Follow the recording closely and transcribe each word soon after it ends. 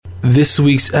This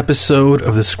week's episode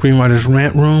of the Screenwriters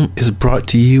Rant Room is brought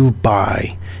to you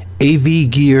by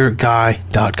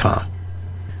avgearguy.com.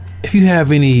 If you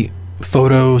have any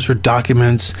photos or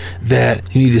documents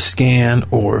that you need to scan,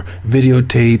 or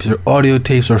videotapes or audio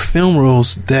tapes or film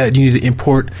rolls that you need to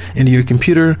import into your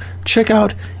computer, check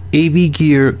out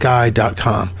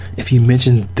avgearguy.com. If you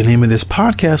mention the name of this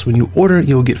podcast when you order,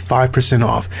 you'll get 5%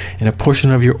 off, and a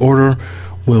portion of your order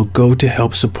will go to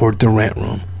help support the Rant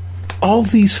Room. All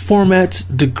these formats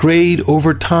degrade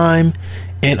over time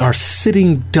and are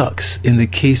sitting ducks in the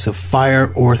case of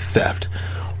fire or theft.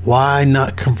 Why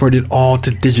not convert it all to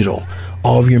digital?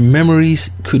 All of your memories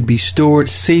could be stored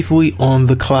safely on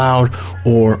the cloud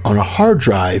or on a hard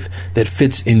drive that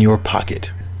fits in your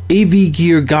pocket.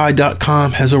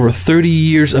 avgearguy.com has over 30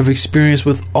 years of experience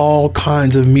with all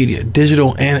kinds of media,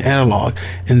 digital and analog,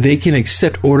 and they can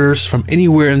accept orders from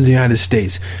anywhere in the United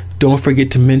States. Don't forget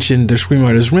to mention the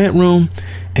Screenwriters Rant Room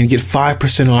and get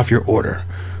 5% off your order.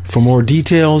 For more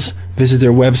details, visit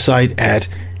their website at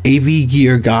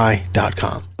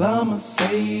avgearguy.com. I'ma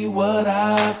say what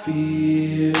I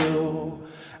feel,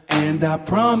 and I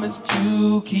promise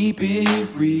to keep it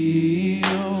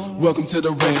real. Welcome to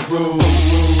the Rant Room.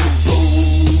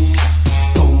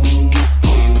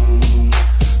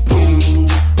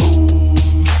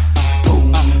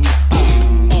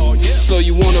 So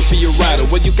you wanna be a rider,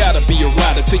 well you gotta be a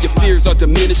rider till your fears are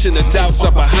diminishing, the doubts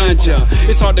are behind ya.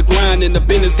 It's hard to grind and the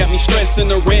business got me stressed. In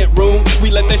the Rant Room, we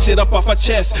let that shit up off our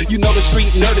chest. You know the street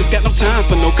nerd has got no time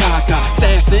for no caca.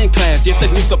 Sass in class, yes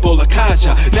that's Mr.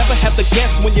 Bolakaja. Never have to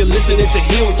guess when you're listening to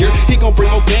Hilliard. He gon'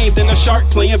 bring more game than a shark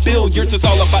playing billiards. It's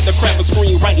all about the craft of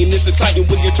screenwriting. It's exciting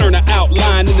when you turn an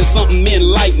outline into something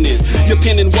enlightening. Your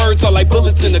pen and words are like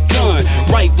bullets in a gun.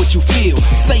 Write what you feel,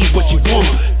 say what you want.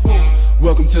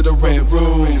 Welcome to the Rant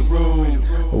Room.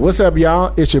 What's up,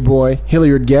 y'all? It's your boy,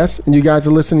 Hilliard Guest, and you guys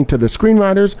are listening to the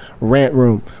Screenwriters Rant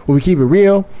Room, where we keep it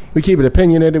real, we keep it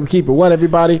opinionated, we keep it what,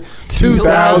 everybody?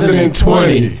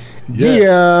 2020.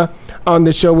 Yeah. On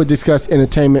this show, we discuss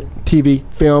entertainment, TV,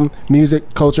 film,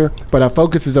 music, culture, but our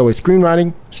focus is always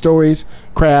screenwriting, stories,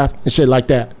 craft, and shit like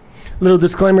that. Little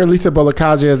disclaimer, Lisa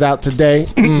Bolakaja is out today.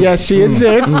 Yes, she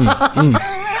exists.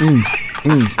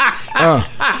 How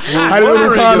you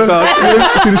doing, Tyler?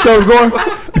 See the show's going?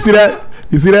 You see that?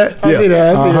 You see that? I see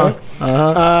that.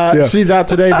 Yeah. She's out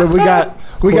today, but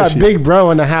we got Big Bro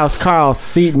in the house, Carl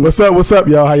Seaton. What's up,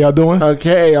 y'all? How y'all doing?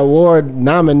 Okay,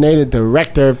 award-nominated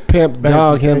director, pimp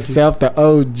dog himself, the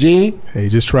OG. Hey,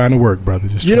 just trying to work, brother.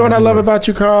 You know what I love about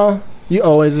you, Carl? You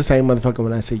always the same motherfucker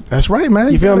when I see you. That's right,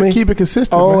 man. You feel me? Keep it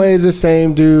consistent. Always the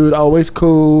same dude. Always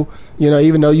cool. You know,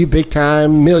 even though you big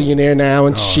time millionaire now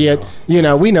and shit. No. You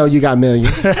know, we know you got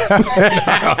millions. He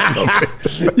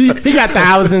got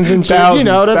thousands and shit. You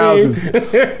know what I mean?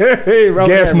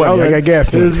 Gas money. I got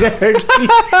gas money. Exactly.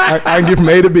 I can get from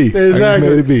A to B.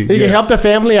 Exactly. He can help the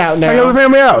family out now. I can help the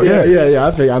family out.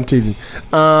 Yeah. I'm teasing.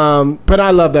 But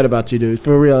I love that about you, dude.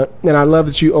 For real. And I love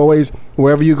that you always,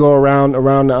 wherever you go around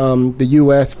the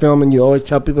U.S. filming, you always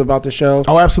tell people about the show.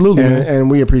 Oh, absolutely, man. And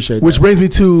we appreciate that. Which brings me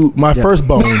to my first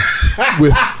bone.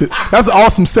 That's an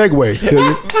awesome segue.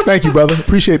 Thank you, brother.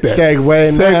 Appreciate that.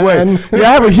 Segue. Yeah,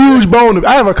 I have a huge bone.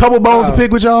 I have a couple bones to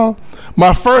pick with y'all.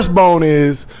 My first bone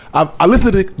is I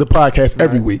listen to the podcast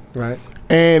every week. Right.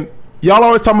 And y'all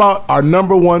always talking about our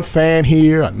number one fan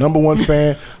here, our number one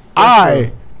fan.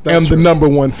 I am the number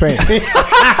one fan.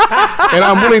 And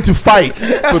I'm willing to fight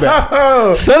for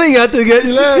that. Sonny got to get,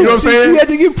 you know what I'm saying? She had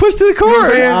to get pushed to the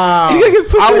corner. You know what I'm saying? She got to get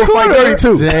pushed to the corner. I will fight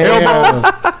 32. Elbows,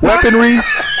 weaponry.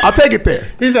 I'll take it there.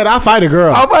 He said, I'll fight a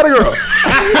girl.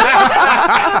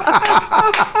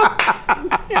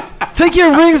 Take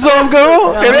your rings off,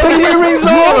 girl. Take your rings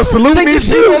off. Salute Take your these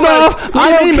shoes people off.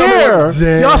 I don't care.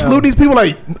 Damn. Y'all salute these people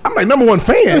like I'm like number one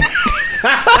fan.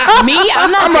 Me?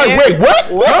 I'm not I'm there. like, wait, what?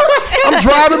 Huh? I'm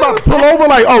driving about to pull over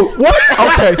like, oh, what?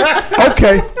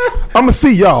 Okay. I'm gonna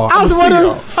see y'all. I was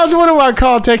wondering why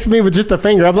Carl texted me with just a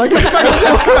finger. I'm like,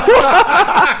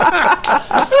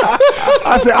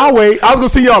 I said, I'll wait. I was gonna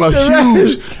see y'all a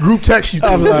huge group text you.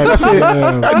 I said,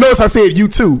 notice I said you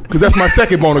too, because that's my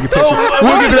second bone of contention.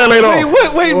 We'll get to that later on.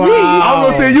 Wait, me? I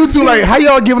was gonna say you two, like, how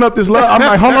y'all giving up this love? I'm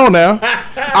like, hold on now.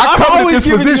 I'm always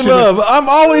giving you love. I'm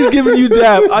always giving you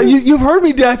dap. You've heard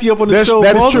me dap you up on the show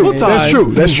multiple times.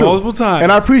 That's true. Multiple times.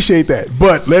 And I appreciate that.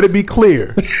 But let it be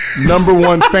clear, number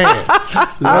one fan.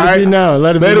 Let it be known.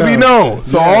 Let it be known.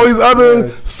 So all these other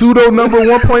pseudo number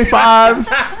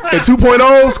 1.5s and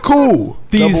 2.0s, cool.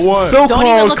 These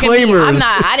so-called claimers.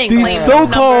 I didn't claim these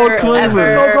so-called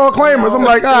claimers. So-called claimers. I'm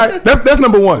like, all right, that's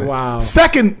number one. Wow.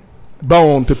 Second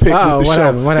bone to pick with the what show.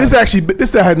 happened? What This actually,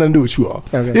 this that had nothing to do with you all.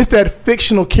 Okay. It's that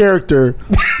fictional character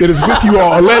that is with you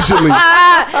all allegedly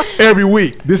every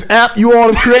week. This app you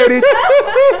all have created,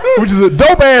 which is a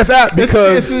dope ass app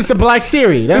because it's a black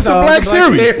Siri. That's it's a all. black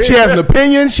Siri. She has an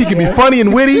opinion. She can be funny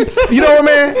and witty. You know what,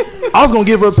 man? I was gonna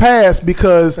give her a pass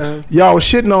because y'all was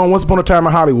shitting on Once Upon a Time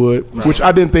in Hollywood, which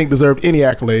I didn't think deserved any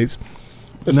accolades.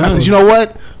 I said, you know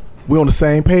what? We're on the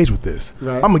same page with this.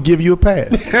 Right. I'm gonna give you a pass.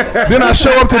 Then I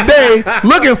show up today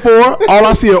looking for all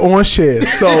I see are orange chairs.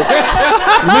 So,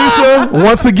 Lisa,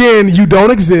 once again, you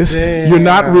don't exist. Damn. You're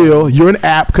not real. You're an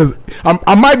app because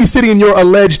I might be sitting in your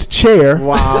alleged chair.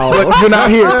 Wow. But you're not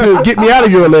here to get me out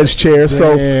of your alleged chair.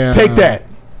 So Damn. take that.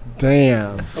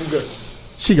 Damn. I'm good.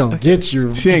 She gonna get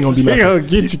you. She ain't gonna do nothing. She gonna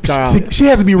get you, Kyle. She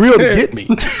has to be real to get me.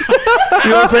 You know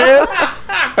what I'm saying?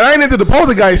 I ain't into the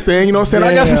poltergeist thing. You know what I'm saying?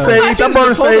 I got some sage. I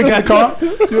burned sage in the car. You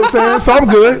know what I'm saying? So I'm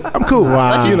good. I'm cool.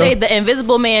 Wow. Let's just You know. say the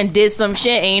Invisible Man did some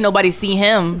shit. Ain't nobody see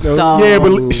him. So Yeah,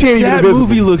 but she ain't even That invisible.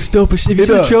 movie looks dope. If you It see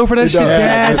the does. trailer for that It shit, does.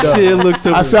 that It does. shit looks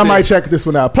dope. I as said I might shit. check this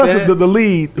one out. Plus, Yeah. the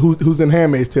lead who's in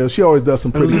Handmaid's Tale, she always does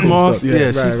some pretty Elizabeth cool Moss, stuff.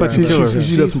 yeah, she's fucking killer.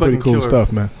 She does some pretty fucking cool killer.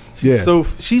 stuff, man. Yeah. So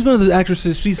she's one of the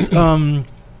actresses. She's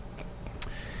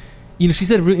you know, she's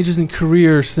had a really interesting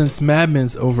career since Mad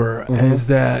Men's over. Is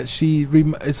that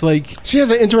it's like She has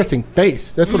an interesting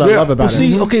face. That's what I Yeah. love about well, her.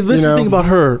 see, okay, listen, You know? the thing about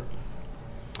her,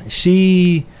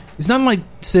 she it's not like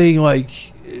saying like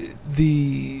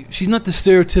she's not the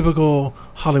stereotypical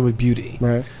Hollywood beauty,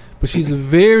 Right. but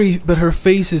but her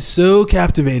face is so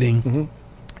captivating,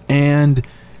 and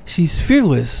she's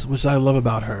fearless, which I love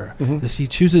about her. That she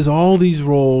chooses all these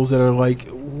roles that are like,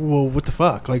 well, what the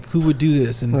fuck? Like, who would do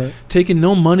this? And Right. taking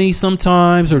no money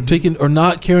sometimes, or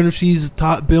not caring if she's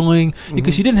top billing,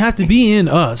 because she didn't have to be in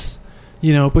Us,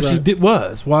 you know, but she Right.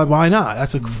 was. Why not?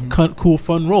 That's a cool,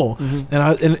 fun role. And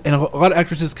a lot of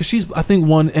actresses, because she's, I think,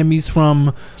 won Emmys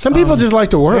from Some people just like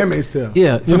to work. Handmaid's Tale.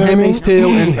 yeah, You from know what I Handmaid's mean? Tale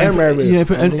and And Mad Men. you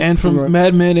know, and from Right.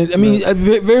 Mad Men. And I mean, a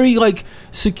very like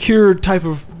secure type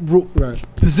of Right.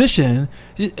 position,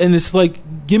 and it's like,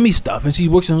 give me stuff. And she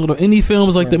works in little indie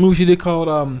films, like Right. that movie she did called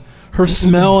Her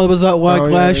Smell. That was out like Oh,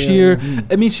 yeah, last yeah, year. yeah.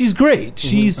 I mean, she's great.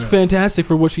 She's fantastic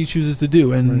for what she chooses to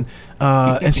do, and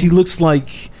and she looks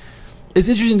like. It's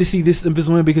interesting to see this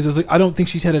Invisible Man because it's like I don't think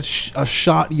she's had a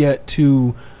shot yet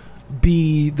to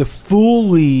be the full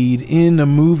lead in a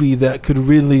movie that could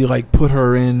really like put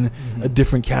her in a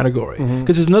different category.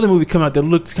 Because there's another movie coming out that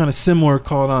looks kind of similar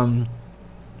called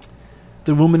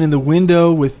The Woman in the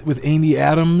Window with Amy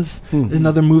Adams.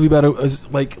 Another movie about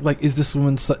like is this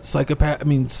woman psychopath? I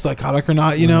mean, psychotic or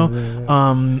not? You know.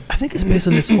 I think it's based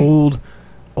on this old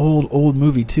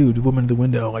movie too, The Woman in the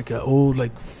Window, like an old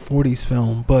like 40s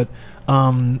film. But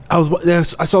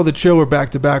I saw the trailer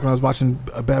back to back when I was watching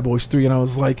Bad Boys 3, and I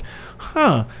was like,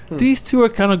 these two are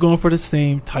kind of going for the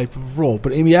same type of role.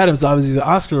 But Amy Adams obviously is an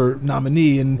Oscar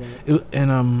nominee, and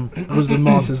Elizabeth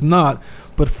Moss is not.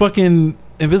 But fucking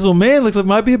Invisible Man looks like it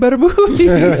might be a better movie.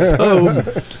 So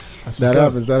That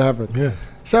happens. Yeah.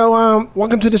 So,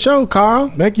 welcome to the show,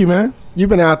 Carl. Thank you, man. You've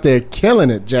been out there killing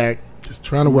it, Jack. Just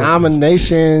trying to work.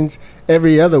 Nominations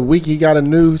every other week. You got a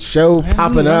new show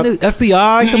popping up.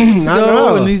 FBI a couple weeks I ago,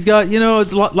 know. and he's got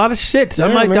it's a lot of shit. I'm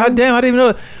Yeah, like, man. goddamn, I didn't even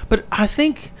know. But I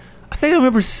think I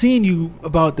remember seeing you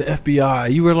about the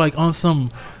FBI. You were like on some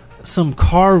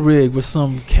car rig with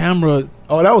some camera.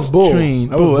 Oh, that was Bull. Train.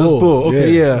 That was Bull.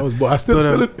 Okay, yeah. That was Bull. I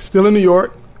still in New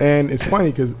York, and it's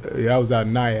funny because I was out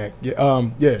in Nyack. Yeah. Oh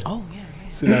yeah.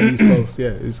 Sitting out East Coast.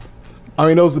 Yeah.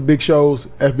 Those are big shows.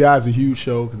 FBI is a huge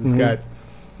show because it's got,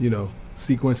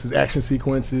 sequences, action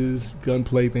sequences,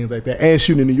 gunplay, things like that. And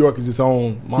shooting in New York is its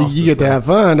own monster. You get to have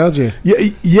fun, don't you? Yeah,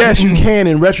 yes, you can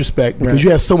in retrospect because Right. you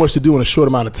have so much to do in a short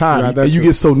amount of time, Right, that's and you true.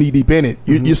 get so knee deep in it.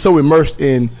 You're so immersed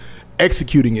in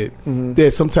executing it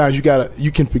that sometimes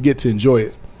you can forget to enjoy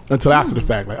it until after the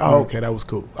fact. Like, oh, okay, that was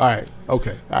cool. All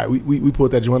right, we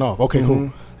pulled that joint off. Okay,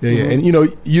 cool. Yeah, and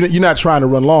you're not trying to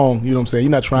run long. You know what I'm saying?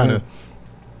 You're not trying to.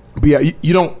 But yeah,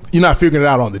 you're not figuring it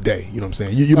out on the day. You know what I'm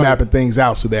saying? You're mapping things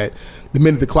out so that the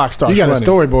minute the clock starts You got running,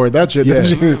 a storyboard. That's your.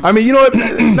 yeah. I mean, you know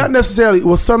what? Not necessarily.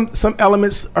 Well, some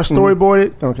elements are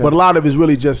storyboarded, Okay. but a lot of it is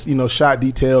really just shot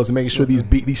details and making sure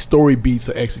these story beats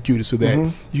are executed so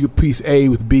that you can piece A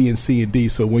with B and C and D.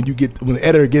 So when the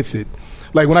editor gets it,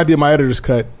 like when I did my editor's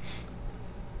cut,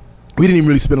 we didn't even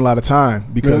really spend a lot of time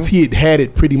because he had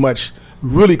it pretty much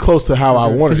really close to how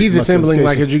I wanted. So he's it, my assembling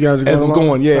like specification. as you guys are going As I'm along?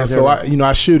 going, yeah. Okay. So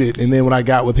I shoot it, and then when I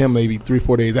got with him, maybe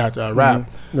 3-4 days after I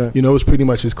wrapped, Right. it was pretty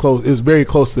much as close. It was very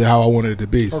close to how I wanted it to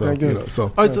be. So Okay, good. so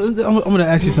All right, so I'm going to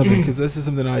ask you something because this is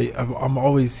something I'm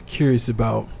always curious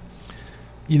about.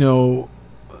 You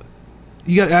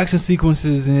got action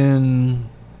sequences in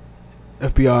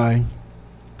FBI,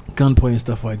 gunplay and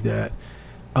stuff like that.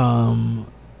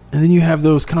 And then you have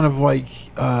those kind of like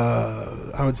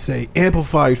I would say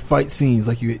amplified fight scenes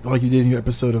like you did in your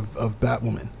episode of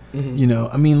Batwoman. Mhm. You know,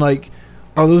 I mean, like,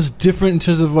 are those different in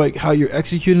terms of like how you're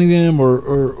executing them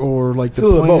or like the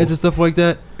plans and stuff like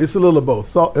that? It's a little of both.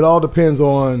 So it all depends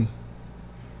on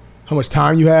how much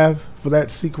time you have for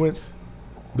that sequence,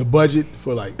 the budget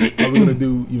for like, are we gonna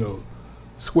do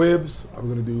squibs? Are we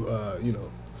gonna do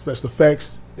special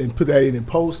effects and put that in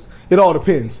post? It all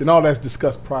depends, and all that's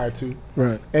discussed prior to.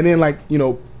 Right. And then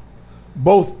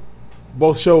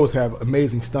both shows have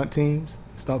amazing stunt teams,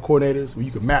 stunt coordinators, where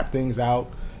you can map things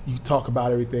out. You talk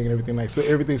about everything and everything, like, so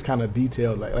everything's kind of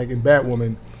detailed. Like in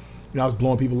Batwoman, I was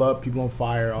blowing people up, people on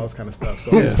fire, all this kind of stuff.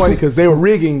 So it's funny because they were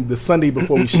rigging the Sunday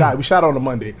before we shot. We shot on a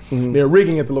Monday. Mm-hmm. They were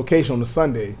rigging at the location on the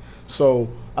Sunday. So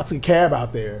I took a cab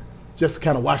out there just to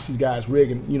kind of watch these guys rig,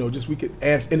 and just we could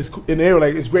ask. And they were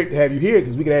like, "It's great to have you here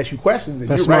because we can ask you questions, and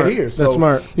That's you're smart. right here." So, That's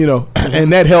smart.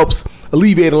 And that helps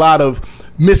alleviate a lot of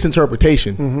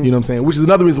misinterpretation. Mm-hmm. You know what I'm saying? Which is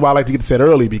another reason why I like to get to set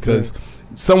early, because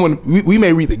we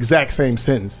may read the exact same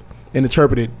sentence and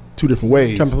interpret it two different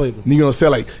ways. Completely. And you're gonna say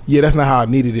like, yeah, that's not how I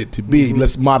needed it to be.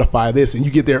 Let's modify this, and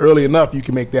you get there early enough, you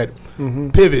can make that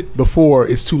pivot before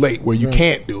it's too late where you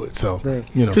can't do it. So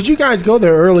because you guys go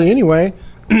there early anyway,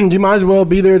 you might as well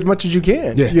be there as much as you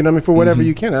can. Yeah. You know what I mean, for whatever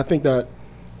you can. I think that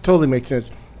totally makes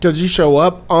sense. Because you show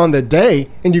up on the day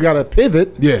and you got to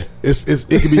pivot. Yeah, it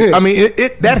can be. I mean,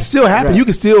 that still happens. Right. You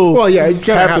can still it's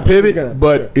gonna have happen. to pivot, It's gonna-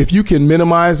 but sure. if you can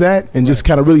minimize that and just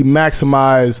kind of really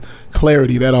maximize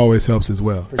clarity, that always helps as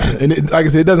well. And like I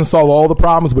said, it doesn't solve all the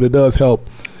problems, but it does help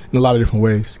in a lot of different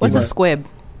ways. What's a squib?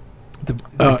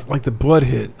 Like the blood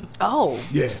hit. Oh.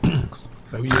 Yeah.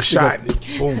 Like we get shot,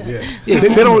 boom, yeah. They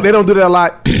don't do that a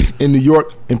lot in New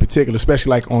York in particular, especially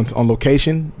like on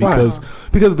location because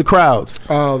of the crowds.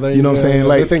 Oh, You know what I'm saying?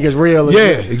 Like, they think it's real.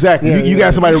 Yeah, exactly. Yeah, you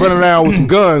got somebody running around with some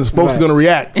guns, folks Right. are going to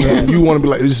react. You want to be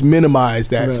like, just minimize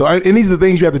that. Right. So, and these are the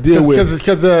things you have to deal with.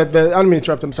 Because the I don't mean to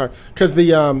interrupt. I'm sorry. Because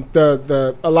the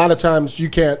a lot of times you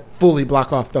can't fully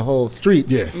block off the whole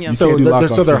streets. Yeah. Yeah. You So can't do lock off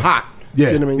they're street. hot.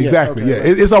 Yeah, You know what I mean? exactly. okay, Yeah,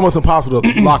 right. it's almost impossible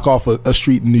to lock off a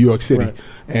street in New York City, Right.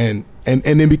 and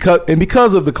then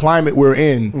because of the climate we're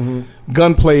in,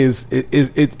 gunplay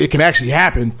it can actually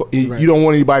happen. Right. You don't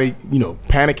want anybody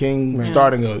panicking,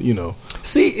 starting a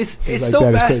See, it's like so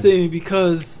that is fascinating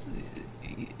because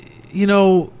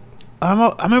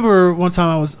I remember one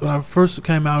time when I first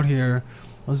came out here,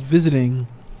 I was visiting,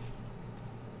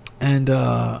 and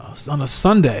on a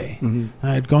Sunday,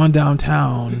 I had gone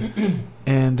downtown,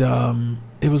 and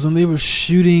it was when they were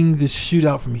shooting the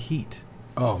shootout from Heat.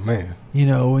 Oh man.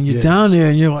 When you're Yeah. down there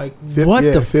and you're like, what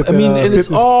the? Fifth I mean, and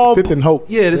it's all Fifth and Hope.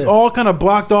 Yeah, it's all kind of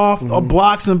blocked off,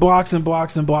 blocks and blocks and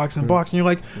blocks and blocks and blocks, and you're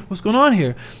like, what's going on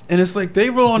here? And it's like they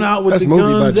rolling out with That's the movie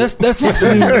guns. budget. That's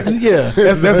I mean, yeah.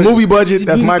 That's movie budget.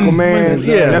 That's Michael Mann.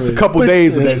 Yeah. That's a couple But-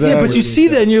 days of Yeah, that. but you see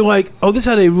that and you're like, oh, this is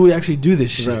how they really actually do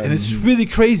this shit, Right. and it's really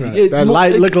crazy. Right. That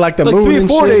light looking like the moon 3 or and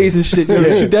 4 shit. days and shit. You know,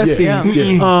 Yeah. shoot that Yeah.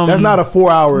 scene. Yeah. That's not a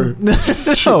 4-hour. No,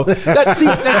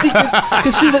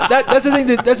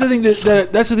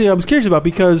 that's the thing I was curious about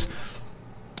because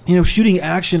shooting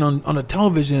action on a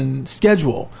television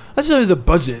schedule, that's not only the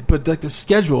budget, but like the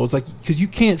schedule is like, because you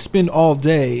can't spend all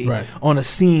day Right. on a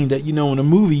scene that in a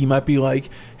movie you might be like,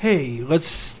 hey,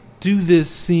 let's do this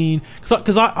scene,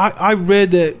 because I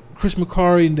read that Chris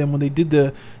McQuarrie and them, when they did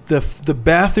the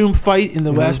bathroom fight in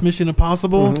the last Mission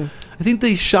Impossible, I think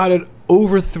they shot it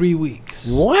over 3 weeks.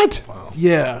 What?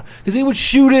 Yeah, because they would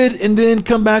shoot it and then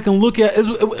come back and look at it.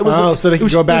 It was So they could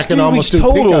go back and 3 almost weeks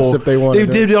do pickups if they wanted.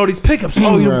 They did all these pickups.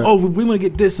 Right. We want to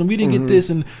get this and we didn't get this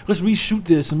and let's reshoot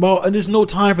this and there's no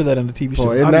time for that on the TV show.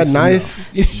 Boy, isn't that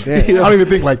obviously. nice? Shit. I don't even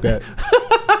think like that.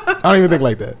 I don't even think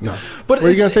like that. No. But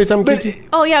Were you gonna say something, but Kiki?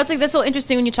 Oh yeah, I was like, that's so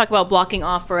interesting when you talk about blocking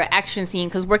off for an action scene,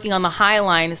 because working on the High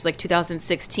Line is like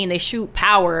 2016. They shoot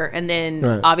Power, and then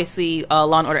Right. obviously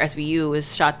Law and Order SVU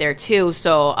is shot there too.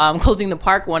 So closing the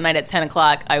park one night at 10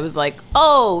 o'clock, I was like,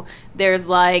 oh, there's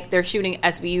they're shooting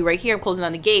SVU right here. I'm closing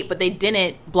on the gate, but they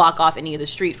didn't block off any of the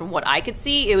street from what I could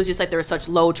see. It was just like there was such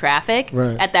low traffic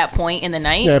Right. at that point in the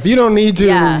night. Yeah, if you don't need to,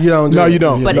 Yeah. you don't. No, do it. you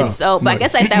don't. But No. it's so. But I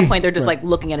guess at that point they're just like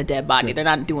looking at a dead body. They're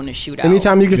not doing a shootout.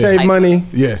 Anytime you can Yeah. save money.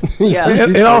 Yeah. Yeah.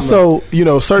 And also,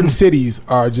 certain cities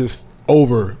are just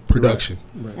over production.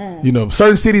 You know,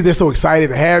 certain cities they're so excited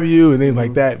to have you and things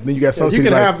like that. Then you got some You cities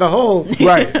can like, have the whole.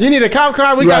 right. You need a cop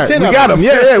car? We got 10 we of got them. them.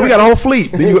 Yeah, we got a whole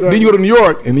fleet. Then you go to New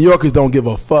York, and New Yorkers don't give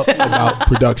a fuck about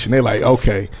production. They're like,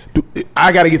 okay,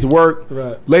 I got to get to work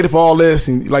later for all this,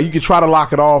 and like you can try to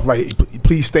lock it off. Like,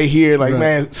 please stay here. Like,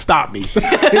 man, stop me.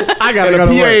 I got to And go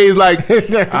the to PA work. is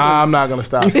like, I'm not gonna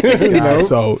stop this guy.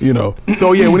 So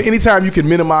yeah, anytime you can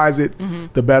minimize it,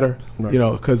 the better. You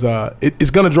know, because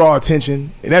it's gonna draw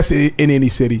attention, and that's in any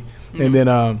city. And then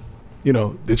you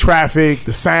know, the traffic,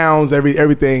 the sounds,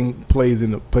 everything plays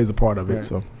a part of it.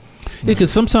 So yeah,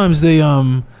 because sometimes they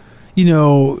you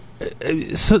know,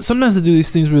 sometimes they do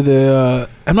these things where they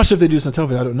I'm not sure if they do this on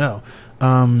television. I don't know.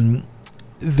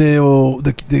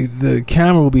 The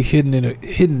camera will be hidden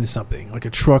in something like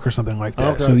a truck or something like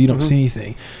that, so you don't see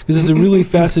anything. Because it's a really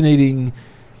fascinating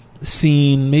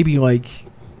scene, maybe like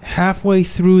halfway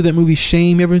through that movie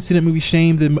Shame. You ever seen that movie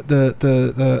Shame? The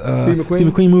Steve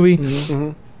McQueen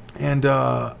movie. And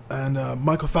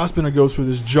Michael Fassbender goes for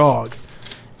this jog,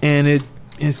 and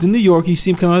it's in New York. You see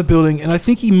him come out of the building, and I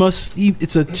think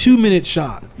it's a 2-minute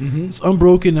shot. It's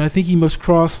unbroken, and I think he must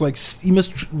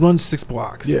run 6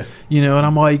 blocks. Yeah, you know. And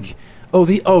I'm like,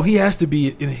 he has to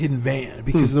be in a hidden van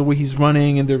because of the way he's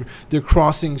running, and they're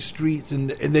crossing streets, and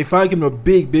they find him a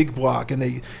big block, and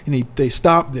they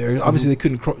stop there. Obviously, they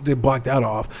couldn't. They blocked that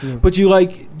off. But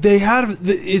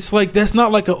it's like that's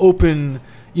not like an open,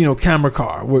 you know, camera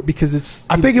car because it's.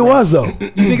 I think it was though.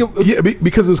 You think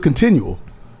because it was continual.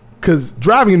 Because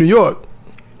driving in New York,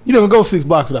 you don't go 6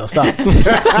 blocks without stopping.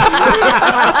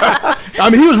 I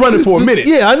mean, he was running for a minute.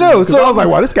 Yeah, I know. So I was like,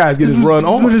 wow, this guy's getting his run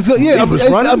on. Yeah,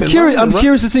 I'm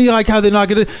curious to see like how they're not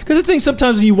gonna. Because I think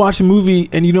sometimes when you watch a movie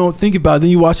and you don't think about it, then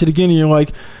you watch it again and you're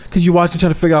like, because you watch it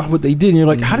trying to figure out what they did, and you're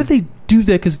like, how did they do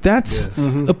that? Because that's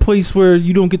a place where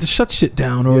you don't get to shut shit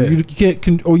down, or you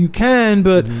can't, or you can.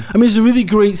 But I mean, it's a really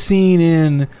great scene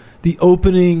in the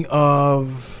opening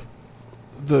of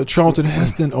the Charlton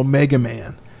Heston Omega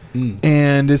Man,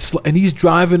 and he's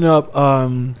driving up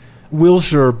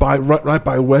Wilshire right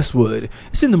by Westwood.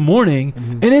 It's in the morning,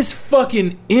 and it's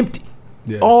fucking empty.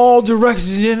 All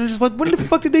directions, and it's just like, when the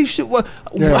fuck did they shoot? What?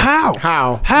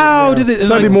 How did it?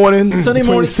 Sunday morning,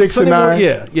 6 and 9.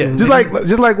 Yeah. Just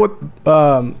like what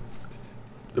the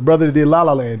brother that did La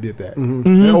La Land did that.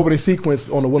 The opening sequence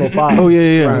on the 105. Oh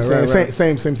yeah. Right.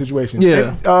 Same situation.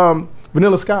 Yeah. And,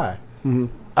 Vanilla Sky.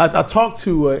 I talked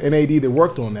to an AD that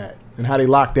worked on that and how they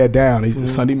locked that down.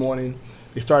 Sunday morning,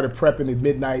 they started prepping at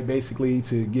midnight basically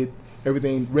to get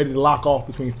everything ready to lock off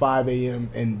between 5 a.m.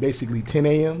 and basically 10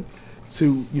 a.m.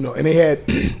 to, you know, and they had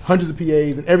hundreds of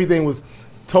PAs and everything was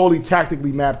totally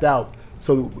tactically mapped out.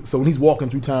 So when he's walking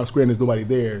through Times Square and there's nobody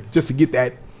there, just to get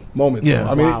that moment. Yeah.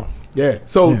 So, I mean, yeah.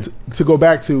 So to go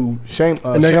back to Shame,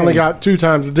 and they only got 2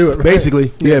 times to do it. Right? Basically,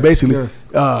 basically.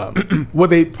 What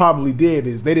they probably did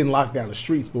is they didn't lock down the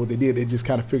streets, but what they did, they just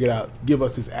kind of figured out, give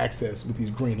us this access with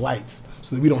these green lights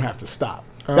so that we don't have to stop.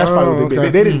 That's probably what they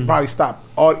did. They didn't probably stop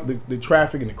all the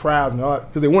traffic and the crowds and all that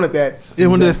because they wanted that. They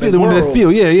wanted that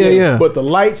feel. Yeah. But the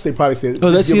lights, they probably said,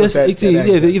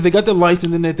 they got the lights,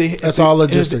 and then that's all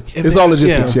logistics. It's all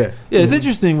logistics. Yeah. It's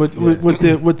interesting what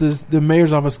the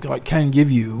mayor's office can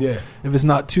give you. Yeah. If it's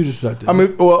not too disruptive. I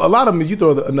mean, well, a lot of them, you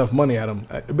throw enough money at them,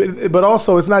 but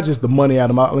also it's not just the money at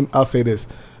them. I'll say this.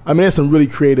 I mean, there's some really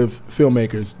creative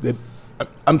filmmakers that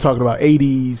I'm talking about,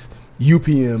 ADs,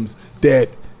 UPMs that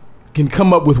can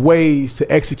come up with ways to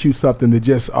execute something that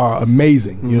just are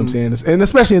amazing. You know what I'm saying? And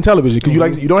especially in television,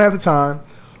 because you don't have the time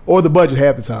or the budget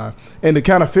half the time, and to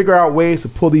kind of figure out ways to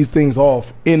pull these things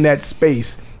off in that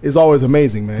space is always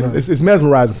amazing, man. Right. It's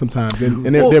mesmerizing sometimes, and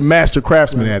they're master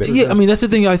craftsmen at it. Yeah, I mean, that's the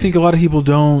thing I think a lot of people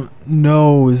don't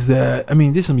know is that, I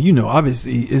mean, this is something you know,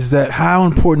 obviously, is that how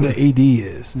important the AD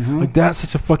is. Like, that's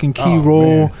such a fucking key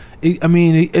role. I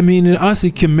mean, it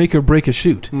honestly can make or break a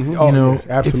shoot. You know,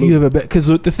 absolutely. If you have because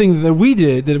the thing that we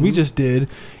just did,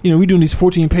 you know, we doing these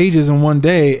 14 pages in one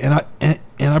day, and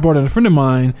I brought in a friend of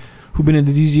mine who'd been in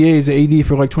the DGA as an AD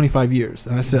for like 25 years,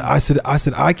 and I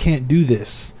said I can't do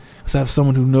this. So I have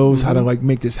someone who knows how to like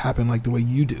make this happen like the way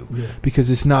you do,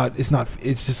 because it's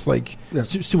just like it's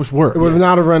just too much work. It would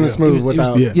not have run smooth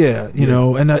without. You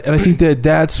know, and I think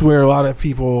that's where a lot of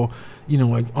people, you know,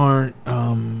 like aren't,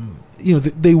 you know,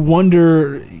 they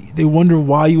wonder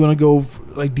why you want to go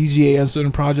like DGA on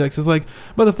certain projects. It's like,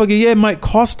 motherfucker, it might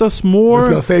cost us more. It's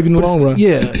gonna save you in the long run.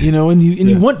 Yeah, you know, and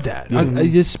you want that.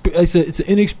 It's an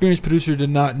inexperienced producer to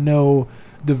not know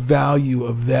the value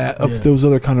of that those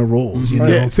other kind of roles. You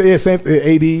know? Same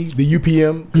AD, the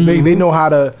UPM. They know how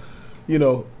to, you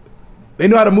know, they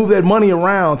know how to move that money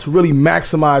around to really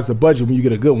maximize the budget when you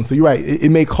get a good one. So you're right,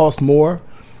 it may cost more,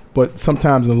 but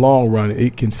sometimes in the long run,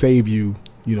 it can save you,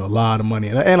 a lot of money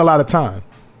and a lot of time,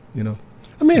 Let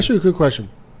me ask you a good question.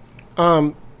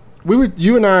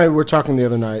 You and I were talking the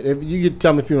other night. If you could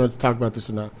tell me if you want to talk about this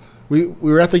or not. We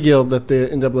were at the Guild at the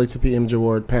NAACP Image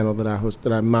Award panel that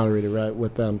I moderated, right,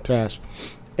 with Tash.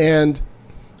 And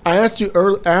I asked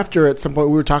you after at some point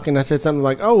we were talking, I said something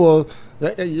like, oh, well,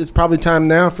 it's probably time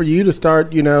now for you to start,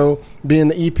 being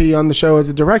the EP on the show as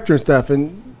a director and stuff.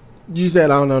 And you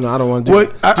said, oh, no, I don't want to do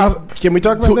it. Can we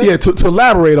talk about that? Yeah, to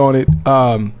elaborate on it,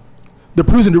 the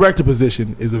producing director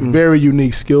position is a very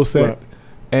unique skill set. Right.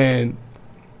 And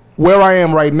where I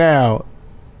am right now,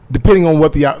 depending on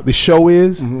what the show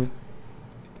is,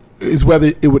 is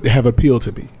whether it would have appeal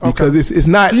to me, because it's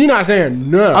not. So you're not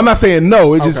saying no. I'm not saying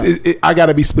no. It's just I got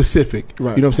to be specific.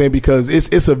 Right. You know what I'm saying? Because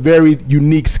it's a very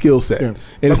unique skill set, and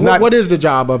it's not. What is the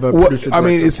job of a producer? I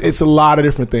mean, it's a lot of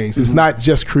different things. It's not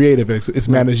just creative. It's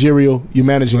managerial. You're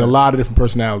managing a lot of different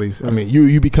personalities. I mean,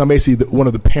 you become basically one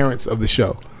of the parents of the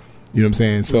show. You know what I'm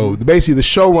saying? So basically, the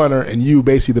showrunner and you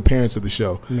basically the parents of the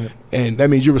show, and that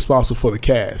means you're responsible for the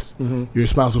cast. You're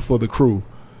responsible for the crew.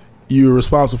 You're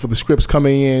responsible for the scripts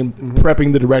coming in,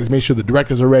 prepping the directors, make sure the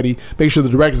directors are ready, make sure the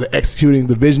directors are executing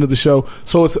the vision of the show.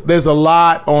 So there's a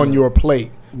lot on your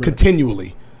plate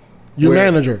continually. Your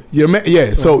manager.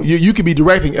 So you could be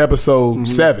directing episode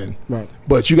 7,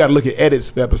 but you got to look at edits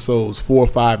for episodes 4,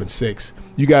 5, and 6.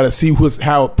 You got to see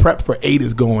how prep for 8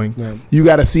 is going. Right. You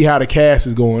got to see how the cast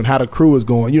is going, how the crew is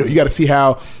going. You got to see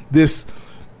how this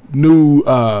new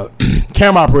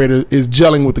camera operator is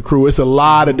gelling with the crew. It's a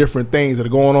lot of different things that are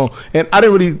going on, and I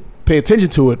didn't really pay attention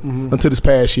to it until this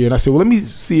past year. And I said, well, let me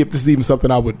see if this is even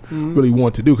something I would really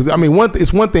want to do, because I mean,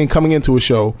 it's one thing coming into a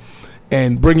show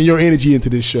and bringing your energy into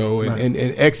this show and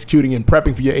executing and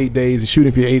prepping for your 8 days and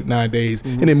shooting for your 8-9 days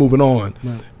and then moving on.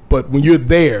 But when you're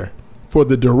there for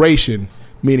the duration,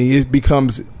 meaning it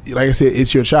becomes, like I said,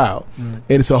 it's your child, and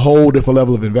it's a whole different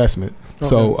level of investment. Okay.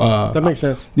 So that makes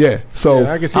sense. Yeah. So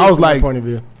I can see I was like, point of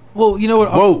view. Well, you know what?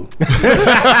 Whoa. You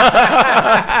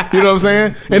know what I'm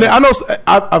saying? And then I know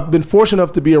I've been fortunate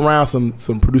enough to be around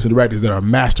some producing directors that are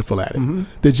masterful at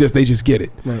it. They just get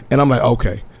it. Right. And I'm like,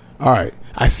 okay, all right.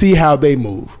 I see how they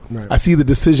move. Right. I see the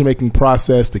decision making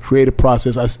process, the creative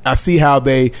process. I see how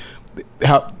they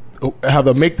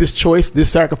make this choice,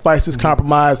 this sacrifice, this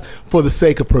compromise for the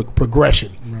sake of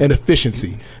progression and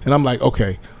efficiency. And I'm like,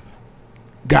 okay,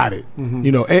 got it.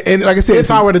 And like I said,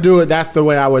 if I were to do it, that's the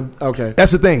way I would. Okay,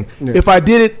 that's the thing. Yeah. If I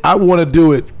did it, I want to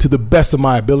do it to the best of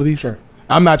my abilities. Sure.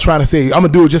 I'm not trying to say I'm gonna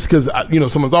do it just because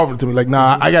someone's offered it to me. Like,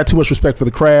 nah, I got too much respect for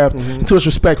the craft and too much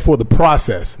respect for the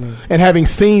process. And having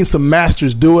seen some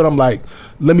masters do it, I'm like,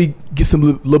 let me get some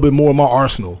little bit more in my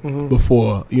arsenal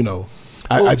before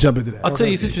I jump into that. I'll tell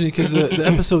you, it's interesting because the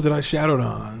episode that I shadowed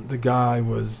on, the guy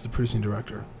was the producing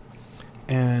director,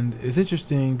 and it's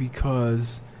interesting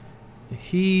because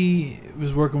he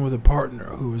was working with a partner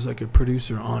who was like a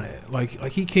producer on it. Like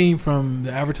he came from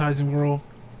the advertising world.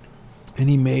 And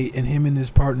him and his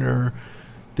partner,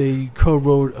 they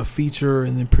co-wrote a feature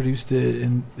and then produced it,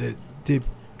 and it did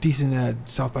decent at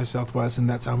South by Southwest, and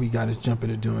that's how he got his jump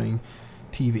into doing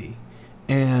TV.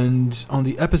 And on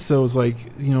the episodes,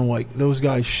 those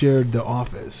guys shared the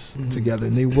office together,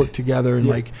 and they worked together,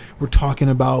 and we're talking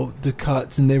about the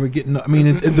cuts, and they were getting. I mean,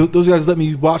 and those guys let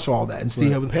me watch all that and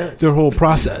see how their whole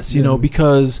process,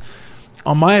 because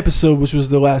on my episode, which was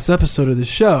the last episode of the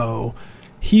show,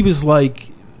 he was like.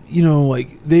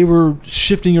 They were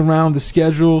shifting around the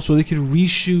schedule so they could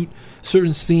reshoot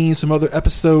certain scenes from other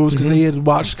episodes because they had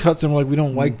watched cuts and were like, we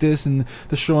don't like this. And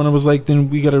the showrunner was like, then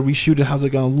we got to reshoot it. How's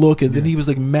it going to look? And then he was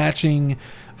like matching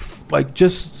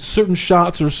just certain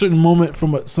shots or a certain moment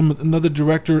from another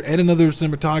director and another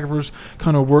cinematographer's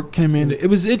kind of work came in. It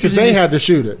was interesting. Because they had to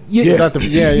shoot it. Yeah.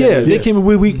 They came in,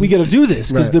 we got to do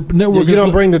this because the network you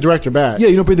don't bring the director back. Yeah,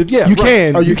 you don't bring the, You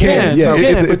can. Oh, you can. Yeah.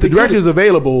 If the director is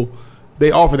available, they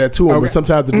offer that to him, but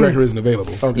sometimes the director isn't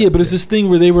available. Okay. Yeah, but it's this thing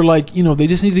where they were like, they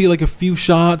just need to get a few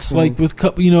shots, with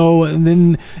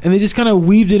and they just kind of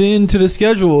weaved it into the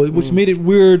schedule, which made it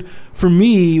weird for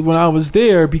me when I was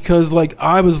there because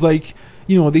I was like,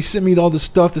 they sent me all the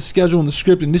stuff, the schedule and the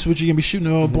script, and this is what you're gonna be shooting,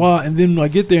 blah blah. And then I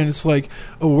get there and it's like,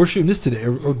 oh, we're shooting this today,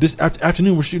 or this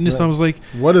afternoon we're shooting this. Right. I was like,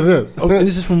 what is this? Oh,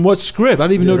 this is from what script? I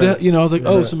didn't even know that. I was like,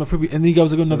 oh, so my and then he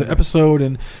goes like another episode,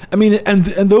 and I mean, and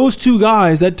those two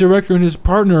guys, that director and his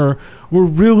partner, were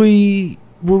really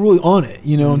on it.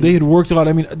 They had worked a lot.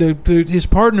 I mean, his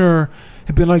partner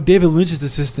had been like David Lynch's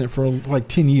assistant for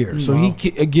 10 years. So he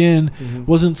again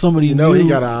wasn't somebody new. He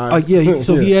got an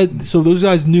eye. So those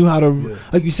guys knew how to,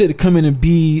 like you said, to come in and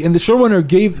be. And the showrunner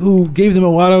gave them a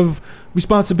lot of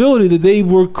responsibility that they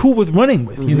were cool with running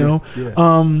with. You know,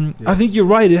 I think you're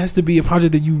right. It has to be a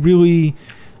project that you really,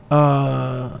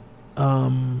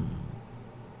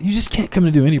 you just can't come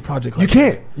to do any project like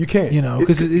that. You can't. You know,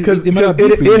 because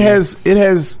it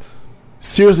has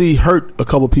seriously hurt a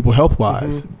couple of people health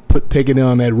wise. Taking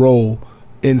on that role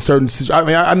in certain. I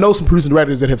mean, I know some producers and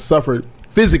directors that have suffered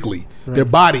physically. Right. Their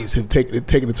bodies have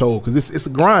taken a toll because it's a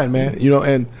grind, man. You know,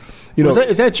 and you know,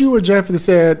 is that you or Jeff that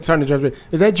said? Sorry to interrupt.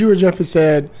 Is that you or Jeff that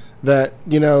said that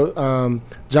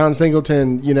John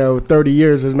Singleton, 30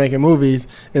 years was making movies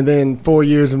and then 4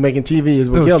 years of making TV is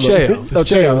what killed him?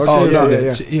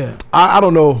 Cheo. Yeah. I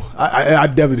don't know. I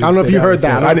definitely didn't. I don't know if you heard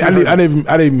that. I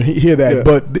didn't even hear that. Yeah.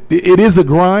 But it is a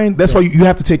grind. That's why you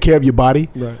have to take care of your body.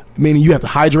 Right. Meaning you have to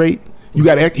hydrate. You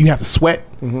have to sweat.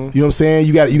 You know what I'm saying?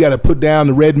 You got to put down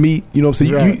the red meat. You know what I'm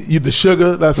saying? Right. You the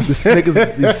sugar. That's the Snickers.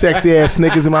 These sexy ass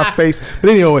Snickers in my face. But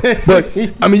anyway,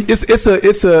 I mean, it's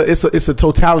a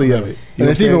totality of it. And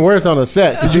it's even worse on the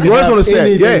set. It's even worse on the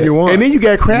set. Yeah. And then you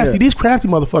got crafty. Yeah. These crafty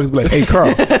motherfuckers be like, "Hey,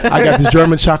 Carl, I got this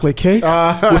German chocolate cake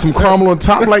with some caramel on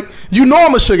top." Like,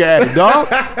 I'm a sugar addict, dog.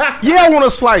 Yeah, I want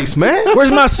a slice, man. Where's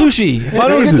my sushi? If I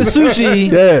don't get the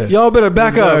sushi, y'all better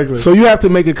back up. So you have to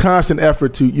make a constant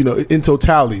effort to, in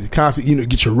totality,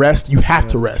 get your rest. You have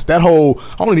to rest. That whole,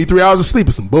 I only need 3 hours of sleep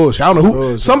is some bullshit. I don't know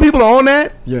who. Some people are on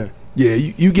that. Yeah. Yeah,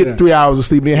 you get 3 hours of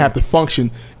sleep and then have to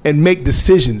function and make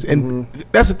decisions. And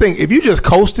that's the thing. If you're just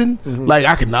coasting, like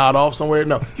I can nod off somewhere,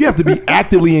 no. You have to be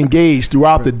actively engaged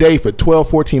throughout the day for 12,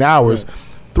 14 hours.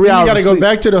 3 hours. You got to go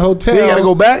back to the hotel. Then you got to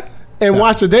go back and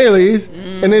watch the dailies,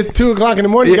 and it's 2:00 in the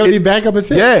morning. You got to be back up at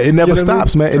 6. Yeah, it never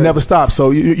stops, man. It never stops. So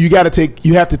you have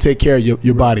to take care of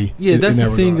your body. Yeah, that's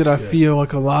the thing that I feel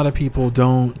like a lot of people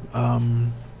don't.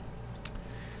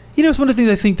 It's one of the things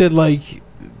I think that like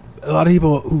a lot of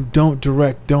people who don't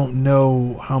direct don't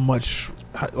know how much.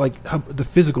 How the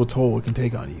physical toll it can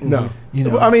take on you. No,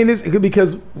 I mean, it's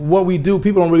because what we do,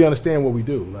 people don't really understand what we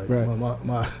do. Like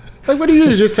my like, what do you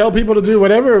do? Just tell people to do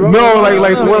whatever? No,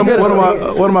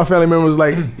 one of my family members was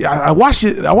like, I watched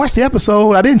it. I watched the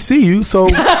episode. I didn't see you, so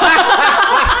what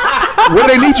do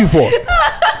they need you for?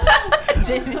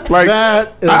 Like,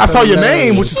 I saw your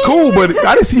name, which is cool, but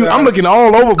I didn't see you. I'm looking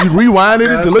all over. We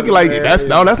rewinded it to look like that's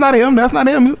not him. That's not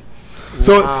him.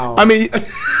 So I mean,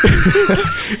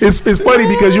 it's funny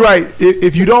because you're right.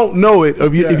 If you don't know it,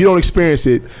 if you don't experience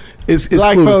it, it's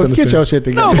like, cool folks, get your shit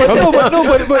together. But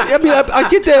I mean, I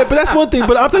get that, but that's one thing.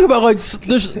 But I'm talking about like,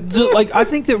 there's like, I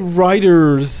think that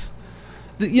writers,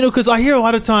 because I hear a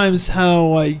lot of times how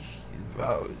like.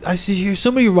 I hear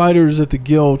so many writers at the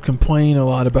Guild complain a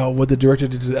lot about what the director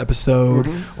did to the episode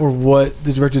or what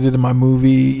the director did to my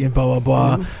movie and blah blah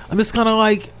blah. I'm just kind of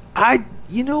like,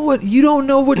 you know what? You don't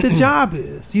know what the job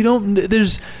is. You don't.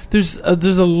 There's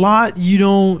a lot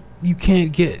you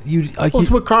can't get.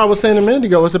 It's what Carl was saying a minute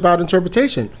ago. It's about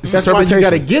interpretation. That's why you got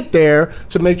to get there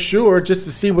to make sure, just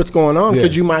to see what's going on,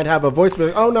 because you might have a voice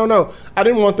like, oh no, I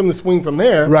didn't want them to swing from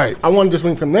there. Right. I wanted to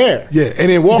swing from there. Yeah, and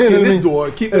then walk in this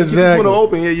door, keep this window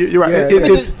open. Yeah, you're right. Yeah.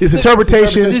 It's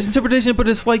interpretation. It's interpretation, but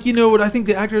it's like what I think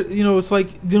the actor. It's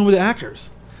like dealing with the actors.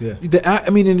 Yeah.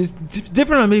 And it's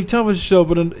different on maybe television show,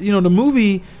 but the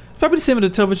movie. Probably the same in the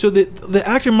television show that the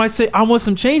actor might say, I want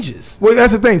some changes. Well,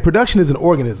 that's the thing. Production is an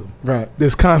organism. Right.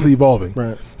 That's constantly evolving.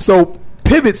 Right. So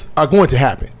pivots are going to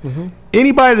happen.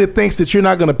 Anybody that thinks that you're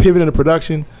not going to pivot into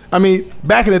production, I mean,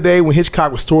 back in the day when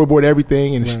Hitchcock would storyboard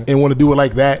everything and want to do it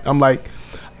like that, I'm like,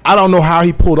 I don't know how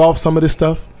he pulled off some of this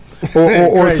stuff.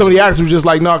 Or some of the actors were just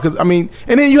like, no, because I mean,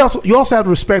 and then you also have to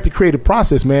respect the creative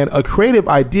process, man. A creative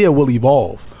idea will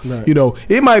evolve. Right.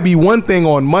 It might be one thing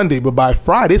on Monday, but by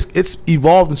Friday, it's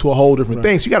evolved into a whole different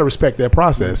thing. So you got to respect that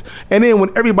process. Right. And then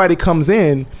when everybody comes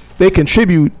in, they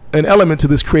contribute an element to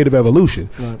this creative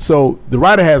evolution. Right. So the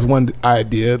writer has one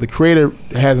idea, the creator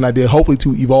has an idea, hopefully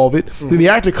to evolve it. Then the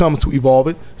actor comes to evolve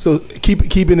it. So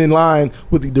keeping in line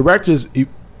with the director's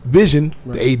vision,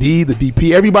 the AD, the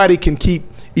DP, everybody can keep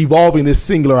evolving this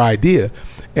singular idea,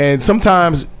 and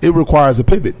sometimes it requires a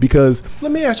pivot. Because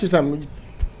let me ask you something.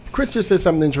 Chris just said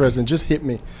something interesting. Just hit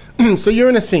me. So you're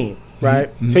in a scene, right?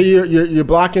 So you're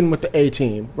blocking with the A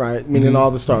team, right? Meaning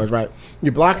all the stars, right?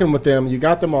 You're blocking with them. You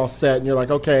got them all set, and you're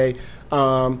like, okay.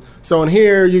 So in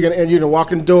here, you're gonna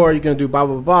walk in the door. You're gonna do blah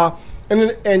blah blah,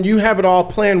 and you have it all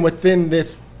planned within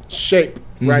this shape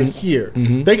right here.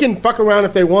 They can fuck around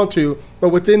if they want to, but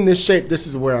within this shape, this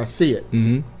is where I see it.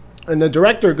 And the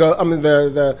director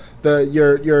the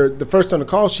first on the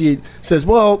call sheet says,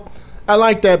 well, I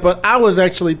like that, but I was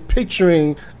actually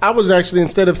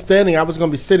instead of standing, I was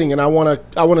going to be sitting, and I want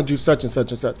to do such and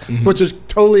such and such, which is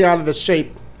totally out of the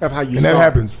shape of how you saw that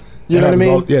happens. You know what I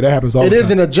mean? Yeah, that happens all the It time. is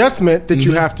an adjustment that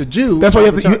you have to do. That's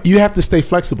why you have to stay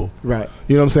flexible. Right.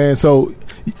 You know what I'm saying? So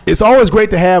it's always great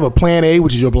to have a plan A,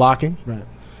 which is your blocking. Right.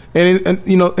 And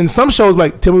you know, in some shows,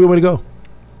 like, tell me where we to go.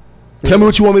 Tell me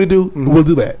what you want me to do. We'll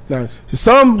do that. Nice.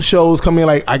 Some shows come in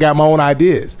like, I got my own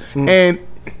ideas, and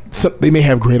they may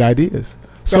have great ideas.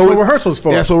 That's what rehearsal's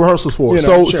for. That's what rehearsal's for. You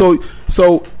know,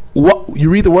 So what you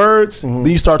read the words, then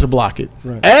you start to block it.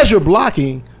 Right. As you're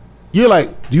blocking, you're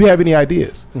like, do you have any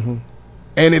ideas?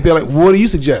 And if they're like, what do you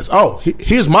suggest? Oh,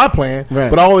 here's my plan. Right.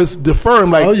 But I always defer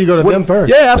them like, you go to them first.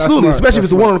 Yeah, absolutely. That's smart. Especially if it's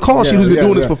the one on the call sheet who's been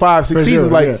doing this for 5-6 For seasons. sure,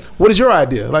 Like, yeah. what is your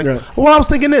idea? Like, Right. well, I was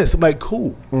thinking this. I'm like,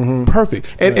 cool, perfect.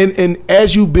 And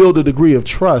as you build a degree of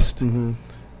trust,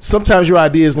 sometimes your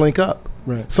ideas link up.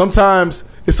 Right. Sometimes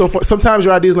it's so fun. Sometimes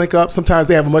your ideas link up. Sometimes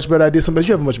they have a much better idea. Sometimes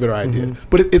you have a much better idea.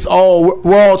 But it's all,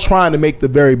 we're all trying to make the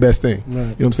very best thing. Right. You know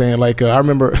what I'm saying? Like, I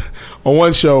remember on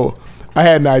one show, I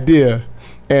had an idea,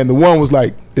 and the one was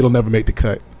like, it'll never make the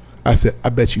cut. I said, I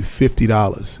bet you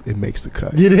 $50 it makes the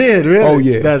cut. You did, really? Oh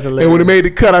yeah. That's hilarious. And when it made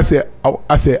the cut, I said, I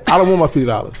don't want my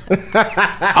 $50.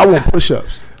 I want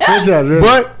push-ups. Push-ups, really?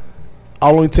 But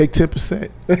I'll only take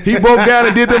 10%. He broke down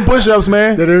and did them push-ups,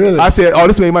 man. Did he really? I said, oh,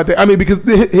 this made my day. I mean, because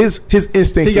his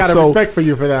instincts He got are a so respect for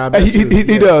you for that. I bet he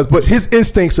you. does, but his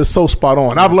instincts are so spot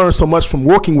on. I've learned so much from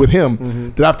working with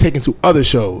him that I've taken to other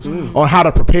shows on how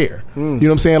to prepare. You know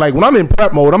what I'm saying? Like, when I'm in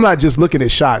prep mode, I'm not just looking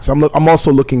at shots. I'm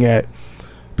also looking at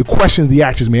the questions the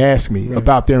actors may ask me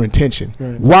about their intention.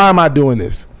 Right. Why am I doing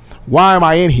this? Why am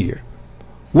I in here?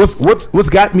 What's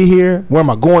got me here? Where am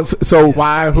I going? So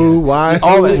Why? Who? Why?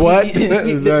 All who, that. what?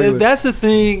 Exactly. Exactly. That's the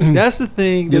thing. That's the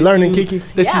thing. You're that learning, you, Kiki?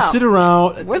 That Yeah. you sit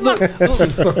around. Where's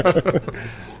my-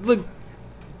 Look,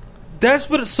 that's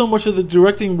what so much of the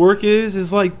directing work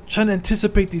is like trying to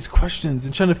anticipate these questions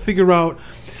and trying to figure out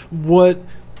what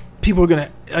people are gonna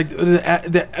like.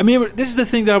 I mean, this is the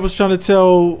thing that I was trying to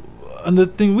tell on the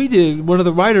thing we did. One of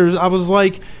the writers, I was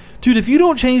like, dude, if you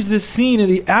don't change this scene and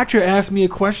the actor asks me a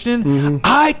question,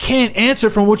 I can't answer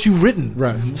from what you've written.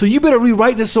 Right. So you better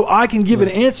rewrite this so I can give an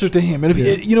answer to him. And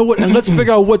if you know what, and let's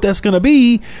figure out what that's gonna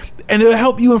be, and it'll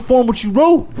help you inform what you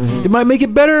wrote. It might make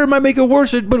it better, it might make it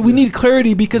worse, but we need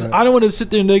clarity because I don't want to sit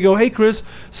there and they go, hey Chris,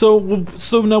 so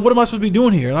now what am I supposed to be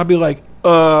doing here? And I'd be like,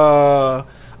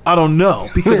 I don't know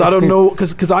because I don't know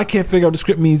because I can't figure out what the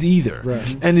script means either.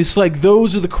 Right. And it's like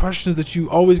those are the questions that you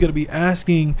always got to be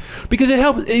asking because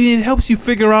it helps you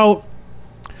figure out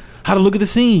how to look at the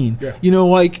scene. Yeah. You know,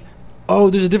 like,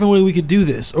 oh, there's a different way we could do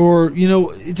this, or you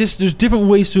know, it just there's different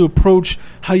ways to approach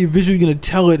how you're visually going to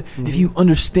tell it if you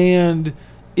understand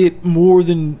it more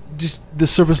than just the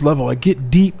surface level. Like get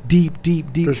deep.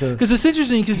 For sure. Because it's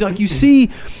interesting because like you see,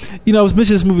 you know, I was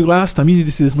mentioning this movie last time. You need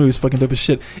to see this movie. It's fucking dope as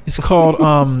shit. It's called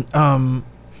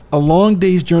A Long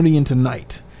Day's Journey into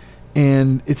Night.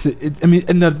 And it's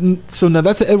now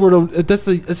that's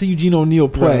a Eugene O'Neill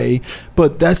play, Right.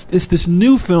 but it's this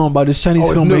new film by this Chinese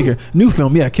Oh, it's filmmaker. New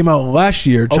film, yeah, it came out last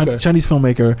year. Okay. Chinese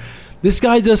filmmaker. This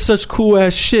guy does such cool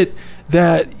ass shit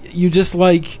that you just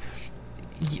like.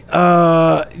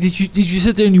 Did you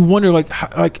sit there and you wonder like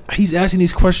he's asking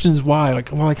these questions why like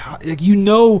you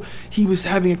know he was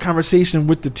having a conversation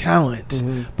with the talent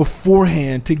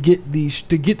beforehand to get the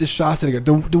shots that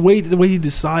the way he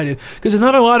decided because there's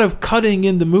not a lot of cutting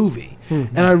in the movie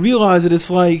and I realized that it's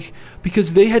like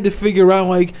because they had to figure out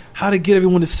like how to get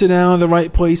everyone to sit down in the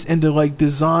right place and to like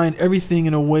design everything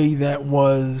in a way that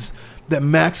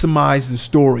maximize the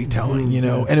storytelling, you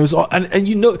know, and it was all, and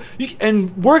you know,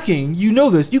 and working, you know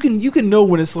this, you can know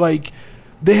when it's like,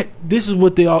 this is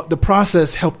what the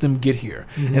process helped them get here,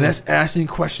 and that's asking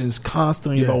questions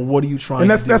constantly about what are you trying.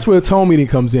 And to do. that's where the tone meeting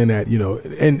comes in at, you know,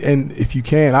 and if you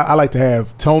can, I like to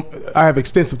have tone. I have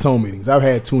extensive tone meetings. I've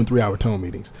had 2 and 3 hour tone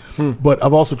meetings, but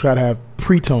I've also tried to have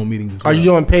pre-tone meetings as well. Are you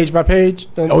doing page by page?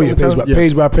 Oh yeah,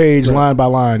 page by page, Right. line by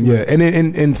line, yeah. And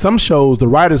in some shows, the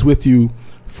writer's with you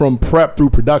from prep through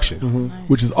production,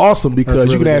 which is awesome because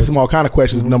That's you can really ask good. them all kind of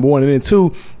questions. Number one, and then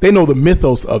 2, they know the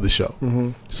mythos of the show,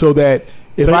 so that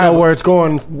if They I know have where it's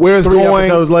going. where it's 3 going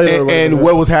episodes later or and whatever.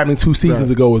 what was happening 2 seasons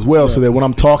Right. ago as well, so Right. that when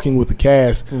I'm talking with the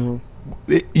cast, you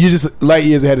just light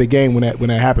years ahead of the game when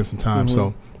that happens sometimes.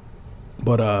 So,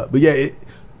 but yeah,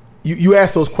 you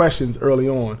ask those questions early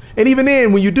on, and even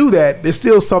then when you do that, there's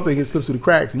still something that slips through the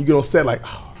cracks, and you get on set like,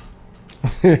 oh,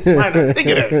 why not think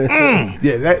of that?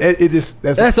 Yeah,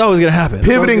 that's always gonna happen.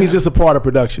 pivoting is just a part of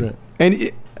production, Right.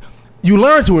 and you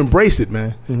learn to embrace it,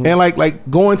 man. And like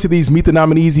going to these Meet the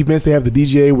Nominees events, they have the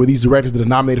DGA where these directors that are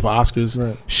nominated for Oscars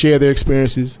Right. share their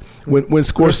experiences. When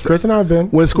Chris and I've been.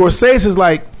 when Scorsese is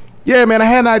like, yeah, man, I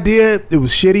had an idea, it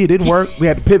was shitty, it didn't work, we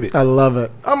had to pivot. I love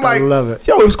it. I'm like, I love it.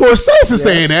 yo, if Scorsese is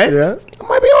saying that, Yeah. I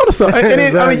might be on to something. And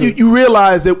then, I mean, you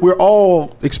realize that we're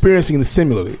all experiencing this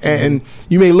similarly, and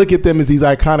you may look at them as these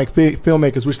iconic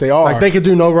filmmakers, which they are. Like they could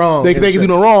do no wrong. They can do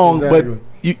no wrong, Exactly.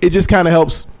 but it just kind of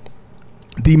helps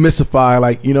demystify.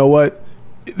 Like, you know what?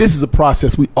 This is a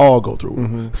process we all go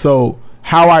through. So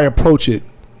how I approach it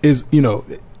is, you know,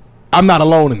 I'm not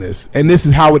alone in this, and this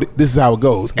is how it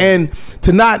goes. And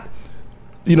to not,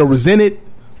 you know, resent it,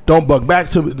 don't bug back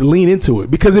to lean into it,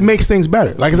 because it makes things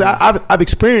better. Like I said, I've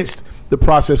experienced the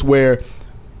process where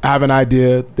I have an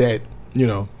idea that, you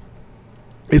know,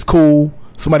 it's cool.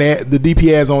 The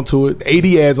DP adds onto it, the AD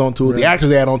adds onto it, the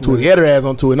actors add onto it, the editor adds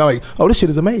onto it, and I'm like, oh, this shit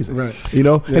is amazing. Right. You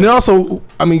know? Yeah. And then also,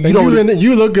 I mean,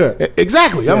 you look good.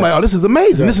 Exactly. Yes. I'm like, oh, this is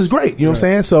amazing. Yes. This is great. You know what I'm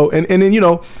saying? So, and then, you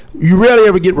know, you rarely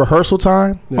ever get rehearsal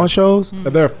time on shows.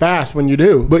 But they're fast when you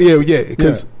do. But yeah,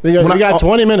 because you got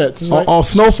 20 minutes. On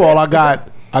Snowfall, I got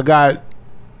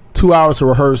 2 hours to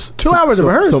rehearse. 2 hours to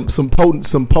rehearse? Some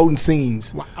potent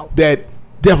scenes that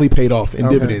definitely paid off in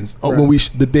dividends when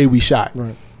the day we shot.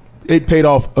 Right. It paid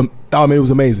off. I mean, it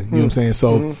was amazing. You know what I'm saying?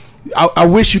 So I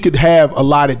wish you could have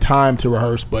allotted time to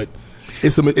rehearse, but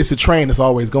it's a train that's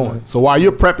always going. So while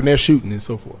you're prepping, they're shooting and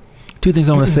so forth. Two things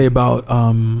I want to say about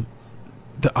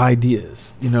the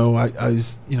ideas. You know, I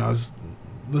was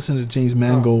listening to James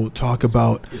Mangold talk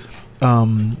about.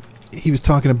 He was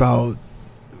talking about,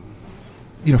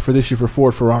 you know, for this year for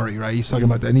Ford Ferrari, right? He was talking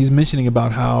about that, and he's mentioning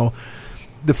about how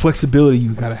the flexibility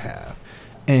you got to have,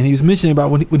 and he was mentioning about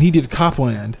when he did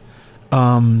Copland.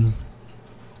 You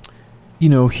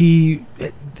know,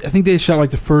 I think they shot like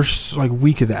the first like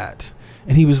week of that,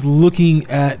 and he was looking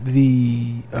at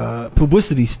the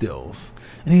publicity stills,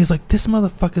 and he was like, "This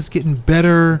motherfucker's getting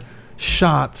better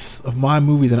shots of my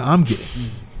movie than I'm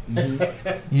getting."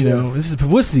 You know, this is a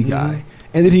publicity guy,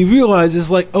 and then he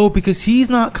realizes like, oh, because he's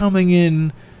not coming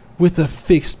in with a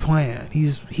fixed plan.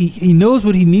 He knows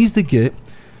what he needs to get.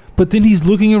 But then he's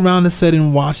looking around the set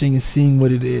and watching and seeing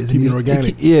what it is. Keeping it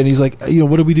organic. And he's like, you know,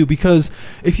 what do we do? Because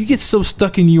if you get so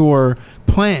stuck in your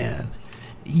plan,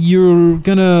 you're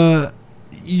gonna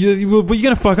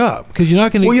fuck up, because you're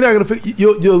not gonna. Well,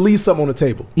 you'll leave something on the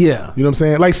table. Yeah, you know what I'm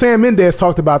saying. Like Sam Mendes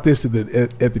talked about this at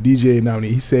the DGA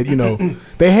nominee. He said, you know,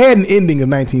 they had an ending of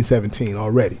 1917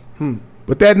 already,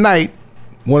 but that night,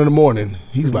 1 a.m,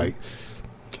 he's like,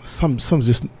 something's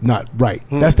just not right.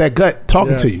 That's that gut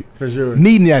talking to you, for sure.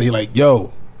 Needing that, you're like,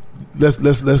 yo,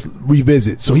 let's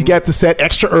revisit. So he got the set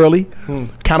extra early,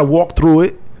 kind of walked through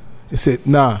it, and said,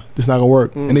 nah, this not gonna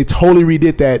work. And they totally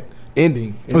redid that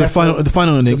ending. The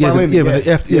final ending.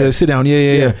 Sit down.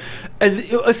 Yeah. And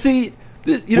see,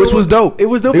 which was dope. It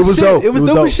was dope. It was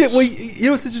dope as shit. Well, you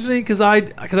know what's interesting? Because I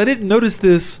didn't notice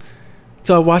this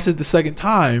until I watched it the second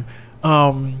time.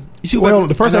 The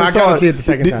first time I saw it, see it the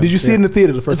second time. Did you see it in the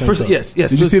theater the first time? Yes.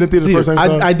 Did you see it in the theater the first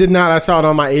time? I did not. I saw it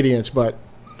on my 80-inch, but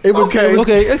it was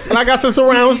okay. And I got some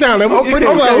surround sound.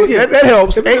 That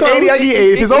helps. 80,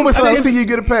 if it's over 60, you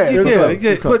get a pass. Yeah.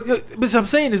 But what I'm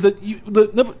saying is that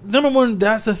number one,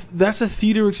 that's a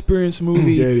theater experience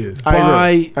movie. Yeah, it is.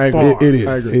 By far. It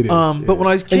is. But when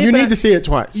I came and you need to see it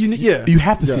twice. You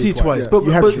have to see it twice. But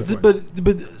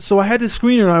so I had the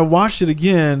screener and I watched it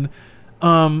again.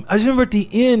 I just remember at the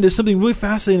end, there's something really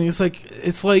fascinating. It's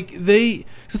like the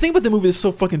thing about the movie that's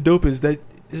so fucking dope is that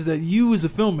you as a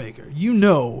filmmaker, you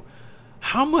know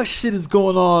how much shit is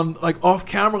going on like off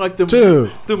camera, like the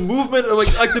movement or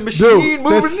like the machine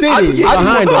moving. The city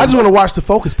I just want to watch the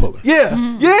focus puller. Yeah.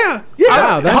 Wow,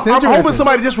 that's interesting. I'm hoping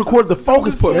somebody just recorded the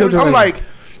focus puller, because I'm like.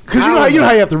 Because you know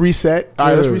how you have to reset. All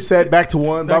right, let's reset back to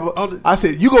 1. Blah, blah. I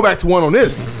said, you go back to 1 on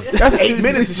this. That's 8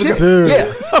 minutes. Shit.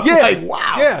 Yeah. Like,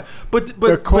 wow. Yeah. But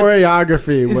the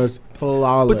choreography was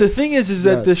flawless. But the thing is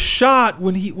that the shot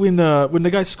when the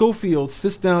guy Schofield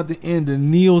sits down at the end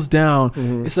and kneels down,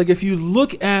 it's like if you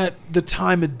look at the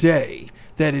time of day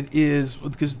that it is,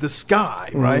 because the sky,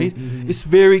 right? It's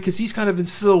very, because he's kind of in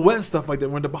silhouette and stuff like that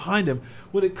when they're behind him.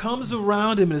 When it comes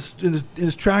around him and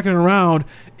is tracking around,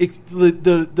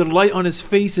 the light on his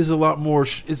face is a lot more.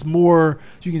 It's more.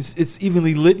 It's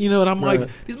evenly lit, you know. And I'm like,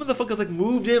 these motherfuckers like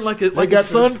moved in like a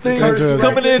sun thing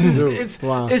coming in.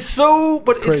 It's so,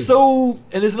 but it's so.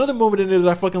 And there's another moment in there that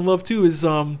I fucking love too. Is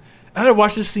I had to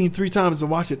watch this scene 3 times to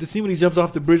watch it. The scene when he jumps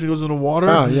off the bridge and goes in the water.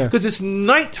 Because it's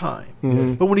nighttime.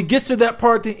 But when he gets to that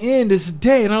part at the end, it's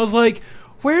day. And I was like,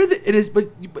 it is, but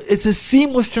it's a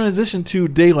seamless transition to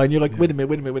daylight. And you're like, wait a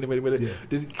minute. I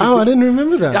didn't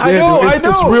remember that. I know.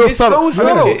 It's real subtle. So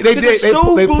subtle.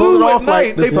 They pull it off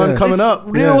like the sun coming up.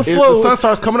 Real slow. The sun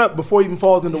starts coming up before it even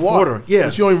falls in the water. Yeah.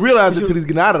 But you don't realize it until he's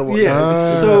getting out of the water. Yeah.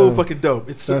 It's so fucking dope.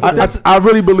 I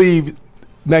really believe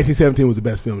 1917 was the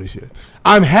best film this year.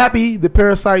 I'm happy that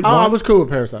Parasite won. I was cool with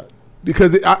Parasite.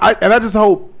 Because I just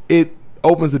hope it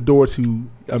opens the door to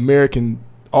American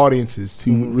audiences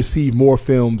to receive more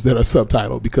films that are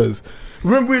subtitled, because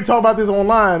remember we were talking about this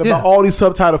online about all these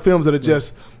subtitle films that are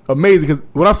just amazing. Because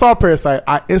when I saw Parasite,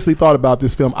 I instantly thought about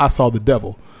this film I Saw the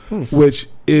Devil, which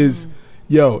is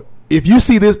if you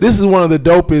see this is one of the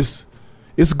dopest.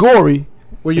 It's gory.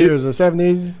 What year is it?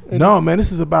 70s? No, man,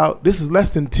 this is less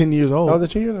than 10 years old. Oh, the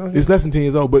 10 years old? It's less than 10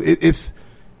 years old, but it's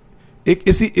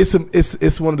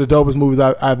one of the dopest movies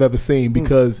I've ever seen,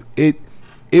 because it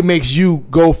makes you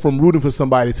go from rooting for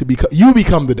somebody to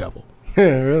become the devil.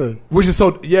 Yeah, really. Which is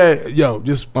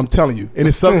I'm telling you, and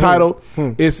it's subtitled.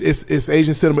 It's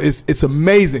Asian cinema. It's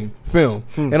amazing film,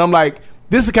 and I'm like,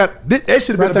 this is it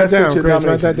should have been the best picture. Chris,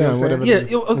 write that down.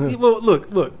 Well,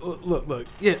 look.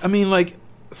 Yeah, I mean, like,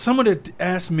 someone had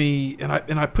asked me, and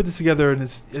I put this together, and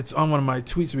it's on one of my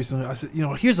tweets recently. I said,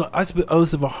 I spent a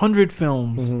list of 100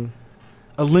 films,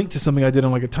 a link to something I did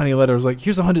on like a tiny letter. I was like,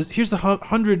 here's the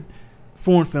 100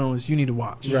 foreign films you need to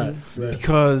watch, right.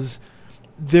 Because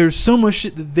there's so much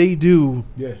shit that they do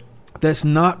that's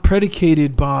not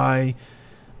predicated by,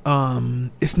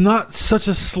 it's not such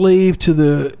a slave to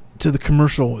the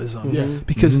commercialism,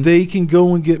 because they can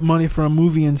go and get money for a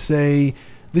movie and say,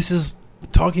 this is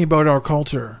talking about our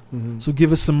culture, so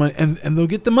give us some money, and they'll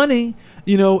get the money,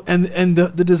 and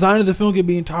the design of the film can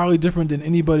be entirely different than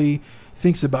anybody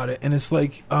thinks about it. And it's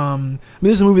like,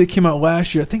 there's a movie that came out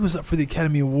last year, I think it was up for the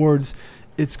Academy Awards.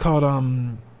 It's called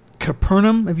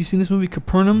Capernaum. Have you seen this movie,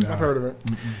 Capernaum? No. I've heard of it.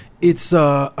 It's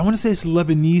I want to say it's a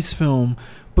Lebanese film,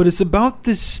 but it's about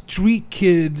this street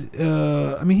kid.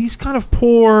 He's kind of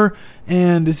poor,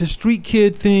 and it's a street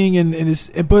kid thing,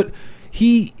 but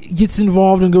he gets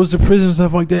involved and goes to prison and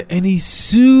stuff like that, and he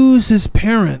sues his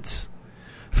parents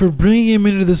for bringing him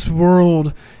into this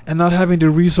world and not having the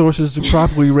resources to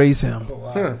properly raise him. Oh,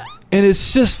 wow. And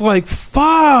it's just like,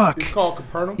 fuck. It's called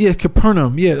Capernaum? Yeah,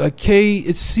 Capernaum. Yeah, like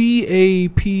it's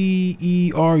Caperum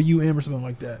or something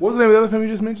like that. What was the name of the other film you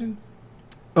just mentioned?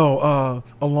 A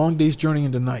Long Day's Journey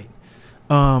into Night.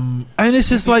 And it's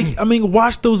just like,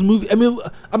 watch those movies.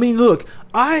 Look,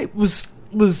 I was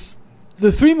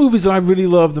the three movies that I really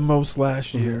loved the most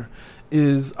last year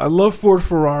is I love Ford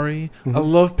Ferrari, I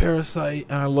love Parasite,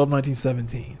 and I love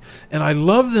 1917. And I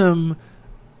love them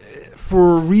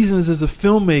for reasons as a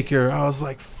filmmaker. I was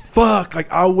like, fuck, like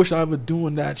I wish I was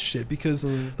doing that shit, because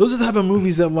those are the type of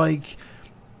movies that, like,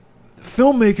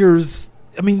 filmmakers,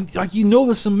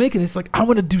 there's some making. It's like, I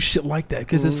want to do shit like that,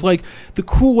 because it's like the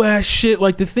cool ass shit.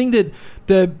 Like the thing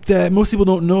that most people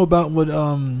don't know about what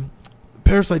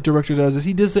Parasite director does is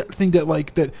he does that thing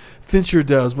that Fincher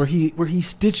does, where he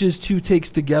stitches two takes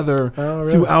together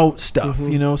throughout stuff.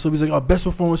 So he's like, best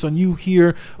performance on you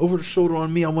here, over the shoulder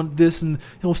on me, I want this, and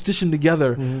he'll stitch them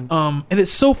together. And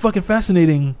it's so fucking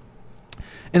fascinating.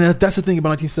 And that's the thing about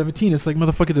 1917. It's like,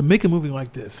 motherfucker, to make a movie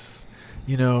like this,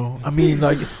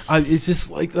 it's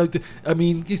just like because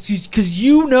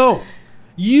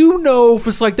if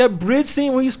it's like that bridge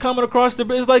scene when he's coming across the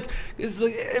bridge, it's like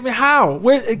how?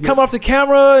 Where it come off the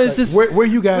camera? It's just where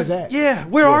you guys at? Yeah,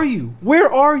 where are you?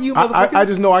 Where are you, motherfuckers? I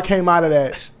just know I came out of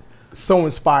that so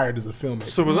inspired as a filmmaker.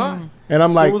 So was I. And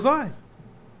I'm like, so was I.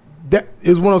 That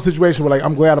is one of those situations where, like,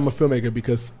 I'm glad I'm a filmmaker,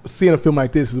 because seeing a film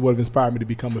like this is what inspired me to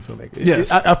become a filmmaker.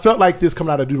 Yes. I felt like this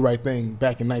coming out of Do the Right Thing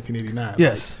back in 1989.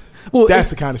 Yes. Well, that's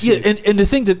the kind of shit. Yeah, and the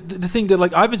thing that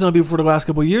like I've been telling people for the last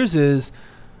couple of years is,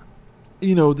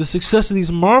 the success of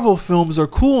these Marvel films are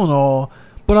cool and all,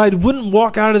 but I wouldn't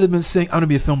walk out of them and saying I'm gonna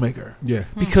be a filmmaker. Yeah.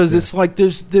 Because it's like they're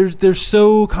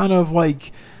so kind of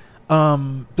like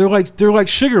they're like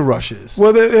sugar rushes.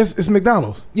 Well, it's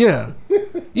McDonald's. Yeah.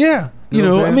 Yeah.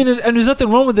 And there's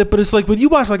nothing wrong with it, but it's like when you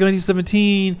watch like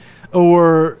 1917,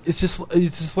 or it's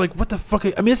just like, what the fuck?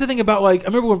 That's the thing about, like, I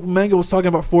remember when Mango was talking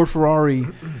about Ford Ferrari,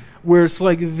 where it's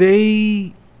like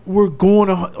they were going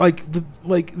to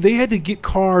they had to get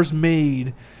cars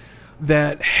made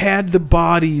that had the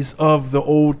bodies of the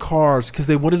old cars, because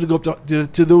they wanted to go up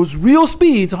to those real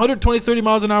speeds, 120, 30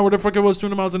 miles an hour, whatever the fuck it was,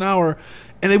 200 miles an hour,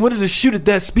 and they wanted to shoot at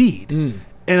that speed.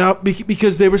 And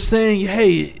because they were saying,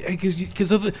 hey, because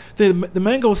the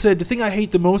Mango said, the thing I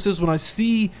hate the most is when I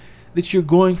see that you're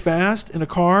going fast in a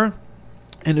car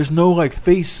and there's no, like,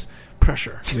 face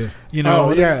pressure. Yeah.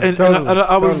 And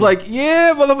I was like,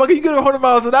 yeah, motherfucker, you get 100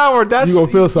 miles an hour, that's, you gonna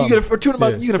feel something. You get for 200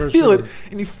 miles, you're gonna feel it,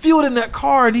 and you feel it in that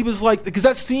car. And he was like, because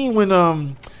that scene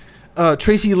when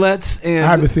Tracy Letts and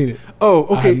I haven't seen it.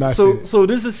 Oh, okay. So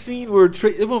there's a scene where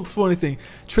it won't spoil anything.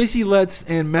 Tracy Letts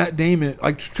and Matt Damon,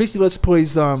 like Tracy Letts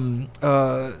plays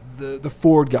the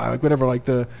Ford guy, like whatever, like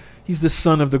he's the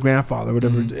son of the grandfather,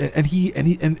 whatever,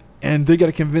 and they got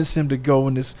to convince him to go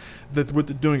and that what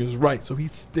they're doing is right. So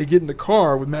they get in the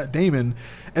car with Matt Damon,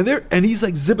 and he's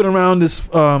like zipping around this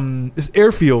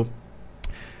airfield,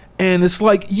 and it's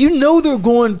like they're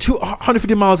going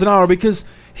 150 miles an hour because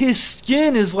his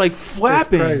skin is like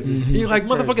flapping. You're like,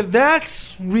 motherfucker,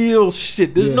 that's real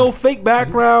shit. There's no fake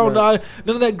background, none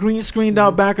of that green screened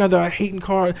out background that I hate in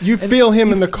cars. You feel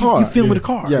him in the car. You feel him in the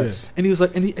car. Yes. And he was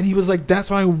like, and he was like, that's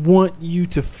what I want you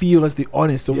to feel as the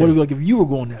audience. So what do you like if you were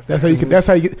going that fast? That's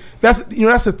how you get. That's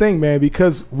the thing, man.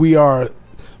 Because we're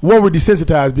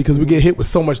desensitized because we get hit with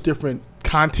so much different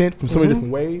content from so many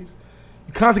different ways.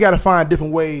 You constantly got to find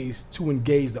different ways to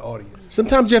engage the audience.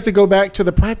 Sometimes you have to go back to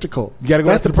the practical. You got to go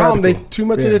That's back to the problem. practical. They too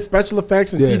much of the special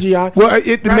effects and CGI. Well,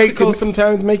 practical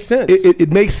sometimes makes sense.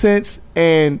 It makes sense,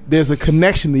 and there's a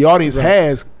connection the audience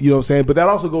has. You know what I'm saying? But that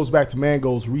also goes back to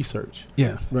Mangold's research. Yeah,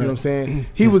 you know what I'm saying?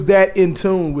 He was that in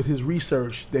tune with his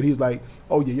research that he was like,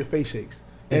 "Oh yeah, your face shakes."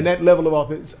 And that level of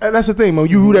authenticity. And that's the thing, man.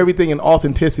 You root everything in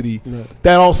authenticity.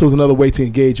 That also is another way to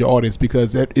engage your audience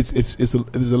because there's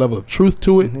a level of truth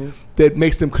to it that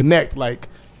makes them connect. Like,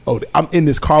 oh, I'm in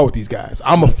this car with these guys.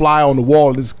 I'm a fly on the wall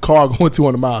in this car going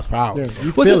 200 miles per hour. Yeah,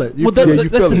 you feel it.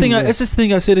 That's the thing. It's this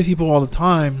thing I say to people all the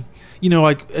time.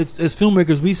 Like as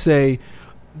filmmakers, we say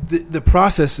the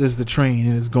process is the train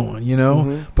and it's going.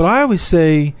 But I always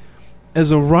say,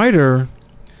 as a writer,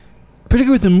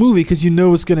 particularly with a movie, because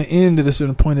it's going to end at a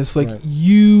certain point. It's like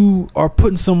you are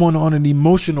putting someone on an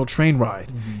emotional train ride,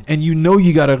 and you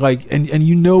gotta and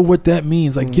you know what that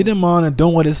means. Like get them on and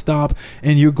don't let it stop.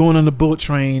 And you're going on the bullet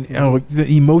train, and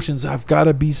the emotions have got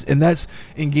to be, and that's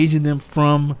engaging them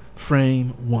from frame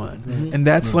one. And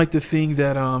that's like the thing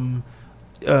that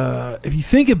if you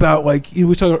think about, like we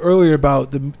were talking earlier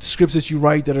about the scripts that you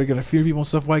write that are going to fear people and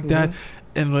stuff like that,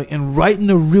 and writing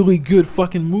a really good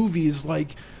fucking movie is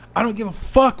like, I don't give a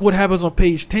fuck what happens on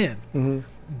page 10.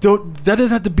 That doesn't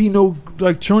have to be no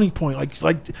turning point.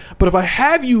 But if I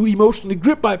have you emotionally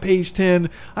gripped by page 10,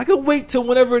 I could wait till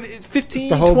whenever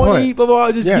 15, 20, blah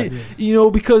blah.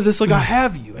 Because it's like I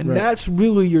have you, and that's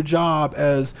really your job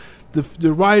as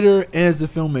the writer, as the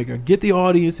filmmaker. Get the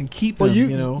audience and keep them.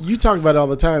 You talk about it all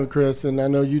the time, Chris, and I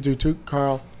know you do too,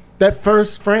 Carl. That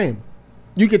first frame,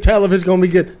 you can tell if it's going to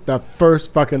be good. The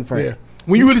first fucking frame. Yeah.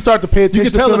 When you really start to pay attention,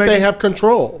 you can tell if they have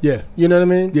control. Yeah, you know what I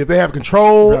mean. Yeah, if they have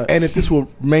control, and if this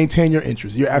will maintain your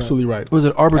interest. You're absolutely right. Was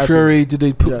it arbitrary? Absolutely. Did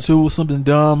they put something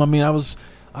dumb? I mean,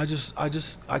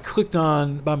 I clicked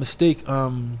on by mistake.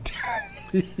 Well,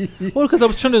 because I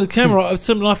was turning the camera, I was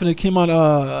turning off, and it came on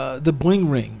the Bling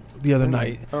Ring the other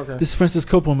night. Okay. This Francis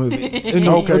Coppola movie.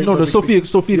 The Sofia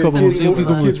Coppola movie.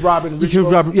 Kids robbing.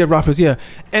 Robbers. Yeah.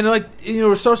 And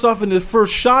it starts off, and the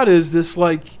first shot is this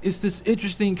it's this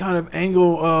interesting kind of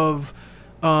angle of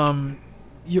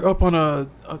you're up on a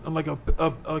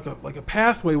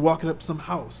pathway walking up some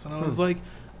house, and I was like,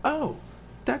 oh,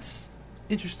 that's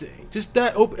interesting. Just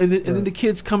that open, and then the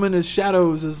kids come in as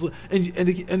shadows, and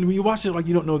when you watch it,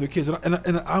 you don't know they're kids, and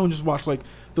I don't just watch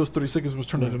those 30 seconds was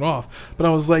turning it off, but I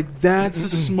was like, that's a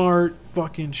smart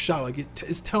fucking shot.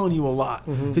 It's telling you a lot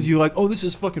because you're like, oh, this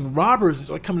is fucking robbers. It's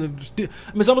coming to steal.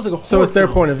 I mean, it's almost like a horror so it's their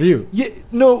film. point of view. Yeah,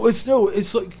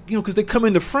 it's like because they come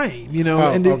into frame,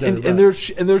 and they're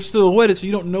silhouetted, so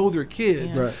you don't know they're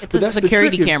kids. Right. It's a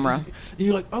security camera. And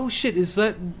you're like, oh shit, is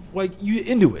that you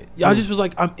into it? I just was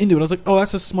like, I'm into it. I was like, oh,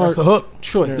 that's a smart hook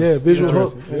choice. Yeah, visual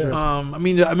hook. I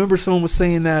mean, I remember someone was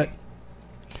saying that.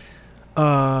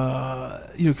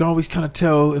 You can always kind of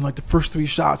tell in the first 3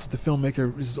 shots that the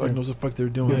filmmaker is knows the fuck they're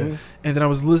doing. And then I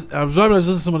was listening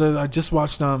to someone that I just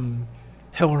watched Hell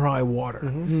or High Water,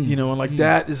 and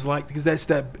that is because it's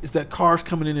that car's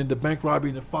coming in the bank robbery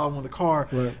and they're following the car,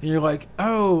 and you're like,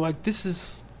 oh, this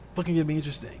is fucking gonna be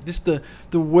interesting. Just the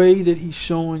way that he's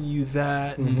showing you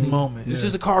that moment. It's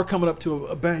just a car coming up to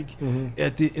a bank in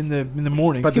the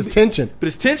morning. But there's tension. And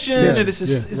it's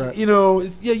just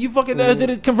you fucking did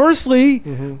it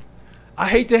conversely. I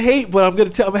hate to hate, but I'm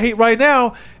gonna hate right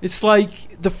now. It's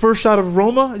like the first shot of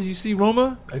Roma. Did you see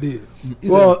Roma? I did.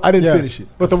 Well, I didn't finish it.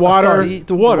 But the water. You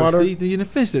didn't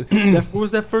finish it. What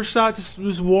was that first shot?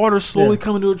 Just water slowly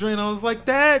coming to a drain. I was like,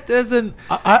 that doesn't.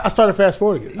 I started fast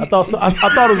forwarding it. I thought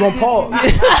it was on pause.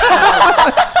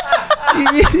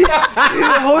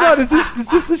 Hold on, is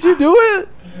this what you're doing?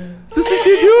 Is this what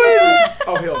you're doing?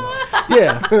 Oh, hell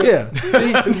no. Yeah.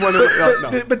 See,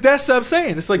 but that's what I'm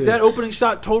saying. It's like that opening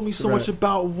shot told me so much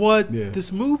about what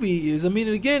this movie is. I mean,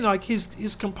 and again,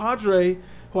 his compadre,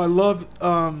 who I love,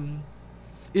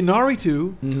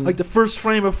 Inaritu, like the first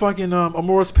frame of fucking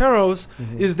Amores Perros,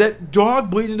 is that dog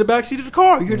bleeding in the backseat of the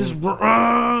car. You hear this,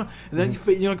 and then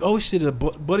you're like, oh shit, a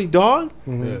bloody dog.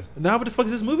 Yeah. Now what the fuck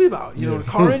is this movie about? You know, the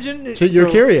car engine. You're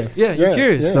curious. Yeah, you're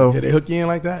curious. Yeah. So Yeah, they hook you in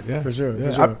like that. Yeah, For sure, Yeah.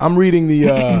 for sure. I'm reading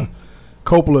the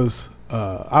Coppola's.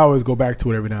 I always go back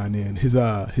to it every now and then. His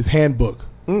handbook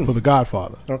for The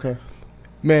Godfather. Okay.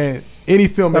 Man, any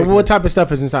filmmaker. Like, what type of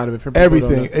stuff is inside of it? For people who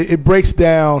don't Everything. know? It breaks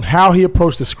down how he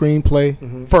approached the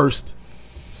screenplay first,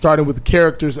 starting with the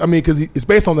characters. I mean, because it's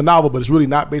based on the novel, but it's really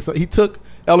not based on. He took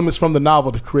elements from the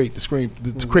novel to create the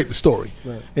to create the story,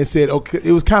 Right. and said, okay,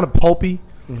 it was kind of pulpy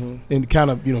and kind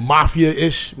of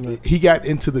mafia-ish. Right. He got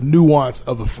into the nuance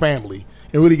of a family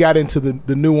and really got into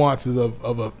the nuances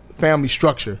of a family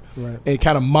structure, Right. and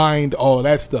kind of mined all of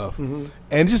that stuff, and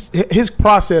just his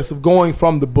process of going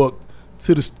from the book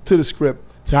to the script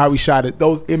to how we shot it,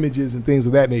 those images and things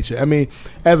of that nature. I mean,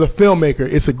 as a filmmaker,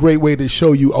 it's a great way to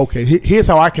show you, okay, here's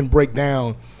how I can break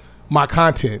down my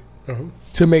content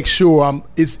to make sure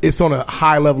it's on a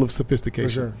high level of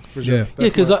sophistication. For sure. Yeah. yeah,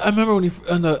 because I remember when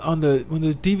the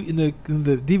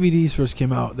DVDs first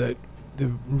came out, that the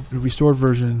restored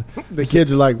version. The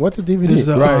kids are like, "What's a DVD?" There's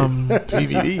a,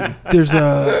 DVD. there's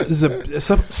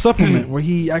a supplement where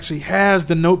he actually has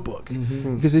the notebook,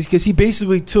 because he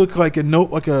basically took like a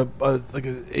note, like a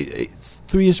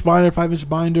 3-inch binder, 5-inch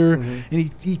binder,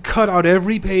 and he cut out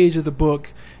every page of the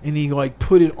book and he like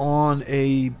put it on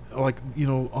a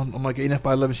on like an 8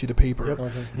 by 11 sheet of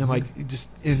paper, and like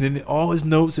and then all his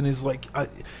notes and his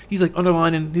he's like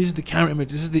underlining, this is the camera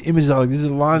image, this is the images I like, these are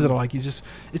the lines that I like.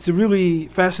 It's a really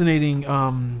fascinating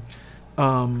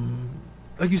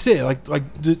like you said,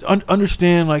 like to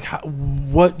understand like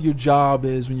what your job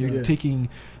is when you're taking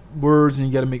words and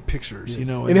you got to make pictures. You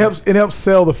know, It helps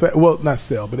sell the fact. Well, not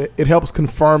sell, but it helps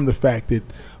confirm the fact that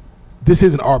this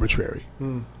isn't arbitrary.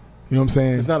 You know what I'm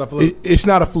saying? It's not a fluke. It's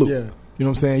not a fluke. Yeah. You know what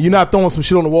I'm saying? You're not throwing some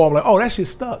shit on the wall like, oh, that shit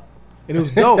stuck, and it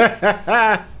was dope.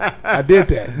 I did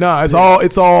that. No,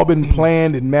 it's all been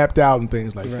planned and mapped out and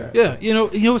things like that. Yeah, you know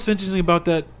what's interesting about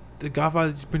that? The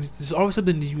Godfather, there's always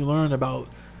something that you learn about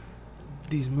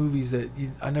these movies that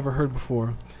I never heard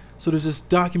before. So there's this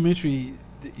documentary.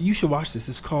 You should watch this.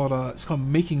 It's called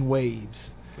Making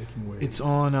Waves. It's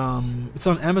on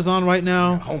Amazon right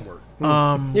now. Homework. You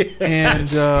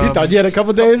thought you had a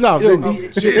couple days off, didn't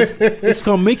you? It's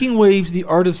called Making Waves: The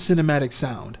Art of Cinematic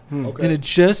Sound, Okay. and it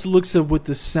just looks at what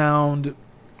the sound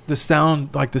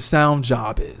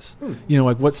job is. You know,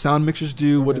 like what sound mixers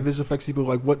do, what the visual effects people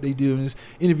like, what they do. And it's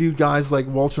interviewed guys like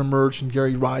Walter Murch and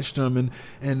Gary Rydstrom,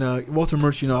 and Walter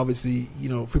Murch, obviously,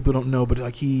 for people don't know, but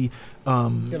like he,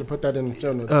 You gotta put that in the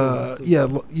show notes.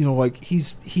 like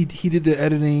he did the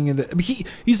editing and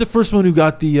he's the first one who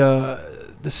got the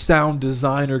sound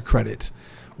designer credit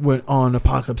went on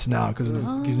Apocalypse Now because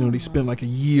he spent like a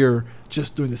year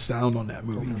just doing the sound on that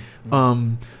movie.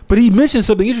 But he mentioned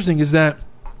something interesting is that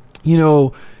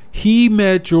he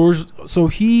met George. So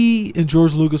he and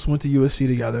George Lucas went to USC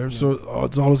together. So all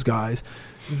those guys,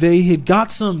 they had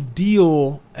got some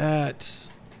deal at.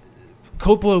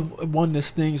 Coppola won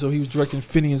this thing, so he was directing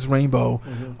Phineas Rainbow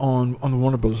on the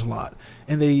Warner Bros. lot,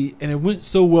 and it went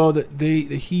so well that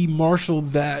he marshaled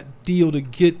that deal to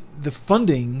get the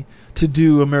funding to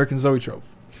do American Zoetrope.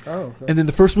 Oh, okay. And then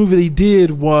the first movie they did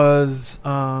was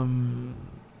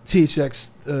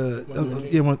THX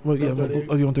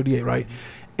 138, right?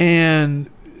 And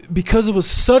because it was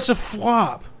such a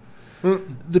flop,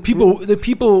 the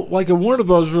people like at Warner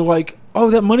Bros. Were like, "Oh,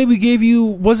 that money we gave you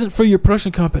wasn't for your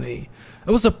production company.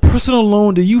 It was a personal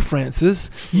loan to you, Francis.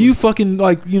 You fucking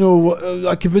I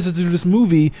convinced us to do this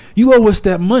movie. You owe us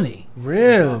that money."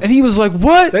 Really? And he was like,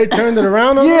 "What?" They turned it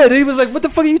around on Yeah, him? he was like, "What the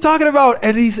fuck are you talking about?"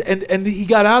 And he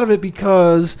got out of it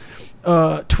because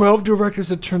 12 directors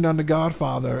had turned down The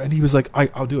Godfather, and he was like,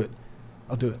 "I'll do it.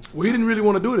 I'll do it." Well, he didn't really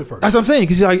want to do it at first. That's what I'm saying.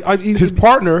 Because His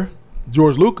partner,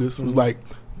 George Lucas, was like,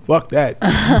 "Fuck that! You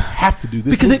have to do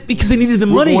this because they needed the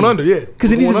We're money. going under, yeah. Because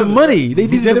they We're needed going the under. money. They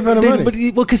needed did it for the money.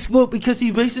 Because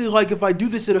he basically like, if I do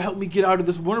this, it'll help me get out of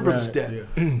this Warner Brothers Right, debt,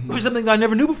 which is something that I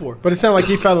never knew before. But it sounded like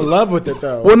he fell in love with it,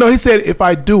 though. Well, no, he said, if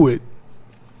I do it,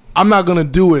 I'm not going to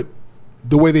do it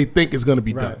the way they think it's going to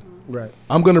be Right. done. Right.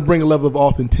 I'm going to bring a level of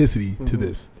authenticity to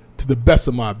this, to the best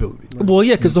of my ability. Well,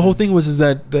 yeah, because the whole thing was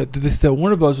that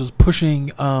Warner Bros. Was pushing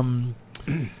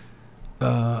who's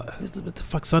what the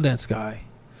fuck Sundance guy.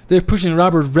 They're pushing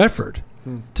Robert Redford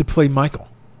to play Michael.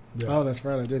 Oh, that's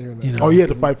right. I did hear that. Oh, he had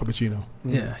to fight for Pacino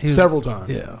Yeah, he was- several times.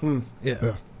 Yeah, Hmm. yeah.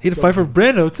 Yeah. He had to fight for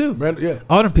Brando too. Yeah.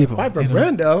 All them people. Fight for you know.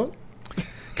 Brando.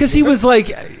 because he was like,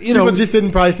 People just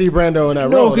didn't probably see Brando in that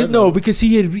role. Because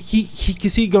he had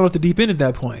gone off the deep end at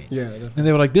that point. Yeah, and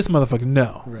they were like, this motherfucker,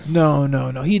 no.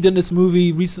 He had done this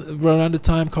movie recently around the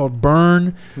time called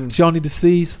Burn, which y'all need to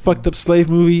see. It's a fucked up slave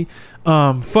movie.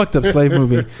 But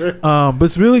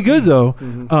it's really good though.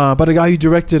 By the guy who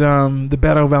directed the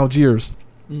Battle of Algiers.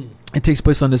 It takes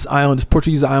place on this island, this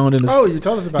Portuguese island. You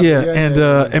told us about that.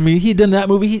 Yeah. I mean, he'd done that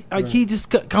movie. He just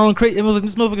got on crazy. It was like,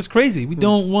 this motherfucker's crazy. We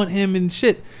don't want him in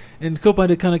shit. And Coppola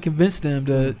had to kind of convince them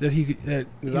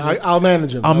I'll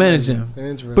manage him. I'll manage him.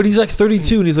 But he's like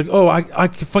 32, and he's like, oh, I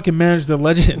can fucking manage the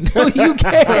legend. No, you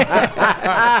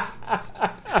can't.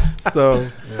 So,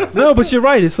 no, but you're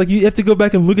right. It's like you have to go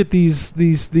back and look at these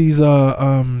things,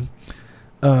 the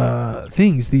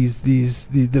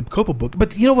Coppola book.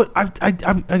 But you know what? I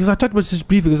talked about this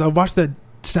briefly because I watched that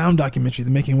sound documentary,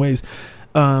 The Making Waves,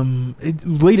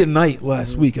 late at night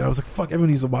last week, and I was like, "Fuck, everyone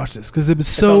needs to watch this" because it was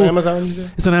so. It's on Amazon. You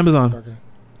said? It's on Amazon.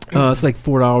 Okay. It's like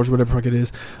 $4, whatever fuck it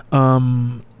is.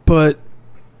 But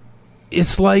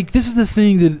it's like this is the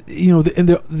thing that and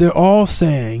they're all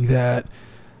saying that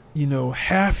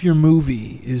half your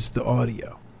movie is the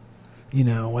audio.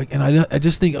 And I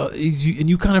just think and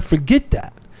you kind of forget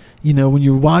that, when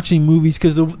you're watching movies,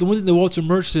 because the one thing that Walter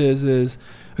Murch says is,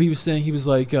 he was saying, he was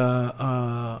like,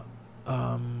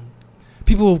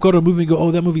 people will go to a movie and go,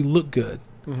 oh, that movie looked good.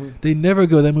 Mm-hmm. They never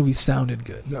go, that movie sounded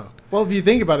good. No. Well, if you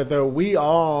think about it, though, we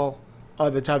all are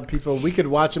the type of people, we could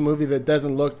watch a movie that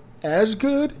doesn't look as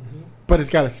good, but it's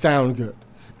got to sound good.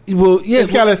 Well, yeah,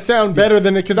 it's got to sound better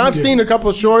than it, because I've seen a couple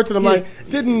of shorts and I'm like,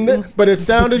 but it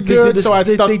sounded good, so I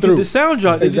stuck through. They did the sound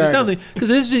job. They did the sound thing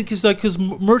because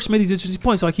Murch made these interesting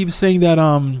points. Like he was saying that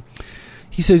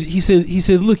he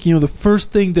said, look, the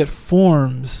first thing that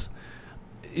forms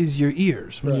is your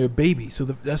ears when you're a baby. So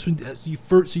that's when your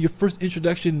first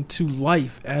introduction to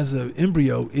life as an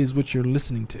embryo is what you're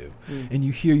listening to, and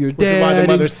you hear your dad. Which is why the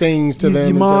mother sings to them,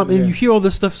 your mom, and you hear all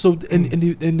this stuff. So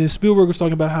and Spielberg was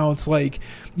talking about how it's like,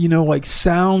 like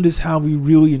sound is how we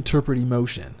really interpret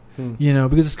emotion.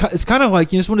 Because it's kind of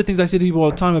like, it's one of the things I say to people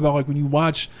all the time about, like, when you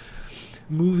watch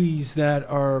movies that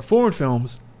are foreign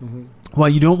films, well,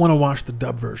 you don't want to watch the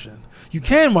dub version. You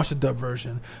can watch the dub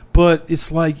version, but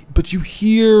it's like, but you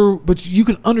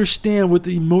can understand what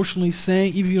they're emotionally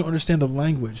saying, even if you don't understand the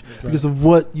language, because of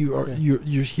what you're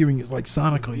hearing is like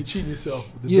sonically. You're cheating yourself.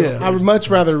 I would much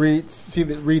rather read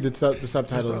the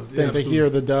subtitles than to hear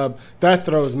the dub. That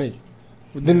throws me.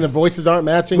 Then the voices aren't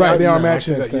matching. Right, they aren't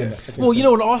matching. Well,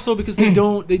 and also because they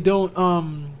don't.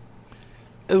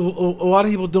 A lot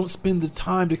of people don't spend the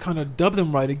time to kind of dub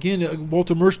them right. Again,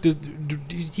 Walter Murch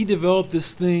he developed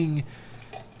this thing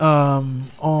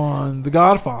on The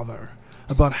Godfather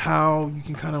about how you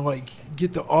can kind of like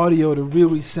get the audio to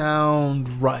really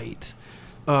sound right.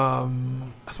 I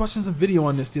was watching some video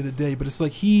on this the other day, but it's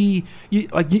like the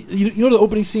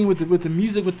opening scene with the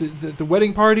music with the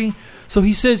wedding party. So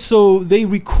he said, they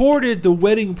recorded the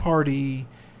wedding party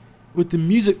with the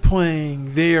music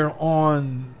playing there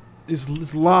on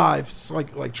is live,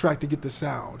 like track to get the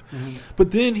sound.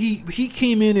 But then he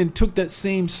came in and took that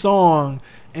same song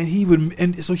and he would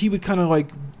kind of like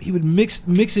he would mix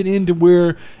it into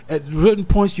where at certain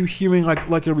points you're hearing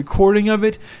like a recording of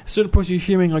it, at certain points you're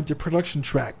hearing like the production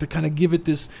track to kind of give it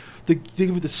this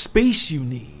give it the space you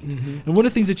need. And one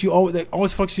of the things that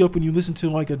always fucks you up when you listen to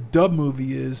like a dub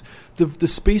movie is the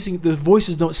spacing. The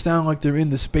voices don't sound like they're in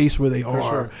the space where they are,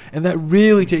 sure. And that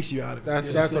really takes you out of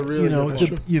it. That's a really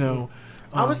good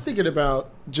I was thinking about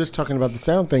just talking about the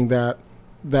sound thing that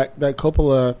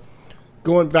Coppola,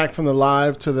 going back from the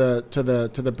live to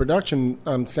the production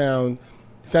sound,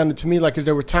 sounded to me like, because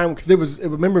there were times, because it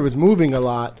was moving a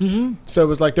lot, so it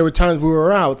was like there were times we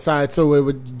were outside, so it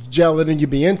would gel in and you'd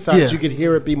be inside, so you could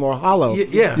hear it be more hollow. You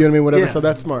know what I mean? Whatever. So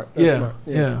that's smart. Smart.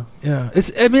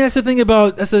 It's. I mean, that's the thing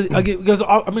about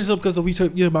because we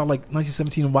talk about like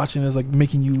 1917 and watching it is like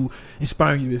making you,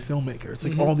 inspiring you to be a filmmaker. It's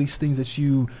like all these things that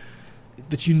you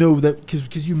know that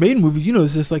because you made movies,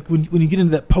 it's just like when you get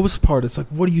into that post part, it's like,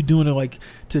 what are you doing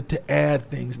to add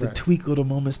things, to tweak little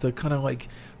moments, to kind of like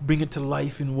bring it to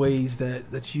life in ways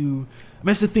that you. I mean,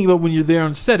 that's the thing about when you're there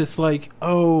on set. It's like,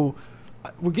 oh,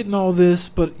 we're getting all this,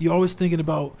 but you're always thinking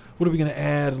about what are we going to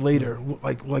add later,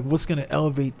 like what's going to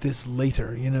elevate this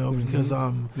later, because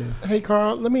Hey,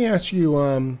 Carl, let me ask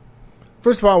you.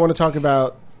 First of all, I want to talk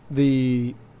about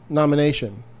the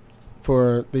nomination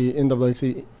for the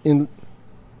NAACP.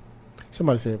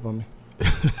 Somebody say it for me.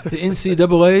 The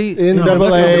NCAA?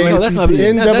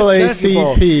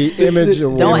 NAACP Image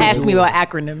Award. Don't ask me about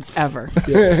acronyms ever.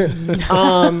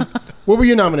 What were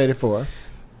you nominated for?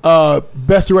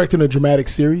 Best director in a dramatic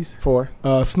series. For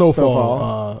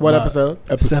Snowfall. What episode?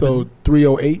 Episode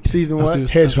 308. Season what?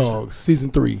 Hedgehogs.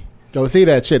 Season 3. Go see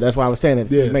that shit. That's why I was saying it.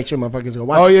 Yes. Make sure motherfuckers go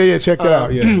watch Oh it. yeah, check that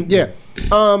out. Yeah.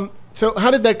 Yeah. So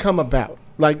how did that come about?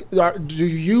 Like, do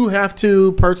you have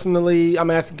to personally? I'm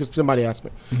asking because somebody asked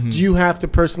me. Mm-hmm. Do you have to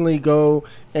personally go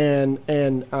and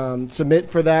submit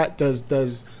for that?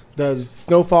 Does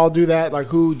Snowfall do that? Like,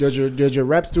 who does your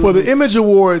reps do For it? the Image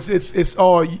Awards, it's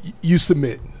all you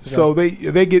submit. So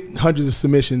they get hundreds of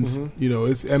submissions. You know,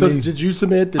 did you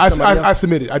submit? Did I somebody else?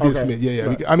 submitted. I did Okay. submit. Yeah.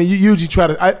 Right. I mean, you usually try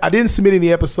to. I didn't submit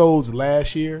any episodes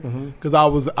last year because I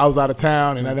was out of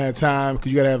town and I didn't have time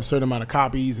because you got to have a certain amount of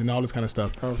copies and all this kind of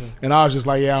stuff. Okay. And I was just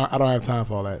like, I don't have time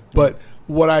for all that. But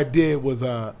what I did was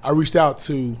I reached out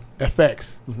to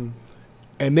FX.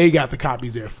 And they got the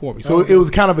copies there for me. So it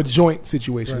was kind of a joint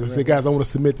situation. I said, guys, I want to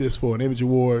submit this for an Image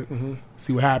Award,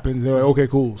 see what happens. They're like, okay,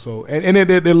 cool. So and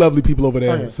they're lovely people over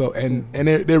there. Oh, yeah. So and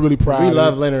they're really proud. We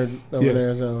love Leonard over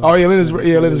there. So. Oh yeah,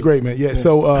 Leonard's great, man. Yeah.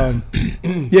 So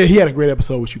yeah, he had a great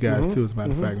episode with you guys too, as a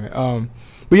matter of fact, man.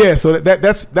 But yeah, so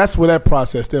that's where that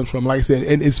process stems from. Like I said,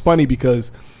 and it's funny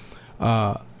because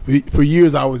for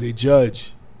years I was a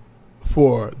judge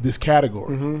for this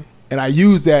category. And I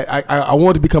used that. I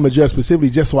wanted to become a judge specifically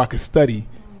just so I could study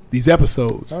these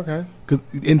episodes. Okay. Because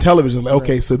in television, like,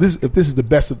 okay, so if this is the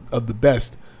best of the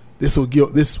best, this will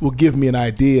give me an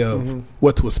idea of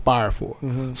what to aspire for.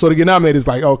 So to get nominated is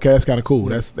like, okay, that's kind of cool.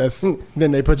 That's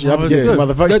then they put you up against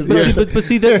motherfuckers. But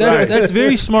see, that's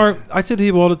very smart. I say to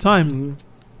people all the time.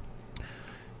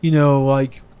 You know,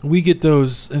 like we get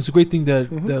those. And it's a great thing that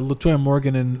LaToya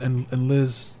Morgan and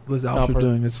Liz Alpert are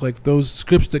doing. It's like those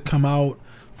scripts that come out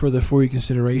for your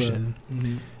consideration.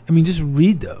 I mean, just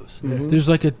read those. There's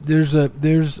like there's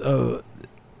a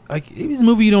like even a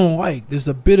movie you don't like. There's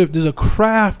a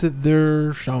craft that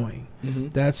they're showing.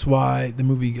 That's why the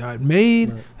movie got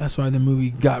made. That's why the movie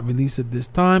got released at this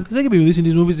time, because they could be releasing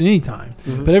these movies at any time.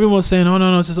 But everyone's saying, "Oh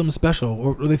no, it's just something special,"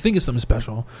 or they think it's something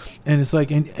special, and it's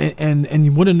like and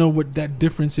you want to know what that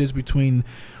difference is between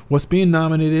what's being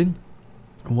nominated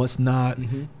and what's not,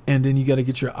 and then you got to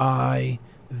get your eye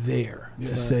there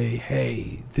to say,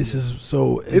 hey, this is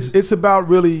so. It's about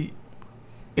really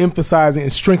emphasizing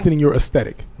and strengthening your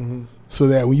aesthetic, so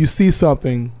that when you see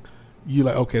something, you're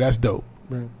like, okay, that's dope.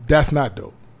 That's not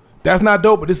dope. That's not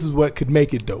dope, but this is what could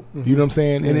make it dope. You know what I'm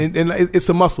saying? And it's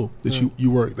a muscle that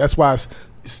you work. That's why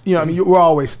I mean, we're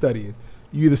always studying.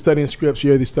 You're either studying scripts,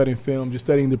 you're either studying film, you're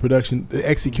studying the production, the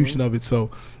execution of it.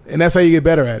 So, and that's how you get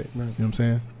better at it. You know what I'm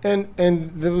saying?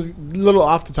 And there was a little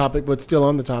off the topic, but still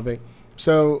on the topic.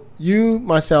 So you,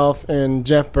 myself, and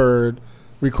Jeff Bird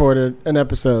recorded an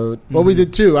episode. Well, we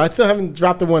did two. I still haven't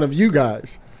dropped the one of you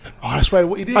guys. Oh, that's right.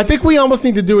 What you did? I think we almost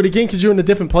need to do it again because you're in a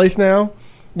different place now.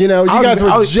 You know, you guys were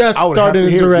just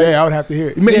starting to direct. Yeah, I would have to hear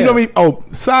it. Man, you know me. Oh,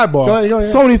 sidebar. Go ahead.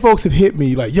 So many folks have hit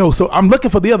me like, yo, so I'm looking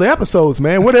for the other episodes,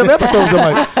 man. What other episodes?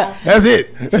 I'm like, that's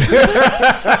it.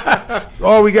 That's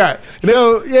all we got.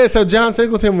 So John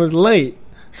Singleton was late.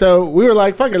 So we were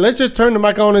like, fuck it, let's just turn the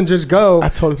mic on and just go. I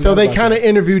totally so they kind of that.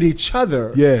 Interviewed each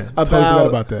other. Yeah, totally forgot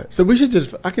about that. So we should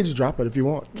I could just drop it if you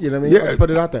want. You know what I mean? Yeah. Let's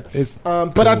put it out there.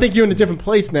 But cool. I think you're in a different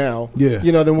place now. Yeah.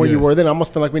 You know, than where you were then. I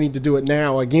almost feel like we need to do it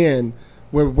now again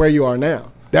where you are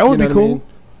now. That would be cool.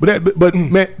 I mean? But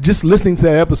man, just listening to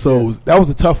that episode, that was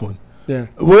a tough one. Yeah.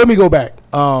 Well, let me go back.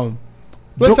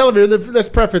 Let's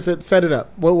preface it, set it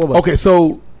up. What was okay,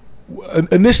 so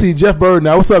initially, Jeff Bird.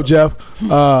 Now, what's up, Jeff?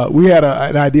 We had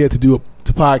an idea to do a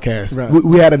podcast. Right.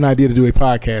 We had an idea to do a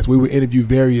podcast. We would interview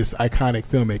various iconic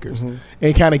filmmakers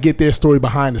and kind of get their story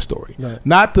behind the story. Right.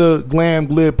 Not the glam,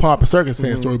 glib, pomp, and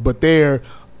circumstance story, but their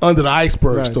under the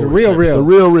iceberg story. The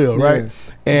real, right?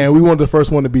 And we wanted the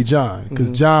first one to be John,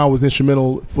 because John was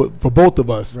instrumental for both of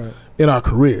us in our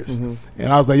careers. And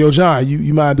I was like, yo, John,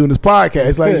 you mind doing this podcast?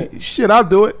 It's like, shit, I'll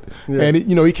do it. Yeah. And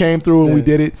he came through and we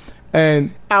did it.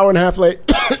 And hour and a half late.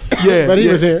 But he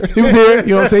was here. He was here. You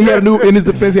know what I'm saying? He had in his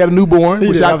defense, he had a newborn,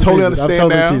 which I totally understand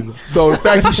now. So the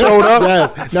fact he showed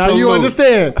up, yes. Now you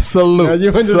understand. Salute. Now you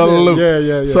understand. Salute.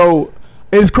 Yeah. So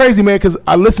it's crazy, man, because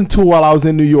I listened to it while I was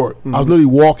in New York. I was literally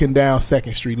walking down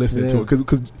 2nd Street listening to it,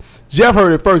 because Jeff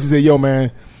heard it first. He said, yo,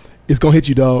 man, it's going to hit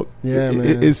you, dog. Yeah,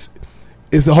 man.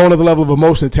 It's a whole other level of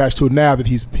emotion attached to it now that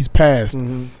he's passed.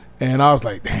 And I was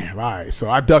like, damn, all right. So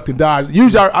I ducked and dodged.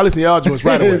 Usually I listen to y'all joints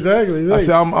right away. Exactly. I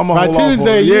said, I'm going to hold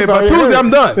Tuesday, off on it. By Tuesday, I'm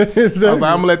done. Exactly. I was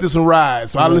like, I'm going to let this one ride.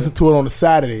 So I listened to it on a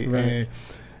Saturday. Right. And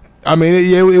I mean,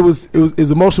 it was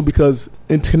emotional because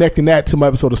in connecting that to my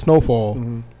episode of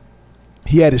Snowfall,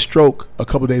 he had his stroke a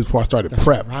couple of days before I started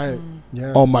prep. Right.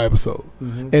 on my episode.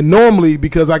 And normally,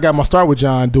 because I got my start with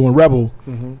John doing Rebel,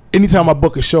 anytime I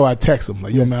book a show, I text him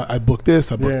like, "Yo, man, I booked this,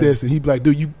 this," and he'd be like,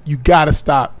 "Dude, you gotta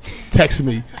stop texting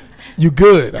me. You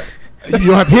good? You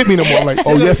don't have to hit me no more." I'm like,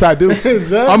 "Oh yes, I do.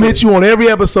 Exactly. I'm gonna hit you on every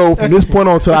episode from this point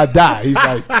on until I die." He's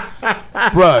like,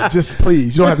 "Bruh, just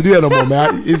please, you don't have to do that no more,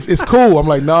 man. It's cool." I'm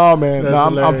like, "No, man,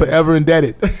 I'm forever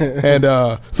indebted." And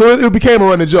so it became a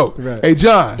running joke. Right. "Hey,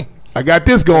 John, I got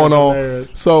this going on." hilarious.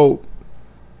 So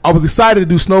I was excited to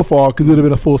do Snowfall because it would have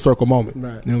been a full circle moment. Right.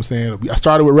 You know what I'm saying? I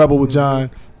started with Rebel with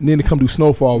John, and then to come do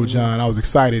Snowfall with John, I was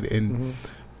excited. And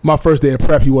my first day of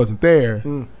prep, he wasn't there.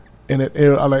 And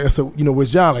I said, "You know,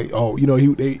 where's John?" Like, "Oh, you know,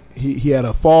 he had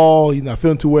a fall. He's not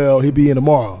feeling too well. He'll be in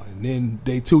tomorrow." And then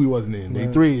day 2, he wasn't in. Day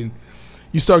 3, and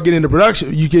you start getting into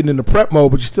production. You getting into prep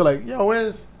mode, but you're still like, "Yo,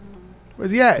 where's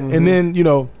he at?" And then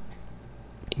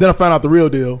then I found out the real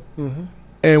deal,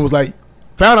 and was like,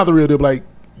 found out the real deal, but like,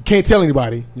 you can't tell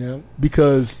anybody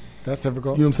because that's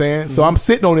difficult. you know what I'm saying. So I'm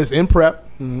sitting on this in prep,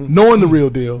 knowing the real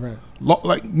deal, Right.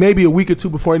 like maybe a week or two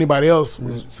before anybody else.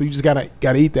 So you just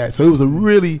gotta eat that. So it was a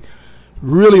really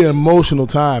an emotional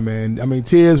time, man. I mean,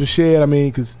 tears were shed. I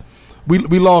mean, because we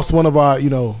lost one of our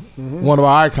one of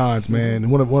our icons, man,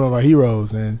 one of our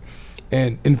heroes, and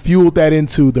fueled that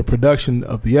into the production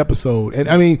of the episode. And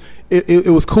I mean,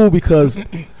 it was cool because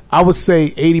I would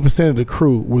say 80% of the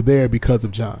crew were there because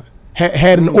of John.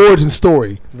 Had an origin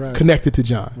story connected to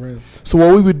John. Right. So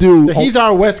what we would do, He's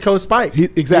our West Coast Spike.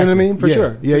 exactly. You know what I mean? For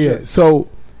sure. Yeah, For yeah. sure. So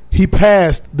he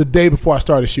passed the day before I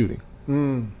started shooting.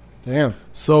 Damn.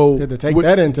 So You had to take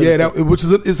that into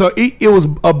it was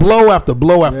a blow after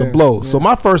blow after blow. So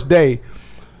my first day,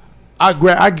 I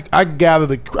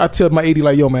tell my AD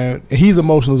like, "Yo, man," and he's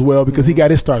emotional as well because he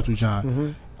got his start through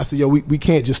John. I said, "Yo, we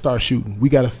can't just start shooting. We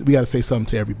gotta say something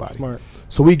to everybody." Smart.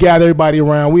 So we gather everybody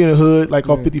around. We in the hood, like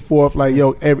on 54th, like,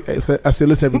 "Yo," I said,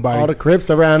 "Listen, everybody." All the Crips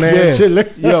around there. Yeah. And shit. Look.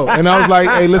 Yo, and I was like,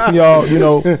 "Hey, listen, y'all,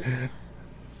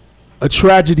 a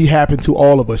tragedy happened to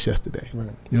all of us yesterday." Right. You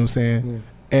know what I'm saying?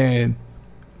 And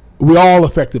we're all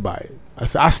affected by it. I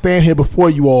said, "I stand here before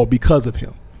you all because of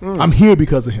him. I'm here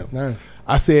because of him." Nice.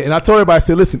 I said, and I told everybody, I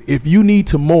said, "Listen, if you need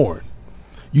to mourn,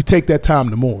 you take that time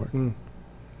to mourn.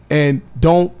 And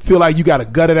don't feel like you got to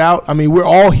gut it out. I mean, we're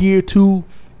all here to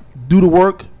do the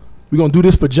work. We're going to do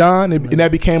this for John." And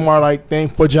that became our thing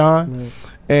for John.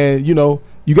 And,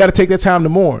 you got to take that time to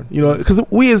mourn, because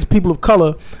we as people of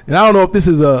color, and I don't know if this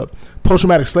is a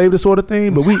post-traumatic slave disorder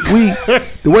thing, but we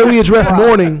the way we address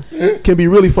mourning can be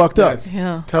really fucked up.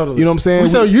 Yeah. Totally. You know what I'm saying? We're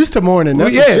so used to mourning.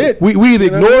 That's the Yeah, shit. we either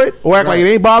ignore it or act like it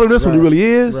ain't bothering us when it Right. really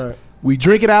is. Right. We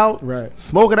drink it out, Right.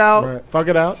 smoke it out, Right. Fuck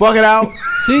it out. fuck it out.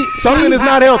 See, Something that's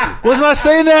not healthy. wasn't I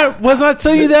saying that? Wasn't I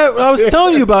telling you that? I was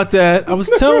telling you about that. I was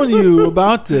telling you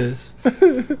about this.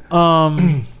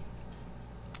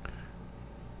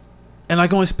 And I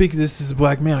can only speak this as a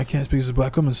black man. I can't speak as a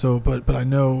black woman. So, but I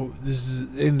know this is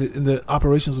in the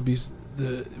operations would be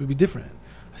different.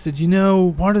 I said,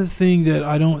 part of the thing that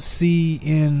I don't see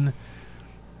in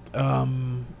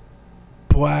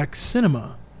black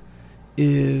cinema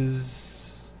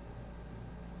is,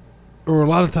 or a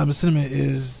lot of times cinema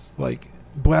is like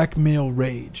black male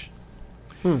rage.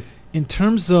 In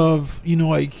terms of we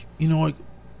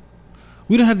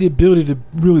don't have the ability to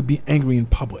really be angry in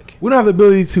public. We don't have the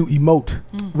ability to emote.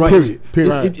 Right. Period.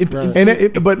 Right. Right.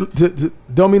 And but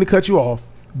don't mean to cut you off,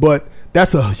 but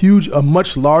that's a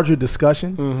much larger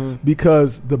discussion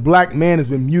because the black man has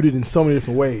been muted in so many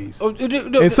different ways.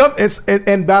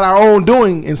 And by our own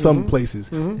doing in some places,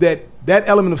 that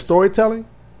element of storytelling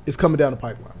is coming down the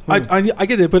pipeline. I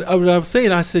get that, but what I was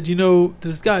saying, I said, to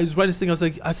this guy who's writing this thing,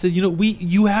 I said,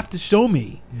 you have to show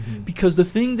me, because the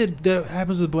thing that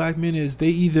happens with black men is they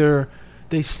either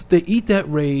they eat that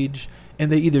rage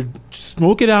and they either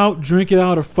smoke it out, drink it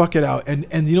out, or fuck it out, and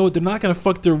they're not gonna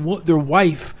fuck their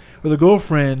wife or their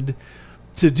girlfriend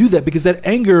to do that because that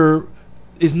anger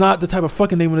is not the type of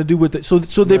fucking they want to do with it. So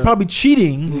they're probably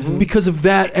cheating because of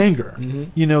that anger.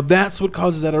 That's what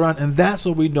causes that around, and that's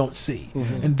what we don't see.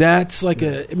 And that's like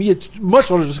it's a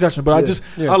much larger discussion. But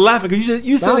I'm laughing because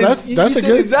you said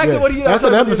exactly what you. That's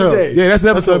an episode. Yeah, that's an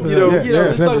episode.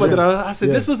 Let's talk about that. I said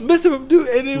this was missing from dude,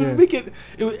 and it would make it.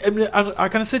 I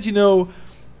kind of said,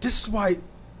 this is why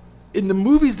in the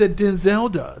movies that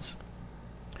Denzel does,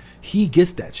 he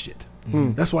gets that shit.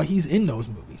 That's why he's in those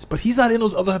movies, but he's not in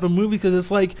those other type of movies because it's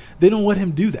like they don't let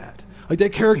him do that. Like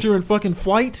that character in fucking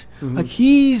Flight,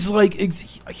 he's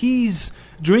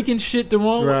drinking shit the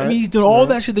wrong way. I mean, he's doing all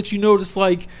that shit that it's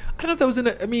like I don't know if that was in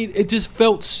it. I mean, it just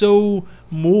felt so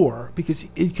more because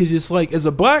it's like as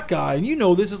a black guy,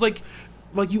 and this is like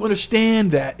like you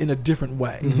understand that in a different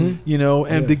way, Mm-hmm. you know,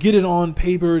 and to get it on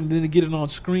paper and then to get it on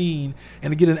screen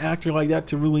and to get an actor like that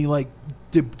to really like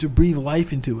to breathe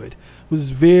life into it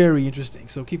was very interesting.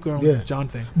 So keep going with the John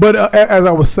thing. But as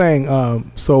I was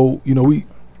saying, so you know, we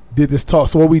did this talk.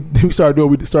 So what we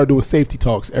started doing safety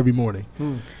talks every morning,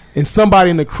 and somebody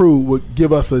in the crew would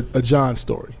give us a John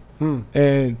story,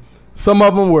 and some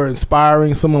of them were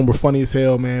inspiring, some of them were funny as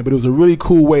hell, man. But it was a really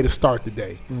cool way to start the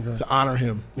day to honor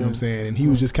him. You know what I'm saying? And he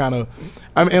was just kind of,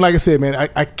 and like I said, man,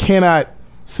 I cannot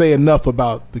say enough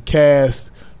about the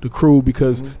cast, the crew,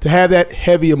 because to have that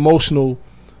heavy emotional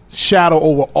shadow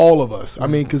over all of us. I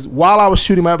mean, because while I was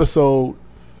shooting my episode,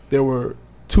 there were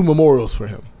 2 memorials for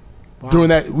him. Wow. During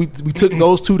that, we took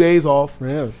those 2 days off,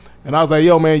 and I was like,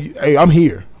 "Yo, man, hey, I'm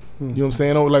here." You know what I'm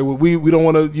saying? Like we don't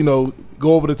want to, you know,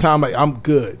 go over the time. Like I'm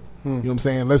good. You know what I'm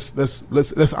saying?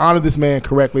 Let's honor this man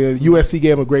correctly. And USC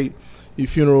gave him a great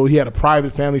funeral. He had a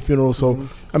private family funeral. So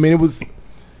I mean, it was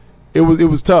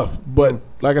tough. But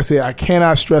like I said, I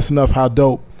cannot stress enough how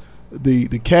dope the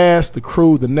cast, the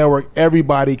crew, the network,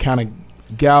 everybody kind of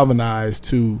galvanized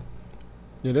to.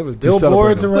 Yeah, there was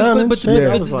billboards around. What's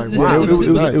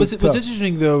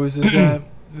interesting though is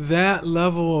that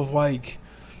level of like,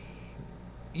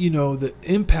 you know, the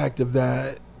impact of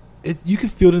that. You can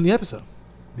feel it in the episode.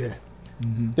 Yeah.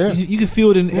 Yeah. You can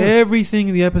feel it in everything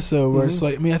in the episode where it's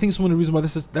like, I mean, I think it's one of the reasons why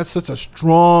that's such a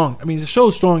strong, I mean, the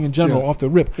show's strong in general off the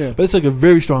rip, but it's like a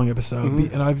very strong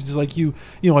episode. And I was just like, you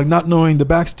know, like not knowing the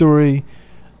backstory,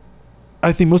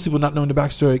 I think most people not knowing the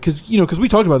backstory, because we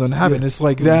talked about that in Habit, and it's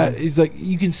like that, it's like,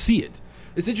 you can see it.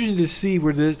 It's interesting to see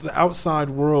where the outside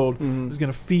world is going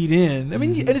to feed in. I mean,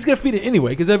 and it's going to feed in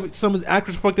anyway, because someone's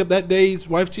actress fucked up that day, his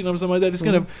wife cheating on him, something like that. It's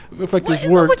going to affect his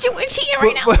work. What you cheating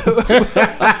right now?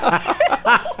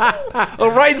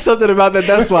 I'm writing something about that.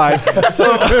 That's why.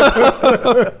 So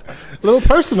a little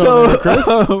personal, there,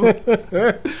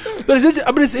 Chris. But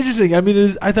it's interesting. I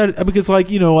mean, I thought, because like,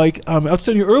 you know, like I was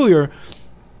telling you earlier,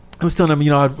 I was telling him, you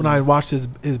know, when I watched his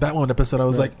Batwoman episode, I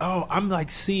was like, oh, I'm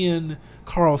like seeing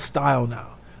Carl's style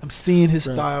now. I'm seeing his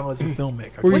style as a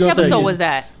filmmaker. Which episode was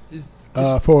that?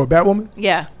 For Batwoman?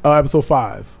 Yeah. Episode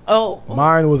 5. Oh.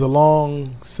 Mine was a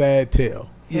long, sad tale.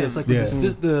 Yeah, it's like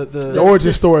the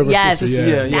origin story. Yes,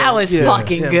 that was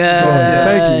fucking good.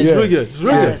 Thank you. It's really good. It's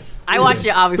really good. I watched it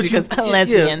obviously because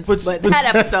lesbians, but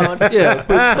that episode. Yeah,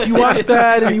 but you watch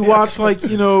that and you watch like,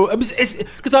 you know,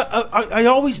 because I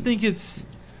always think it's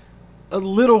a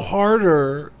little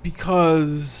harder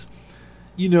because,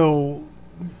 you know,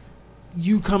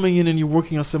 you coming in and you're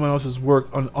working on someone else's work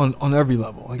on every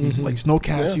level. Like like it's no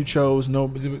cast you chose, no. I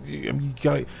mean, you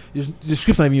got the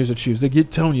script's not even yours to choose. They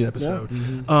get telling you the episode,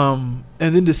 and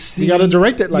then to see you got to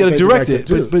direct it. Like you got to direct it,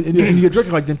 too. but and you direct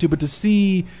it like them too. But to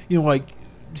see, you know, like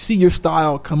see your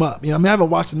style come up. You know, I mean, I haven't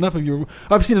watched enough of your.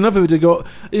 I've seen enough of it to go.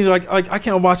 You know, like I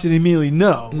can't watch it immediately.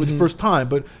 With the first time,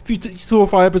 but if you 2 or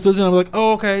 5 episodes in, I'm like,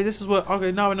 oh, okay, this is what.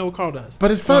 Okay, now I know what Carl does.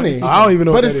 But it's funny. I don't even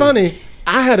know. But what it's funny.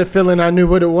 I had a feeling I knew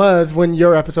what it was when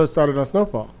your episode started on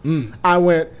Snowfall. I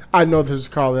know this is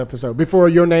Carl's episode before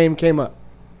your name came up.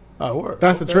 Oh,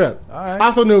 that's a trip. All right. I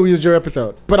also knew it was your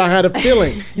episode, but I had a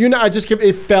feeling. You know,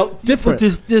 it felt different.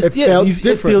 Because it's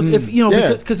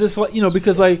like, you know,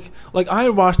 because like I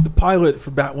had watched the pilot for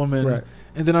Batwoman,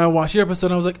 and then I watched your episode,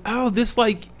 and I was like, oh, this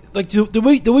like the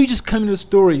way you just come into the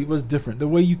story was different. The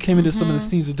way you came into some of the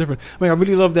scenes was different. I mean, I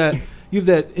really love that. You have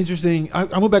that interesting.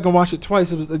 I went back and watched it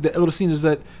twice. It was like the little scene is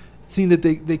that scene that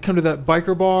they come to that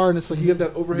biker bar, and it's like you have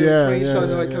that overhead crane shot,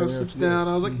 and it like kind of swoops down.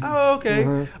 I was like, oh,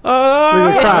 okay.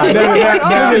 I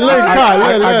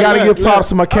gotta give props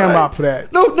to my camera op for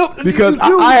that. No, because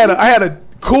I had a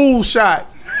cool shot.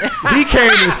 He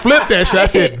came and flipped that shit. I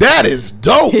said, "That is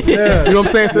dope." You know what I'm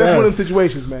saying? So that's one of them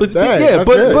situations, man. But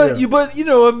you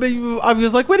know, I mean, I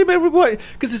was like, wait a minute, what?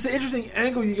 Because it's an interesting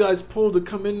angle you guys pulled to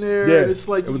come in there. Yeah, it's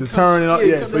like with the turn and all.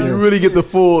 Yeah, so you really get the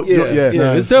full.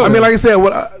 It's dope. I mean, like I said,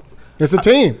 it's a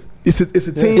team. It's a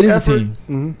team. It is effort. a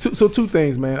team. So 2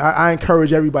 things, man. I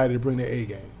encourage everybody to bring their A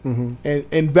game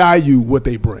and value what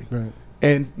they bring. Right.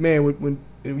 And man, when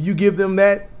you give them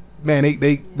that. Man,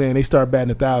 they start batting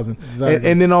 1,000, exactly.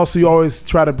 and then also you always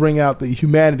try to bring out the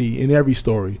humanity in every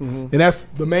story, and that's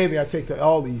the main thing I take to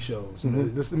all these shows. You know,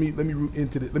 just let me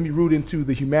root into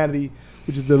the humanity,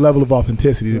 which is the level of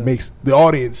authenticity that makes the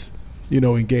audience, you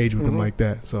know, engage with them like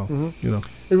that. So you know,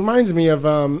 it reminds me of,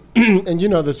 and you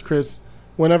know this, Chris.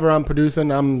 Whenever I'm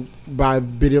producing, I'm by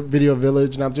Video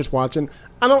Village, and I'm just watching.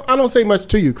 I don't say much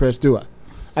to you, Chris, do I?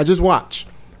 I just watch.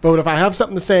 But if I have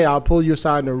something to say, I'll pull you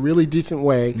aside in a really decent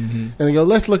way and I go,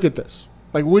 let's look at this.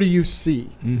 Like, what do you see?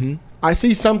 I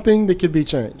see something that could be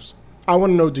changed. I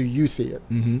want to know, do you see it?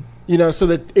 Mm-hmm. You know, so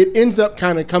that it ends up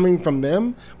kind of coming from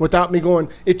them without me going,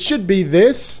 it should be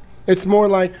this. It's more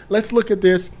like, let's look at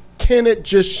this. Can it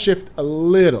just shift a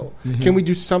little? Mm-hmm. Can we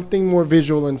do something more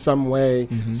visual in some way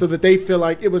so that they feel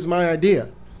like it was my idea?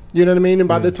 You know what I mean? And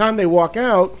by the time they walk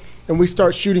out and we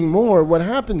start shooting more, what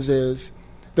happens is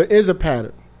there is a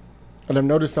pattern. And I've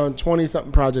noticed on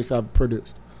 20-something projects I've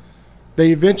produced.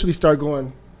 They eventually start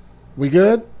going, we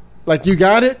good? Like, you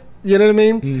got it? You know what I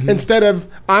mean? Mm-hmm. Instead of,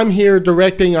 I'm here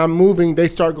directing, I'm moving, they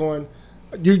start going,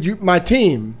 you my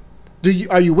team,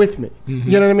 are you with me? Mm-hmm.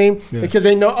 You know what I mean? Yeah. Because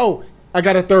they know, oh, I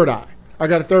got a third eye. I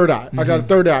got a third eye. I got a Mm-hmm.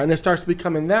 third eye. And it starts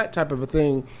becoming that type of a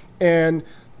thing. And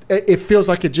it feels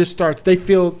like it just starts, they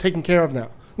feel taken care of now.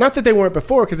 Not that they weren't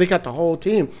before, because they got the whole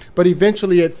team. But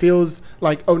eventually it feels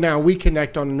like, oh, now we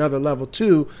connect on another level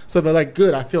too. So they're like,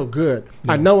 good, I feel good.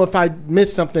 Yeah. I know if I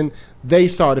miss something, they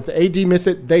saw it. If the AD miss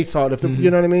it, they saw it. If the, you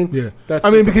know what I mean? Yeah. That's I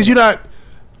mean, just because you're not.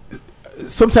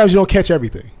 Sometimes you don't catch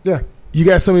everything. Yeah. You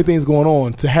got so many things going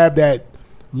on to have that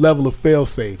level of fail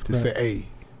safe to Right. say, hey,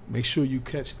 make sure you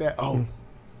catch that. Oh,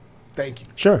 thank you.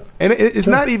 Sure. And it's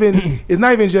not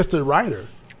even just a writer.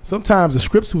 Sometimes the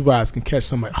script supervisor can catch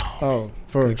somebody. Oh, Oh,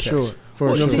 for Good catch. sure. For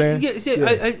Well, you know sure. what I'm saying? Yeah,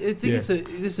 Yeah. I think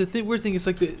Yeah. it's the thing. Weird thing. It's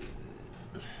like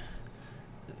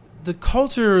the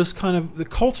culture is kind of the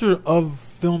culture of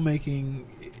filmmaking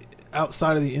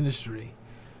outside of the industry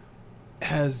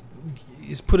is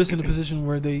put us in a position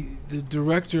where the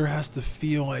director has to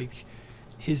feel like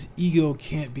his ego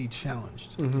can't be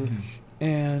challenged,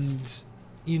 and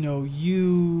you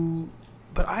know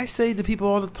But I say to people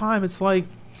all the time, it's like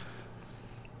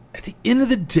at the end of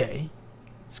the day,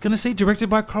 it's gonna say directed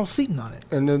by Carl Seaton on it.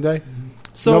 End of the day,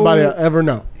 So nobody will ever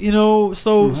know. you know,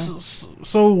 so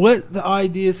let the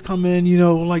ideas come in. You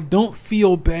know, like don't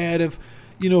feel bad if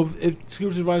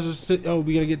script supervisors say, "Oh,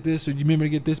 we gotta get this," or "You remember to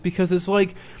get this," because it's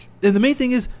like, and the main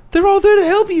thing is they're all there to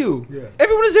help you. Yeah.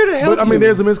 Everyone is there to help. But I mean, you.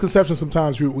 there's a misconception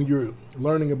sometimes when you're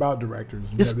learning about directors.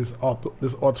 You Yes. have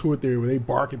this auteur theory where they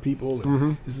bark at people.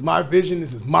 And, this is my vision.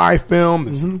 This is my film.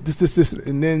 This, this,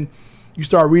 and then you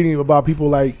start reading about people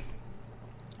like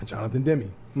Jonathan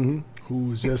Demme,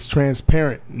 who's just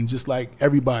transparent and just like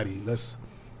everybody. Let's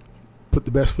put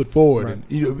the best foot forward, Right.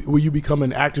 and where you become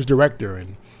an actor's director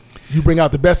and you bring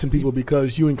out the best in people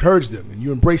because you encourage them and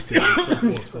you embrace them. And so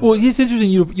forth. So- Well, it's interesting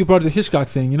you brought up the Hitchcock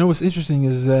thing. You know what's interesting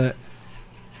is that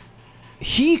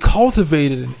he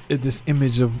cultivated this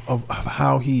image of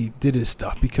how he did his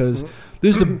stuff, because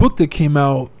there's a book that came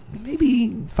out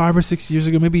maybe 5 or 6 years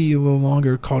ago, maybe a little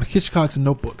longer, called Hitchcock's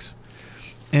Notebooks.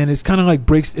 And it's kind of like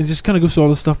it just kind of goes through all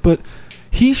this stuff. But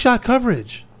he shot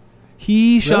coverage.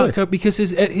 He shot because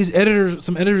his editors,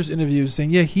 some editors interviews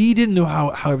saying, yeah, he didn't know how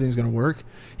everything's going to work.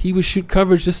 He would shoot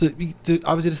coverage just to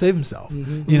obviously to save himself,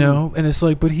 you know. And it's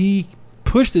like, but he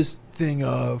pushed this thing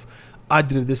of, I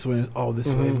did it this way,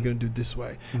 this way. We're going to do it this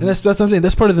way, and that's something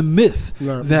that's part of the myth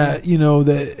that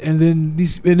and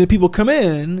then people come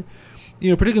in.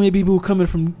 Particularly maybe people who come in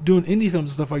from doing indie films and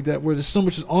stuff like that, where there's so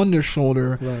much is on their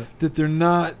shoulder that they're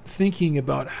not thinking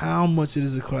about how much it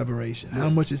is a collaboration, how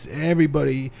much is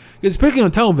everybody. Because particularly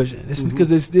on television, it's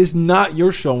because it's not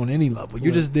your show on any level.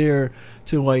 You're just there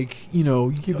to keep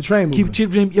the train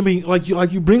moving. I mean, like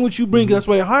you bring what you bring. 'Cause that's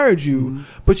why I hired you.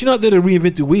 But you're not there to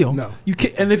reinvent the wheel. No, you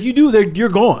can't. And if you do, you're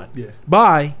gone. Yeah.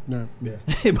 Bye. No. Yeah.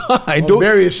 Bye. On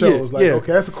various shows, yeah.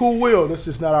 Okay, that's a cool wheel. That's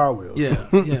just not our wheel. Yeah,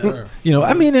 yeah.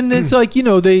 I mean, and it's like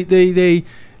the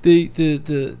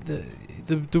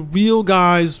real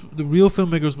guys, the real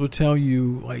filmmakers will tell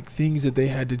you like things that they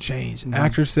had to change.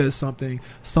 Actor says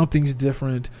something's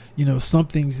different.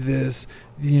 Something's this.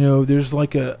 There's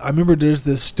I remember there's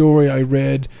this story I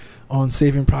read on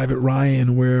Saving Private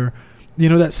Ryan where.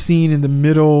 That scene in the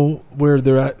middle where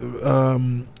they're at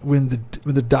when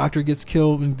the doctor gets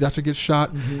killed, when the doctor gets shot.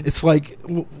 It's like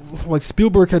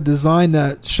Spielberg had designed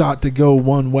that shot to go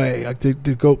one way, like to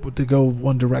go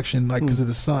one direction, like because of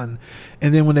the sun.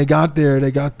 And then when they got there,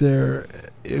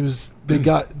 it was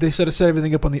they sort of set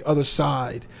everything up on the other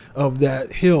side of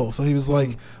that hill. So he was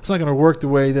like, it's not going to work the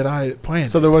way that I had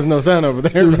planned. So there was no sun over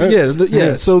there. So,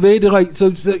 yeah. So they did so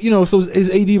his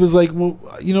AD was like, well,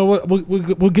 you know what,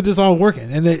 we'll get this all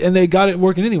working, and they got it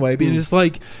working anyway. And it's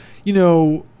like,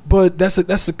 but that's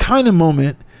the kind of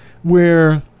moment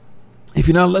where if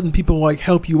you're not letting people like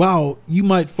help you out, you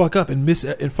might fuck up and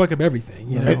fuck up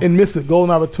everything, and miss a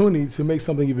golden opportunity to make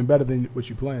something even better than what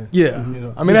you planned. Yeah,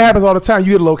 I mean, that happens all the time.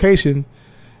 You get a location,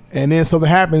 and then something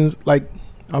happens. Like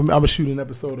I'm shooting an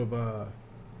episode of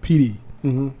PD,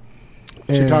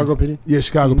 Chicago PD. Yeah,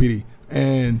 Chicago PD,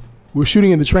 and we're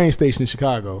shooting in the train station in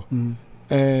Chicago,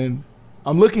 and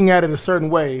I'm looking at it a certain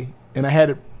way, and I had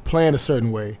it planned a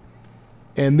certain way,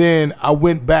 And then I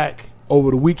went back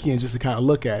over the weekend just to kind of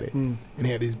look at it, and they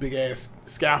had these big ass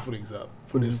scaffoldings up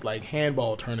for this like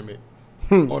handball tournament,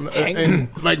 and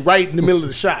like right in the middle of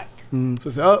the shot. So I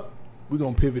said, "Oh, we're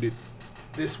gonna pivot it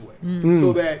this way,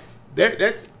 so that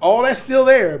all that's still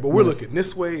there, but we're looking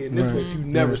this way and this way, so you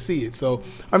never see it." So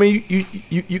I mean,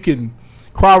 you can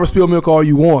cry over spilled milk all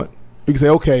you want. You can say,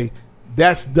 "Okay,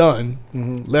 that's done.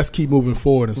 Let's keep moving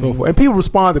forward," and so forth. And people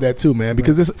respond to that too, man,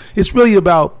 because it's really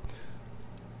about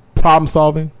problem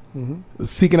solving,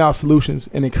 seeking out solutions,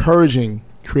 and encouraging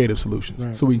creative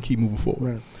solutions, so we can keep moving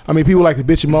forward. I mean, people like to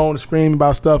bitch and moan and scream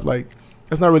about stuff like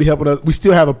that's not really helping us. We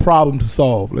still have a problem to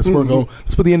solve. Let's work on.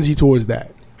 Let's put the energy towards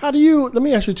that. Let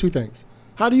me ask you two things.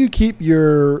 How do you keep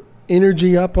your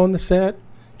energy up on the set?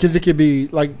 Because it could be,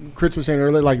 like Chris was saying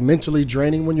earlier, like mentally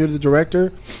draining when you're the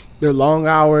director. They're long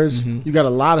hours. You got a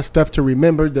lot of stuff to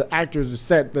remember. The actors, the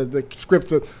set, the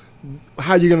script,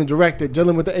 how you're going to direct it,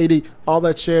 dealing with the AD, all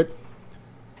that shit.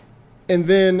 And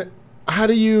then how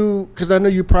do you, because I know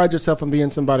you pride yourself on being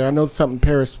somebody. I know something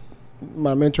Paris,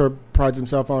 my mentor, prides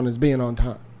himself on is being on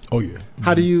time. Oh, yeah.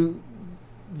 How do you,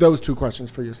 those two questions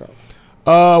for yourself?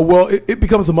 Well, it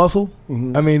becomes a muscle.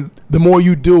 I mean, the more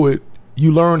you do it,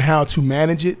 you learn how to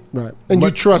manage it. Right. And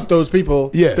you trust those people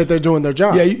that they're doing their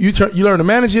job. Yeah, you learn to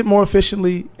manage it more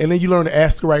efficiently, and then you learn to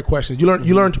ask the right questions. You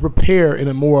learn to prepare in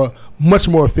a much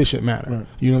more efficient manner. Right.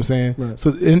 You know what I'm saying? Right.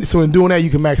 So in doing that, you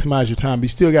can maximize your time. But you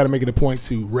still got to make it a point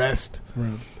to rest,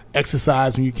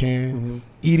 exercise when you can,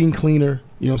 eating cleaner.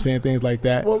 You know what I'm saying? Things like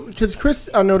that. Well, because Chris,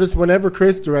 I noticed whenever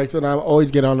Chris directs, and I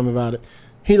always get on him about it,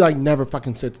 he like never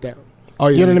fucking sits down. Oh,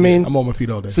 yeah, you know what I mean? I'm on my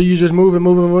feet all day. So you just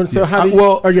moving. So how do you,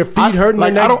 are your feet hurting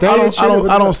like, the next day?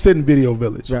 I don't sit in Video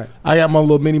Village. Right. I got my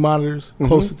little mini monitors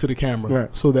closer to the camera,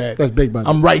 so that that's big budget.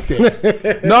 I'm right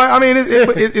there. No, I mean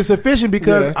it's efficient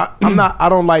because I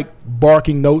don't like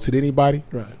barking notes at anybody.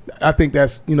 Right. I think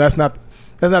that's not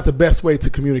the best way to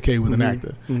communicate with an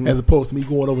actor, as opposed to me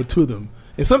going over to them.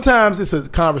 And sometimes it's a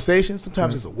conversation.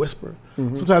 Sometimes it's a whisper.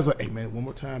 Sometimes like, hey man, one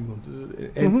more time.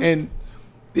 And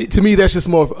to me, that's just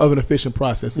more of an efficient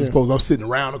process. As opposed to I'm sitting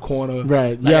around the corner,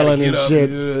 yelling and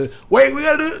shit. Wait, we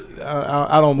gotta do it.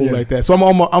 I don't move like that. So I'm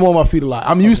on my feet a lot.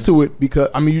 I'm used to it because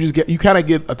I mean you kind of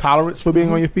get a tolerance for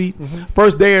being on your feet.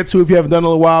 First day or two, if you haven't done it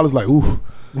in a while, it's like ooh,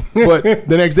 but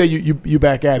the next day you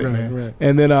back at it, man. Right.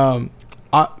 And then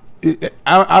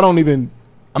I don't even.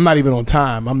 I'm not even on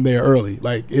time. I'm there early.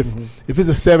 Like if it's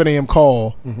a 7 a.m.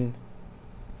 call,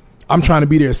 I'm trying to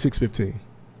be there at 6:15.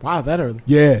 Wow, that early?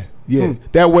 Yeah.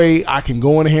 That way I can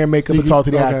go in the hair and makeup and talk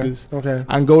to the actors. Okay.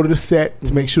 I can go to the set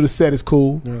to make sure the set is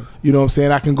cool. Yeah. You know what I'm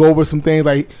saying? I can go over some things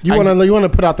like you want to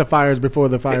put out the fires before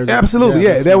the fires. Absolutely,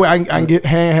 yeah. That way I can get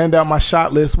hand out my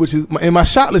shot list, and my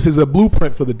shot list is a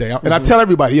blueprint for the day. And I tell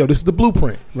everybody, this is the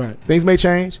blueprint. Right. Things may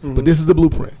change, but this is the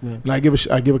blueprint. Yeah. And I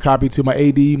give a copy to my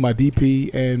AD, my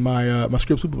DP, and my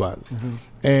script supervisor,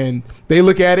 and they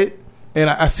look at it. And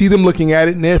I see them looking at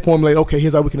it, and they formulate, okay,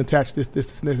 here's how we can attach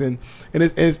this, and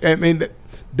I mean,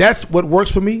 that's what works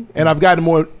for me. And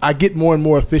I get more and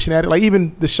more efficient at it. Like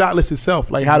even the shot list itself,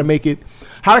 like how to make it,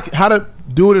 how to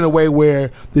do it in a way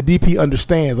where the DP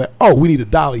understands, like, oh, we need a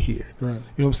dolly here. Right. You know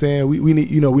what I'm saying? We need,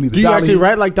 we need the dolly. Do you actually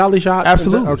write like dolly shots?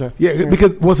 Absolutely. Okay. Yeah,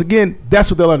 because once again, that's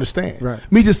what they'll understand.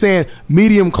 Right. Me just saying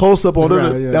medium close up on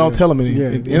they don't tell them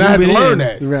anything. And I had to learn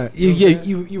that. Right.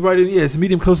 You write it. Yeah, it's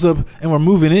medium close up, and we're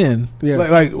moving in. Yeah.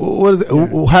 Like what is it?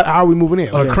 Yeah. How are we moving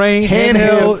in? On a crane,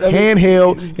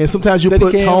 handheld, and sometimes you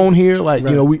put tone here. Like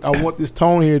I want this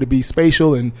tone here to be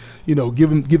spatial, and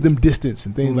give them distance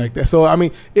and things like that. So I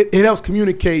mean, it helps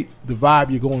communicate the vibe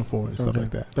you're going for and stuff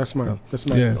like that. That's smart. That's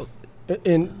smart. Yeah.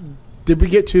 And did we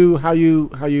get to how you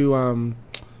on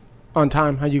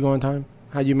time? How you go on time?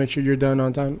 How you make sure you're done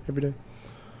on time every day?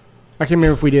 I can't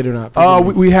remember if we did or not.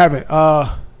 We haven't.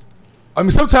 I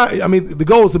mean, sometimes the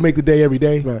goal is to make the day every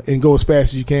day and go as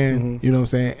fast as you can. You know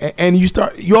what I'm saying? And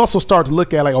you also start to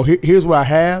look at like, here's what I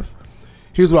have,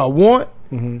 here's what I want,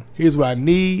 here's what I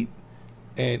need,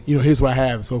 and here's what I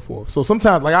have and so forth. So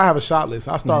sometimes like I have a shot list.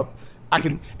 I start. I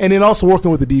can, and then also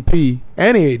working with the DP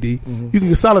and the AD, you can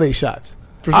consolidate shots.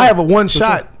 Sure. I have a one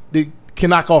shot that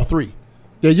can knock off 3.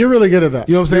 Yeah, you're really good at that.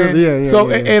 You know what I'm saying? Yeah. So,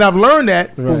 and I've learned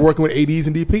that from working with ADs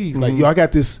and DPs. Like, I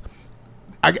got this.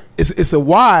 It's a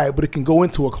wide, but it can go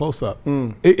into a close up.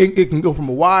 It can go from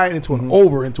a wide into an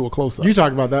over into a close up. You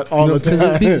talk about that all the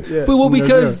time.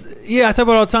 Because I talk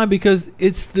about it all the time because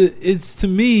it's to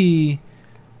me.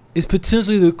 It's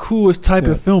potentially the coolest type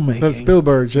of filmmaking. That's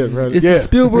Spielberg shit, right? It's the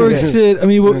Spielberg shit. I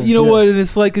mean, you know what? And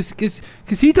it's like,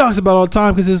 because he talks about it all the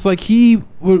time, because it's like if you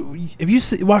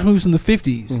watch movies from the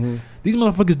 50s, these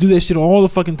motherfuckers do that shit all the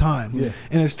fucking time. Yeah.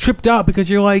 And it's tripped out because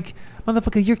you're like,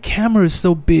 motherfucker, your camera is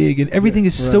so big and everything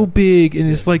is so big and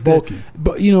it's like bulky.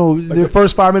 But you know, Like the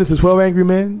first 5 minutes of 12 Angry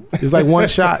Men is like one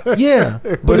shot. yeah,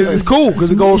 But it's cool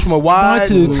because it goes from a wide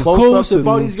to close to up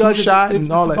follow to these guys shot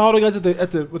and all that. follow the guys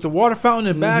at the with the water fountain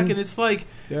and back, and it's like,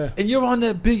 and you're on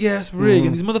that big ass rig,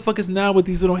 and these motherfuckers now with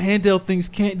these little handheld things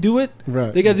can't do it.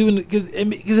 Right. They got to do it because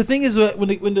the thing is when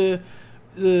the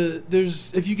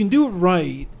there's if you can do it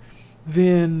right,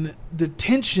 then the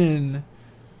tension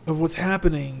of what's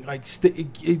happening, like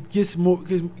it gets more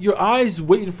because your eyes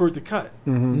waiting for it to cut,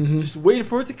 just waiting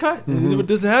for it to cut, and then if it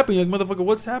doesn't happen, you're like, motherfucker,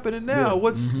 what's happening now?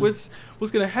 What's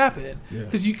gonna happen?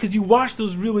 Because you watch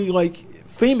those really like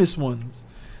famous ones,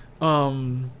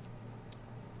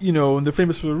 you know, and they're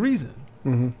famous for a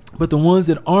reason. But the ones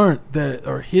that aren't, that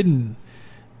are hidden,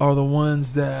 are the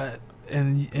ones that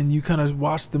and you kind of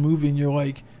watch the movie and you're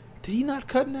like, did he not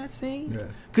cut in that scene?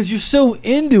 Because you're so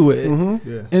into it,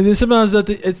 and then sometimes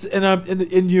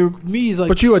and your me is like,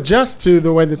 but you adjust to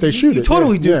the way that they shoot you it.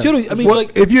 totally do. Totally. I mean, Well,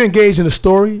 like if you engage in a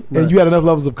story and you had enough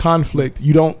levels of conflict,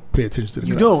 you don't pay attention to the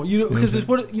you cuts. don't because it's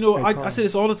what you know. I say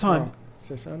this all the time.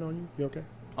 Say sound on you. You okay?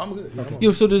 I'm good. You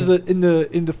know, so there's in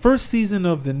the first season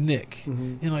of The Nick,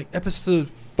 in like episode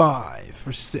 5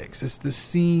 or 6, it's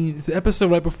the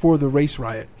episode right before the race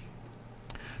riot.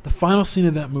 The final scene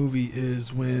of that movie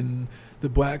is when the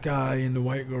black guy and the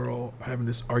white girl are having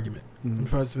this argument. In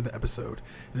first of the episode,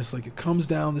 and it's like it comes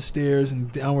down the stairs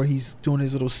and down where he's doing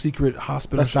his little secret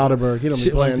hospital. That's Soderbergh. He don't be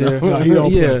Shit like playing that. no. He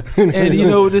don't play. And you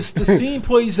know, the scene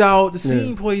plays out. The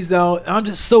scene plays out. I'm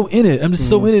just so in it. I'm just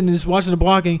so in it and just watching the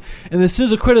blocking. And as soon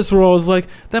as the credits roll, I was like,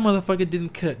 that motherfucker didn't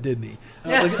cut, didn't he?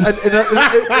 Like, you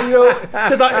know,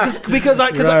 because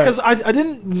I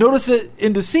didn't notice it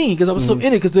in the scene because I was so in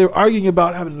it because they were arguing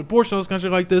about having an abortion, all this kind of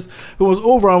shit like this. But it was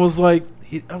over. I was like,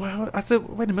 I said,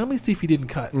 wait a minute, let me see if he didn't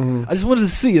cut. I just wanted to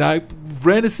see it. I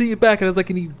ran to see it back, and I was like,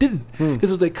 and he didn't.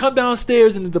 Because as they come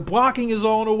downstairs, and the blocking is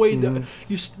all in a way. The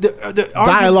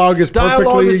dialogue is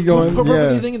perfectly going.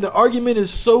 Perfectly thinking. The argument is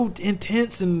so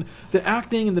intense, and the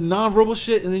acting and the nonverbal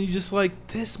shit, and then you just like,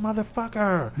 this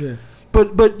motherfucker. Yeah.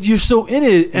 But you're so in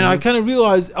it, and I kind of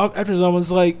realized after I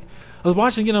was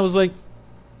watching again, I was like,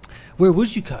 where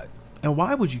would you cut? And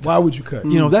why would you cut? Why would you cut?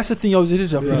 You know, that's the thing I was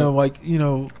interested in. You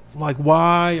know, like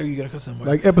why are you gonna cut somewhere?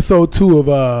 Like episode 2 of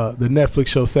the Netflix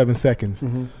show 7 Seconds.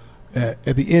 At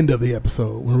the end of the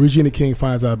episode, when Regina King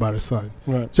finds out about her son,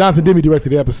 Jonathan Demme directed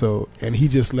the episode, and he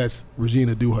just lets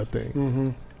Regina do her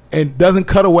thing, and doesn't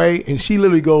cut away, and she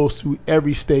literally goes through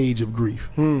every stage of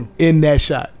grief in that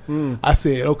shot. I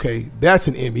said, okay, that's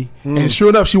an Emmy, and sure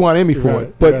enough, she won an Emmy for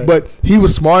it. But he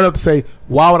was smart enough to say,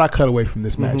 why would I cut away from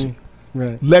this magic?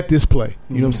 Let this play.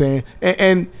 You know what I'm saying?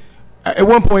 And at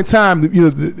one point in time, you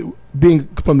know, being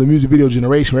from the music video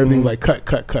generation where everything's like cut.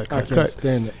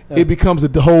 It becomes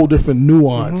a whole different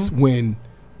nuance when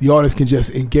the artist can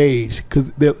just engage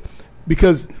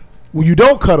because when you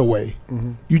don't cut away,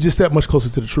 you just step much closer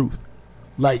to the truth.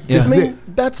 Like this is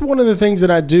it. That's one of the things that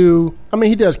I do. I mean,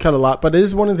 he does cut a lot, but it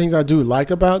is one of the things I do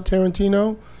like about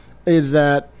Tarantino is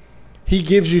that he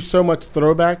gives you so much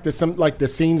throwback that some like the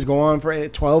scenes go on for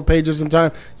 12 pages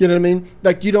sometimes. You know what I mean?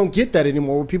 Like you don't get that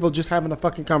anymore where people just having a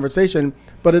fucking conversation,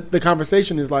 but the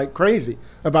conversation is like crazy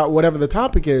about whatever the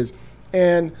topic is.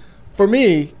 And for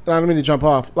me, I don't mean to jump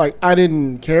off. Like I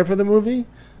didn't care for the movie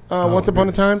Once Upon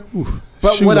a Time.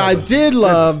 But what I did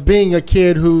love being a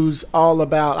kid who's all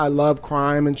about, I love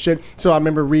crime and shit. So I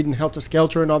remember reading Helter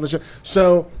Skelter and all this shit.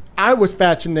 So I was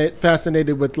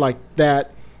fascinated with like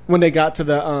that. When they got to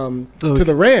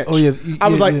the ranch, I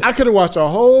was like, I could have watched a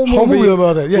whole movie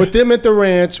about that, with them at the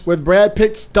ranch, with Brad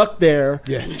Pitt stuck there,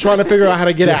 trying to figure out how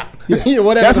to get out.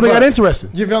 Whatever. That's what got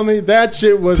interesting. You feel me? That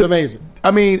shit was amazing.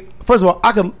 I mean, first of all,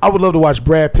 I would love to watch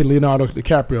Brad Pitt, Leonardo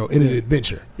DiCaprio in an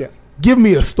adventure. Yeah, give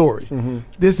me a story.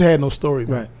 This had no story,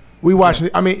 man. Right. We watching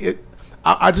it. I mean,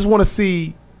 I just want to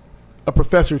see a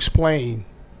professor explain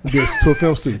this to a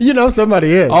film student. You know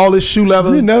somebody is. All this shoe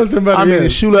leather. You know somebody is. I mean, the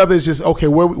shoe leather is just, okay,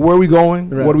 where are we going?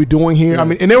 Right. What are we doing here? Right. I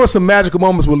mean, and there were some magical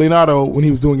moments with Leonardo when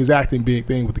he was doing his acting big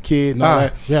thing with the kid and all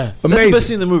that. Yes. Amazing. That's the best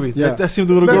scene in the movie. Yeah. That scene with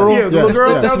the little girl. Yeah, the little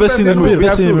girl. That's the best scene in the movie.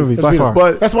 Best scene in the movie, by far.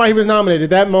 But that's why he was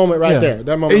nominated. That moment right there.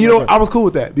 That moment. And you know, I was cool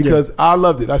with that because I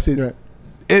loved it. I said,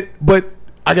 but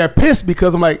I got pissed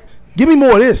because I'm like, give me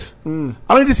more of this. I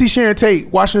don't need to see Sharon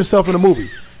Tate watching herself in a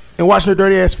movie. And washing her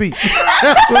dirty ass feet. You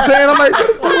know what I'm saying? I'm like,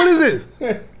 what is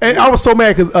this? And I was so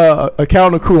mad because a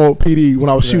calendar crew on PD, when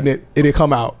I was shooting it, it had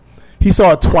come out. He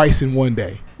saw it twice in one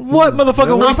day. What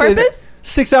motherfucker wasted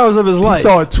 6 hours of his life? He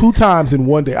saw it 2 times in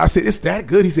one day. I said, it's that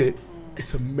good? He said,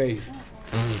 it's amazing.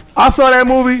 I saw that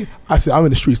movie. I said, I'm in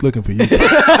the streets looking for you.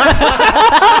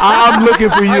 I'm looking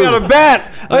for you. I got a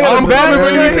bat. I'm coming for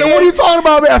you. He said, what are you talking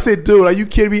about, man? I said, dude, are you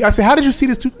kidding me? I said, how did you see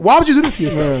this? Why would you do this to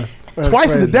yourself?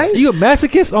 Twice in a day? You a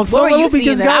massocist on some were you level?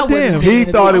 Because seeing that? I goddamn. wasn't He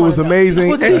thought it was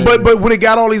amazing. But when it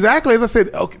got all these accolades, I said,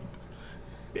 okay.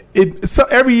 So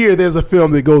every year there's a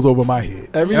film that goes over my head.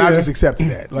 I just accepted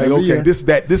that. Like, Every okay, year. this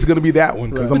is going to be that one.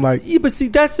 Because I'm like, Yeah, but see,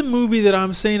 that's a movie that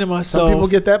I'm saying to myself. Some people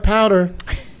get that powder.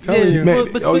 Telling you. man,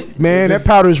 but- man, that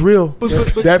powder is real.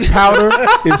 That powder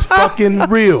is fucking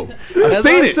real. I've As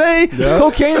seen I it. say,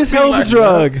 cocaine is hell of a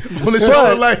drug. On the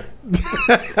shoulder, like,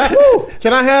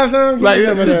 Can I have some? like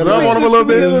Give me some of rub that. on him a little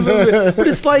bit. But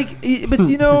it's like, but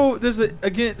you know, there's an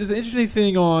interesting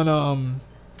thing on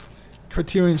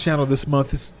Criterion Channel this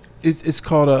month. It's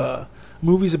called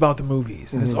Movies About the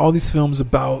Movies, and it's all these films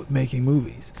about making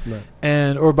movies, Right.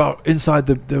 and or about inside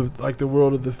the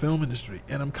world of the film industry.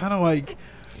 And I'm kind of like,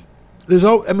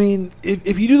 I mean,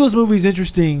 if you do those movies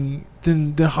interesting,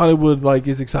 then Hollywood like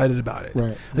is excited about it.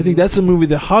 Right. I think that's a movie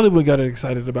that Hollywood got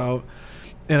excited about,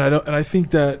 and I think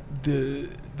that the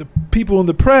people in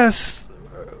the press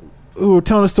who are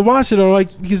telling us to watch it are like,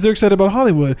 because they're excited about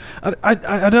Hollywood.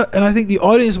 I don't, and I think the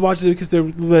audience watches it because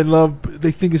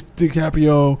they think it's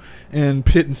DiCaprio and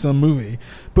Pitt in some movie.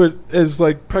 But as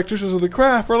like practitioners of the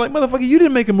craft, are like, motherfucker, you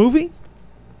didn't make a movie.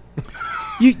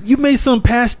 You made some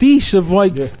pastiche of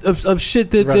like of shit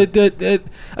that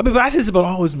I mean, but I say this about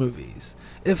all his movies.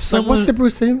 If someone, what's the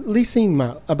Bruce Lee scene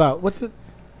about? What's it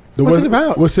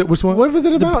about? Which one? What was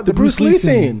it about? the Bruce Lee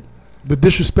scene. The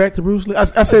disrespect to Bruce Lee. I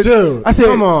said, Dude, I said,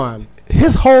 come on.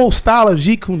 His whole style of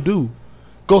Jeet Kune Do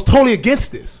goes totally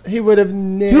against this. He would have He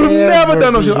never, would have never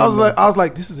done no shit. do that. I was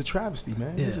like, this is a travesty,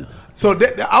 man. So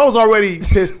I was already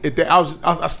pissed at that.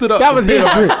 I stood up. That was his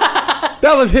dream.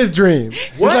 That was his dream.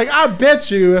 He's like, I bet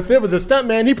you if it was a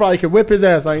stuntman, he probably could whip his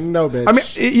ass. Like, no, bitch. I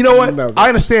mean, you know what? No, I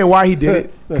understand why he did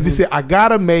it. Because he said, I got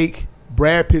to make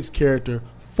Brad Pitt's character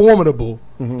formidable.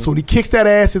 So when he kicks that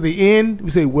ass at the end,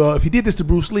 we say, well, if he did this to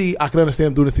Bruce Lee, I can understand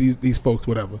him doing this to these folks,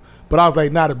 whatever. But I was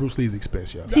like, not at Bruce Lee's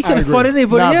expense, yo. he could have fought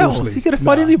anybody Not else. Bruce Lee. He could have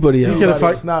fought anybody else. He coulda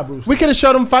fought- Not Bruce Lee. we could have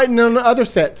showed him fighting on the other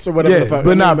sets or whatever. Yeah, the fuck.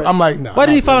 but I mean, I'm like, nah. Why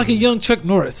did he not fight Bruce like a young Chuck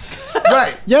Norris? Lee.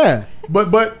 Right. Yeah.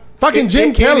 But Fucking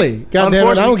Jim Kelly. Goddamn it,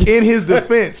 I don't unfortunately, get- in his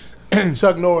defense,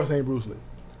 Chuck Norris ain't Bruce Lee.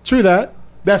 True that.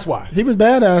 That's why. He was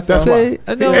badass. That's though. why.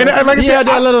 I know. And like I He said, had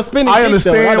that little spinning I kick,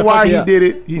 though. How understand the why fuck he yeah. did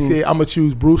it. He said, I'm going to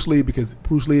choose Bruce Lee because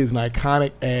Bruce Lee is an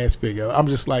iconic ass figure. I'm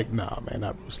just like, nah, man,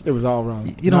 not Bruce Lee. It was all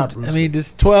wrong. You Not don't. Bruce I mean,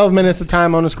 just 12 minutes of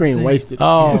time on the screen See. wasted.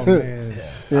 Oh, man.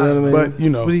 You know what I mean? But, you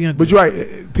know, What are you gonna but do? you're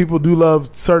right. People do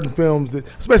love certain films, that,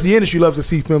 especially the industry loves to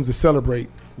see films that celebrate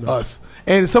us.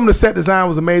 And some of the set design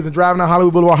was amazing. Driving down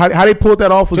Hollywood Boulevard, how they pulled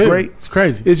that off was Dude, great. It's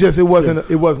crazy. It's just, it wasn't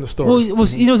a story. well, it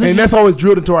was, you know, And that's always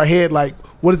drilled into our head, like,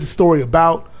 what is the story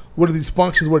about? What are these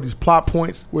functions? What are these plot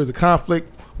points? Where's the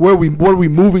conflict? What are we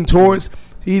moving towards?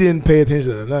 He didn't pay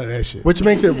attention to none of that shit. Which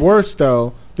makes it worse,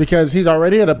 though, because he's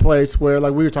already at a place where,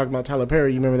 like we were talking about Tyler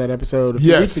Perry, you remember that episode a few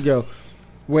Yes. weeks ago,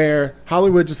 where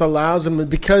Hollywood just allows him,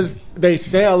 because they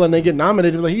sell and they get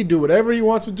nominated, like he can do whatever he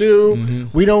wants to do.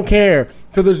 We don't care.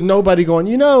 So there's nobody going,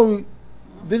 you know,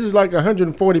 this is like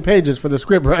 140 pages for the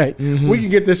script, right? We can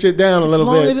get this shit down a It's little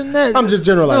longer bit. than that. I'm just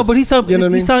generalizing. No, but he's talking. You know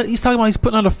what I he's talking about he's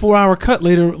putting out a 4-hour cut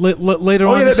later Oh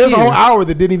on. yeah, this there's a year. whole hour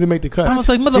that didn't even make the cut. I was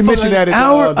like, He motherfucker, mentioned that an at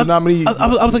hour. the nominee.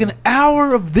 I was like, an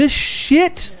hour of this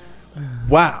shit.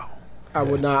 Wow. I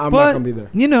would not. I'm But not gonna be there.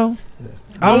 you know,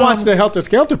 I'll don't watch know. the Helter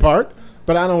Skelter part,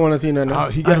 but I don't want to see nothing.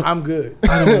 I'm good.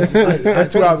 I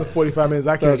don't 2 hours and 45 minutes.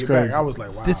 I can't That's get crazy. back. I was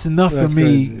like, wow. It's enough That's for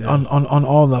me crazy, on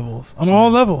all levels. On all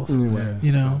levels. Anyway.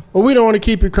 You know. Well, we don't want to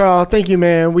keep you, Carl. Thank you,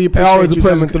 man. We appreciate Always a you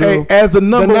pleasure. coming through. Hey, as the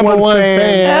number one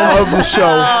fan of the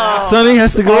show, Sonny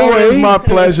has to go always away. my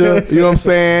pleasure. You know what I'm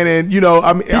saying? And you know,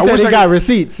 I mean, He I said wish he I got could,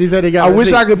 receipts. He said he got I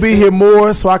wish I receipts. could be here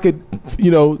more so I could,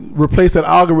 you know, replace that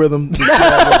algorithm.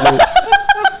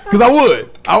 Because I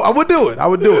would do it. I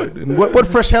would do it. And what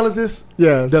fresh hell is this?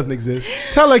 Yeah. It doesn't exist.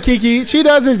 Tell her, Kiki. She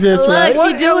does exist, Look, right?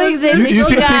 she do exist. You She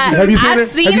seen got- Kiki? Have you seen I've her?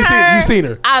 Seen Have you seen- her. you've seen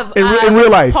her? I've, In real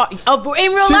life?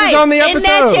 In real She life. was on the episode. In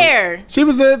that chair. She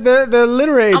was the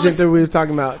literary agent was- that we was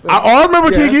talking about. I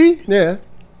remember Yeah. Kiki. Yeah.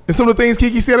 And some of the things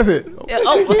Kiki said, I said,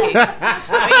 Oh, we ain't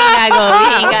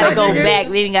gotta go back.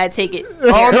 We ain't gotta take it.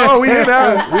 oh no, we here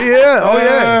now. We here. Oh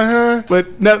yeah. Uh-huh.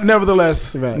 But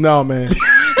nevertheless, Right. no man.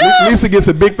 Lisa gets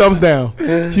a big thumbs down.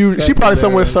 She probably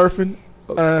somewhere surfing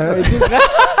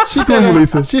She said,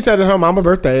 Lisa. she said her mama's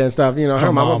birthday and stuff. You know,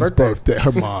 her mama's birthday.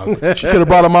 Her mom. She could have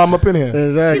brought her mom up in here.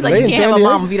 Exactly. He's like, you can't have a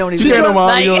mom if you don't She exist. can't have a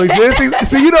mom. You don't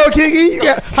exist. See, you know, Kiki.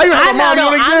 How you have a mom? You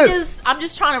don't exist. I'm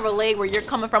just trying to relate where you're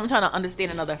coming from. I'm trying to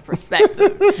understand another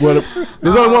perspective. Well,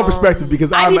 there's only one perspective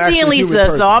because I I'm be actually seeing a human Lisa,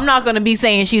 person. so I'm not going to be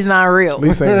saying she's not real.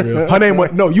 Lisa ain't real. Her name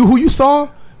was who you saw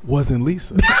wasn't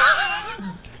Lisa.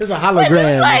 It's a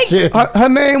hologram. like- Shit. Her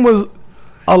name was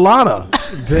Alana.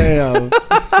 Damn.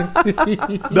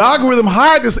 The algorithm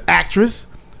hired this actress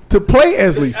to play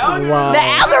as Lisa. Wow. The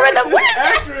algorithm,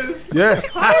 what is that? Yes.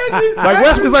 It's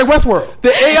like Westworld. The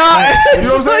AI. You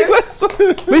know what I'm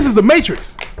saying? Lisa's the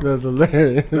Matrix. That's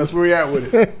hilarious. That's where we at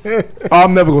with it. Oh,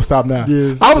 I'm never gonna stop now.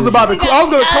 Yes. I was gonna come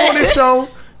on this show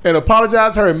and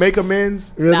apologize to her and make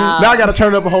amends. Really? Nah. Now I gotta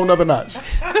turn it up a whole nother notch.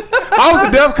 I was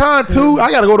at DEF CON 2. I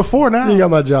gotta go to 4 now. You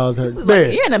got my jaws hurt.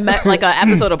 Man. You're in an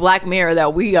episode of Black Mirror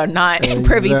that we are not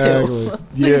privy to. Exactly.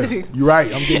 Yeah, you're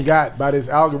right. I'm getting got by this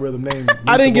algorithm name.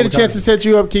 I didn't get a chance to set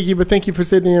you up, Kiki, but thank you for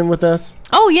sitting in with us.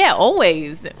 Oh, yeah,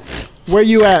 always. Where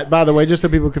you at, by the way, just so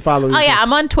people can follow you? Oh, yeah,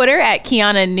 I'm on Twitter at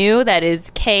Kiana New. That is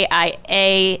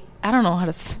K-I-A. I don't know how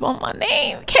to spell my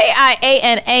name.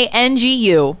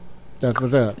 Kianangu. That's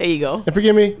what's up. There you go. And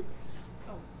forgive me,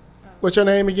 what's your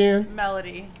name again?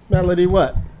 Melody. Melody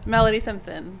what? Melody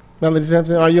Simpson. Melody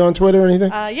Simpson. Are you on Twitter or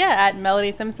anything? Yeah, at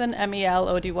Melody Simpson,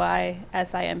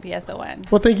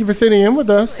 MELODYSIMPSON. Well, thank you for sitting in with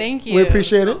us. Thank you. We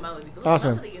appreciate it.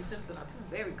 Awesome.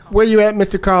 Where you at,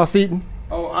 Mr. Carl Seaton?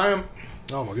 Oh,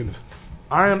 oh my goodness.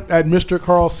 I am at Mr.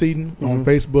 Carl Seaton on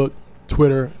Facebook,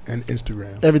 Twitter, and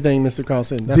Instagram. Everything, Mr. Carl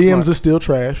Seaton. That's DMs are smart. still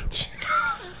trash.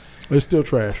 They're still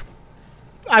trash.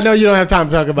 I know you don't have time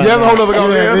to talk about Yeah, that.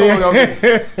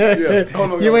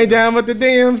 hold on, You ain't down with the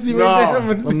DMs? You ain't down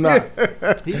with No, I'm not.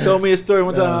 He told me a story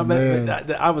one time. man.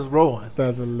 I was rolling.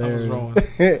 That's I was hilarious.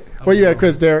 rolling. Where you at,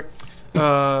 Chris Derrick?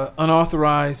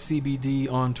 Unauthorized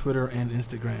CBD on Twitter and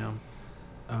Instagram.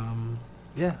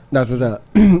 Yeah. That's what's up.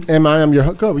 I'm your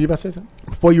hook. Go. Were you about to say something?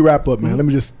 Before you wrap up, man, let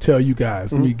me just tell you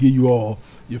guys, let me give you all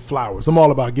your flowers. I'm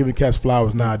all about giving cats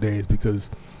flowers nowadays because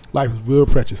life is real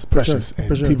precious, and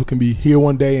for sure. people can be here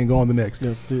one day and go on the next.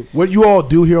 Yes, dude. What you all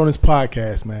do here on this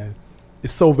podcast, man,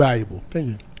 is so valuable. Thank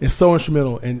you. It's so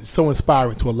instrumental and so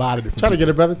inspiring to a lot of different Trying to people.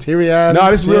 get a brother teary-eyed. No,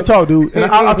 this is real talk, dude. And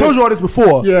I told you all this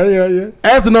before. Yeah.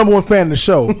 As the number one fan of the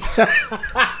show,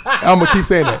 I'm going to keep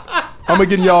saying that. I'm going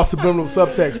to give y'all subliminal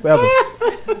subtext forever.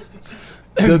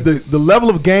 The level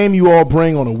of game you all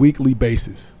bring on a weekly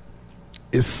basis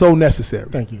is so necessary.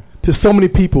 Thank you. To so many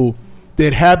people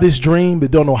that have this dream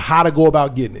but don't know how to go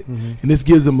about getting it. And this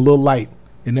gives them a little light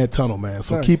in that tunnel, man.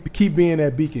 So Nice. keep being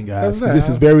that beacon, guys. 'cause That's this right.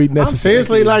 is very I'm necessary.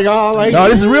 seriously like, No,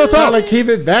 this is real talk. Trying to keep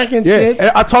it back and Yeah, shit.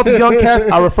 and I talk to young cats.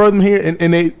 I refer them here,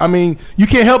 and they. I mean, you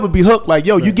can't help but be hooked. Like,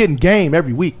 yo, you getting game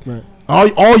every week. Right.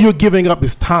 All you're giving up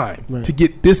is time Right. to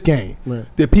get this game Right.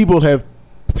 that people have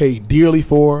paid dearly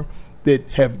for, that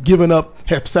have given up,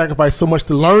 have sacrificed so much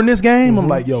to learn this game. I'm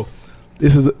like, yo,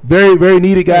 this is very, very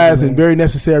needed, guys, and very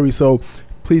necessary. So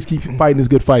please keep fighting this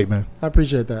good fight, man. I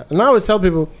appreciate that. And I always tell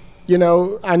people, you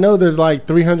know, I know there's like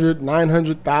 300,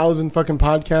 900,000 fucking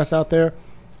podcasts out there.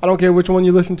 I don't care which one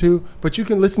you listen to, but you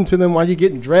can listen to them while you're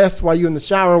getting dressed, while you're in the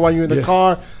shower, while you're in the Yeah.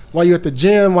 car, while you're at the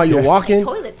gym, while you're Yeah. walking,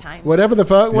 Toilet time. whatever the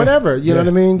fuck, Yeah. whatever. You know Yeah.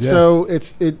 what I mean? Yeah. So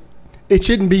it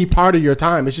shouldn't be part of your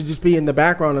time. It should just be in the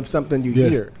background of something you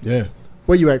hear. Yeah.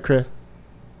 Where you at, Chris?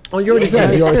 Oh, you already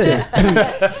said it. You already said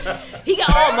it. He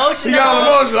got all emotional.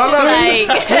 I love it.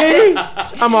 Like,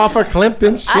 I'm off of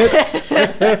Clemson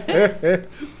shit.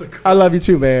 I love you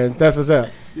too, man. That's what's up.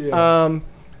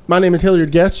 My name is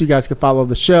Hilliard Guest. You guys can follow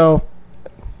the show.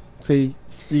 See,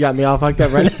 you got me off like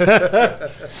that right now.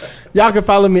 Y'all can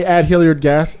follow me at Hilliard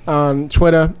Guest on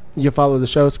Twitter. You can follow the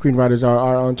show. Screenwriters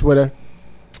are on Twitter.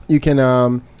 You can,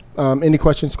 any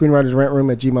questions,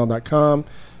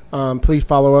 screenwritersrantroom@gmail.com. Please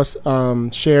follow us.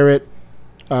 Share it.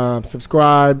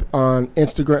 Subscribe on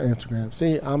Instagram.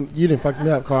 See, you didn't fuck me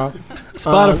up, Carl.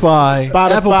 Spotify,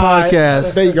 Spotify. Apple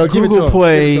Podcasts, There you go. Give it to Google him.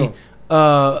 Play, Give it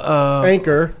to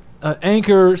Anchor,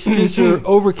 Anchor, Stitcher,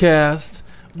 Overcast,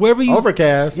 wherever you.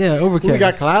 Overcast. Yeah, Overcast. We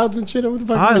got clouds and shit. What the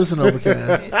fuck? I listen to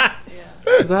Overcast.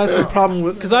 Because I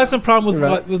had some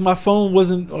problem with my phone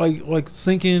wasn't like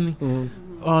syncing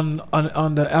on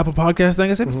the Apple Podcast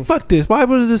thing. I said, fuck this. Why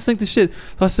would this sync the shit?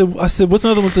 So I said, what's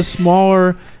another one that's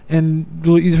smaller and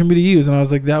really easy for me to use? And I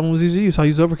was like, that one was easy to use. So I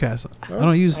use Overcast. I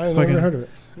don't use I ain't fucking. never heard of it.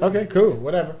 Okay, cool.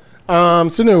 Whatever.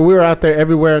 So no, we're out there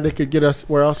everywhere. They could get us.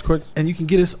 Where else, quick? And you can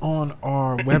get us on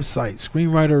our website,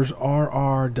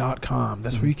 screenwritersrr.com.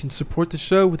 That's where you can support the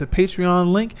show with a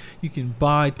Patreon link. You can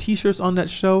buy T-shirts on that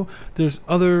show. There's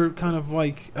other kind of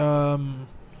like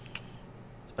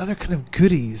other kind of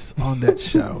goodies on that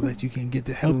show that you can get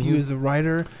to help you as a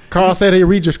writer. Carl said he'll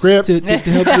read your script. To help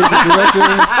you as a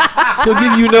director. He'll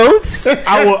give you notes.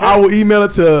 I will email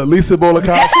it to Lisa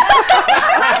Bolakashi.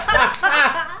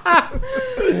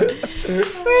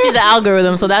 She's an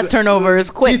algorithm, so that turnover is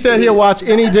quick. He said he'll watch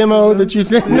any demo that you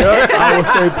send. Yep. I will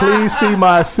say, please see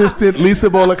my assistant, Lisa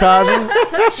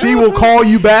Bolakashi. She will call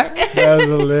you back. That's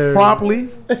hilarious. Promptly.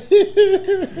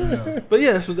 But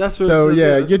yeah, so that's what. So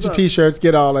yeah, that's get your up. T-shirts,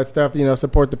 get all that stuff. You know,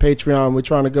 support the Patreon. We're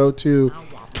trying to go to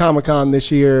Comic-Con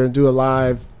this year and do a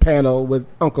live panel with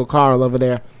Uncle Carl over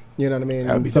there. You know what I mean?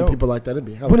 That'd And be some dope. people like that. It'd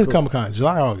be hella When is cool. Comic-Con?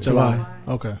 July or August? July.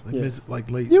 Okay. Like, it's like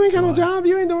late. You ain't got no July. job.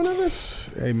 You ain't doing nothing.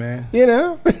 Hey, man. You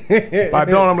know. If I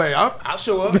don't, I'm like, I'll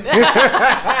show up.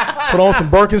 Put on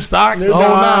some Birkenstocks. Oh,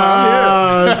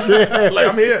 nah, I'm here. Like,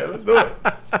 I'm here. Let's do it.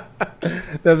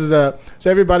 That is so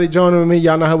everybody joining with me.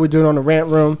 Y'all know how we do it on the Rant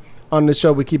Room. On the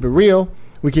show, we keep it real.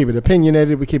 We keep it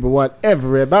opinionated. We keep it what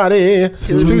everybody.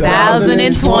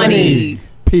 2020.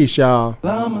 Peace, y'all.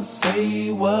 I'ma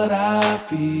say what I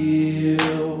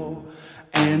feel,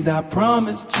 and I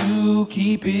promise to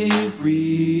keep it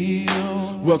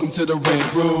real. Welcome to the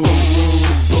Red Room.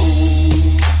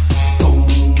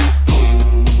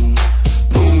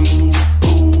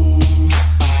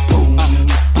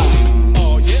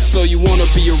 So you wanna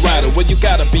be a rider? Well, you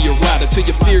gotta be a rider till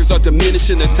your fears are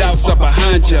diminishing, the doubts are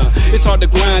behind ya. It's hard to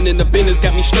grind and the business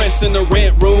got me stressed in the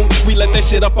rent room. We let that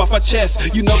shit up off our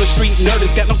chest. You know the street nerd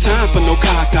has got no time for no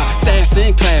caca. Sass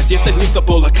in class, yes, that's Mr.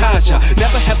 Bolakaja.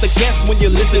 Never have to guess when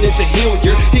you're listening to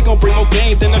Hilliard. He gon' bring more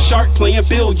game than a shark playing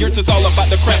billiards. It's all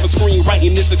about the craft of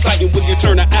screenwriting. It's exciting when you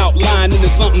turn an outline into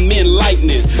something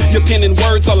enlightening. Your pen and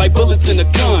words are like bullets in a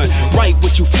gun. Write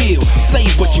what you feel, say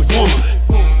what you want.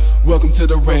 Welcome to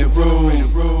the Red Room.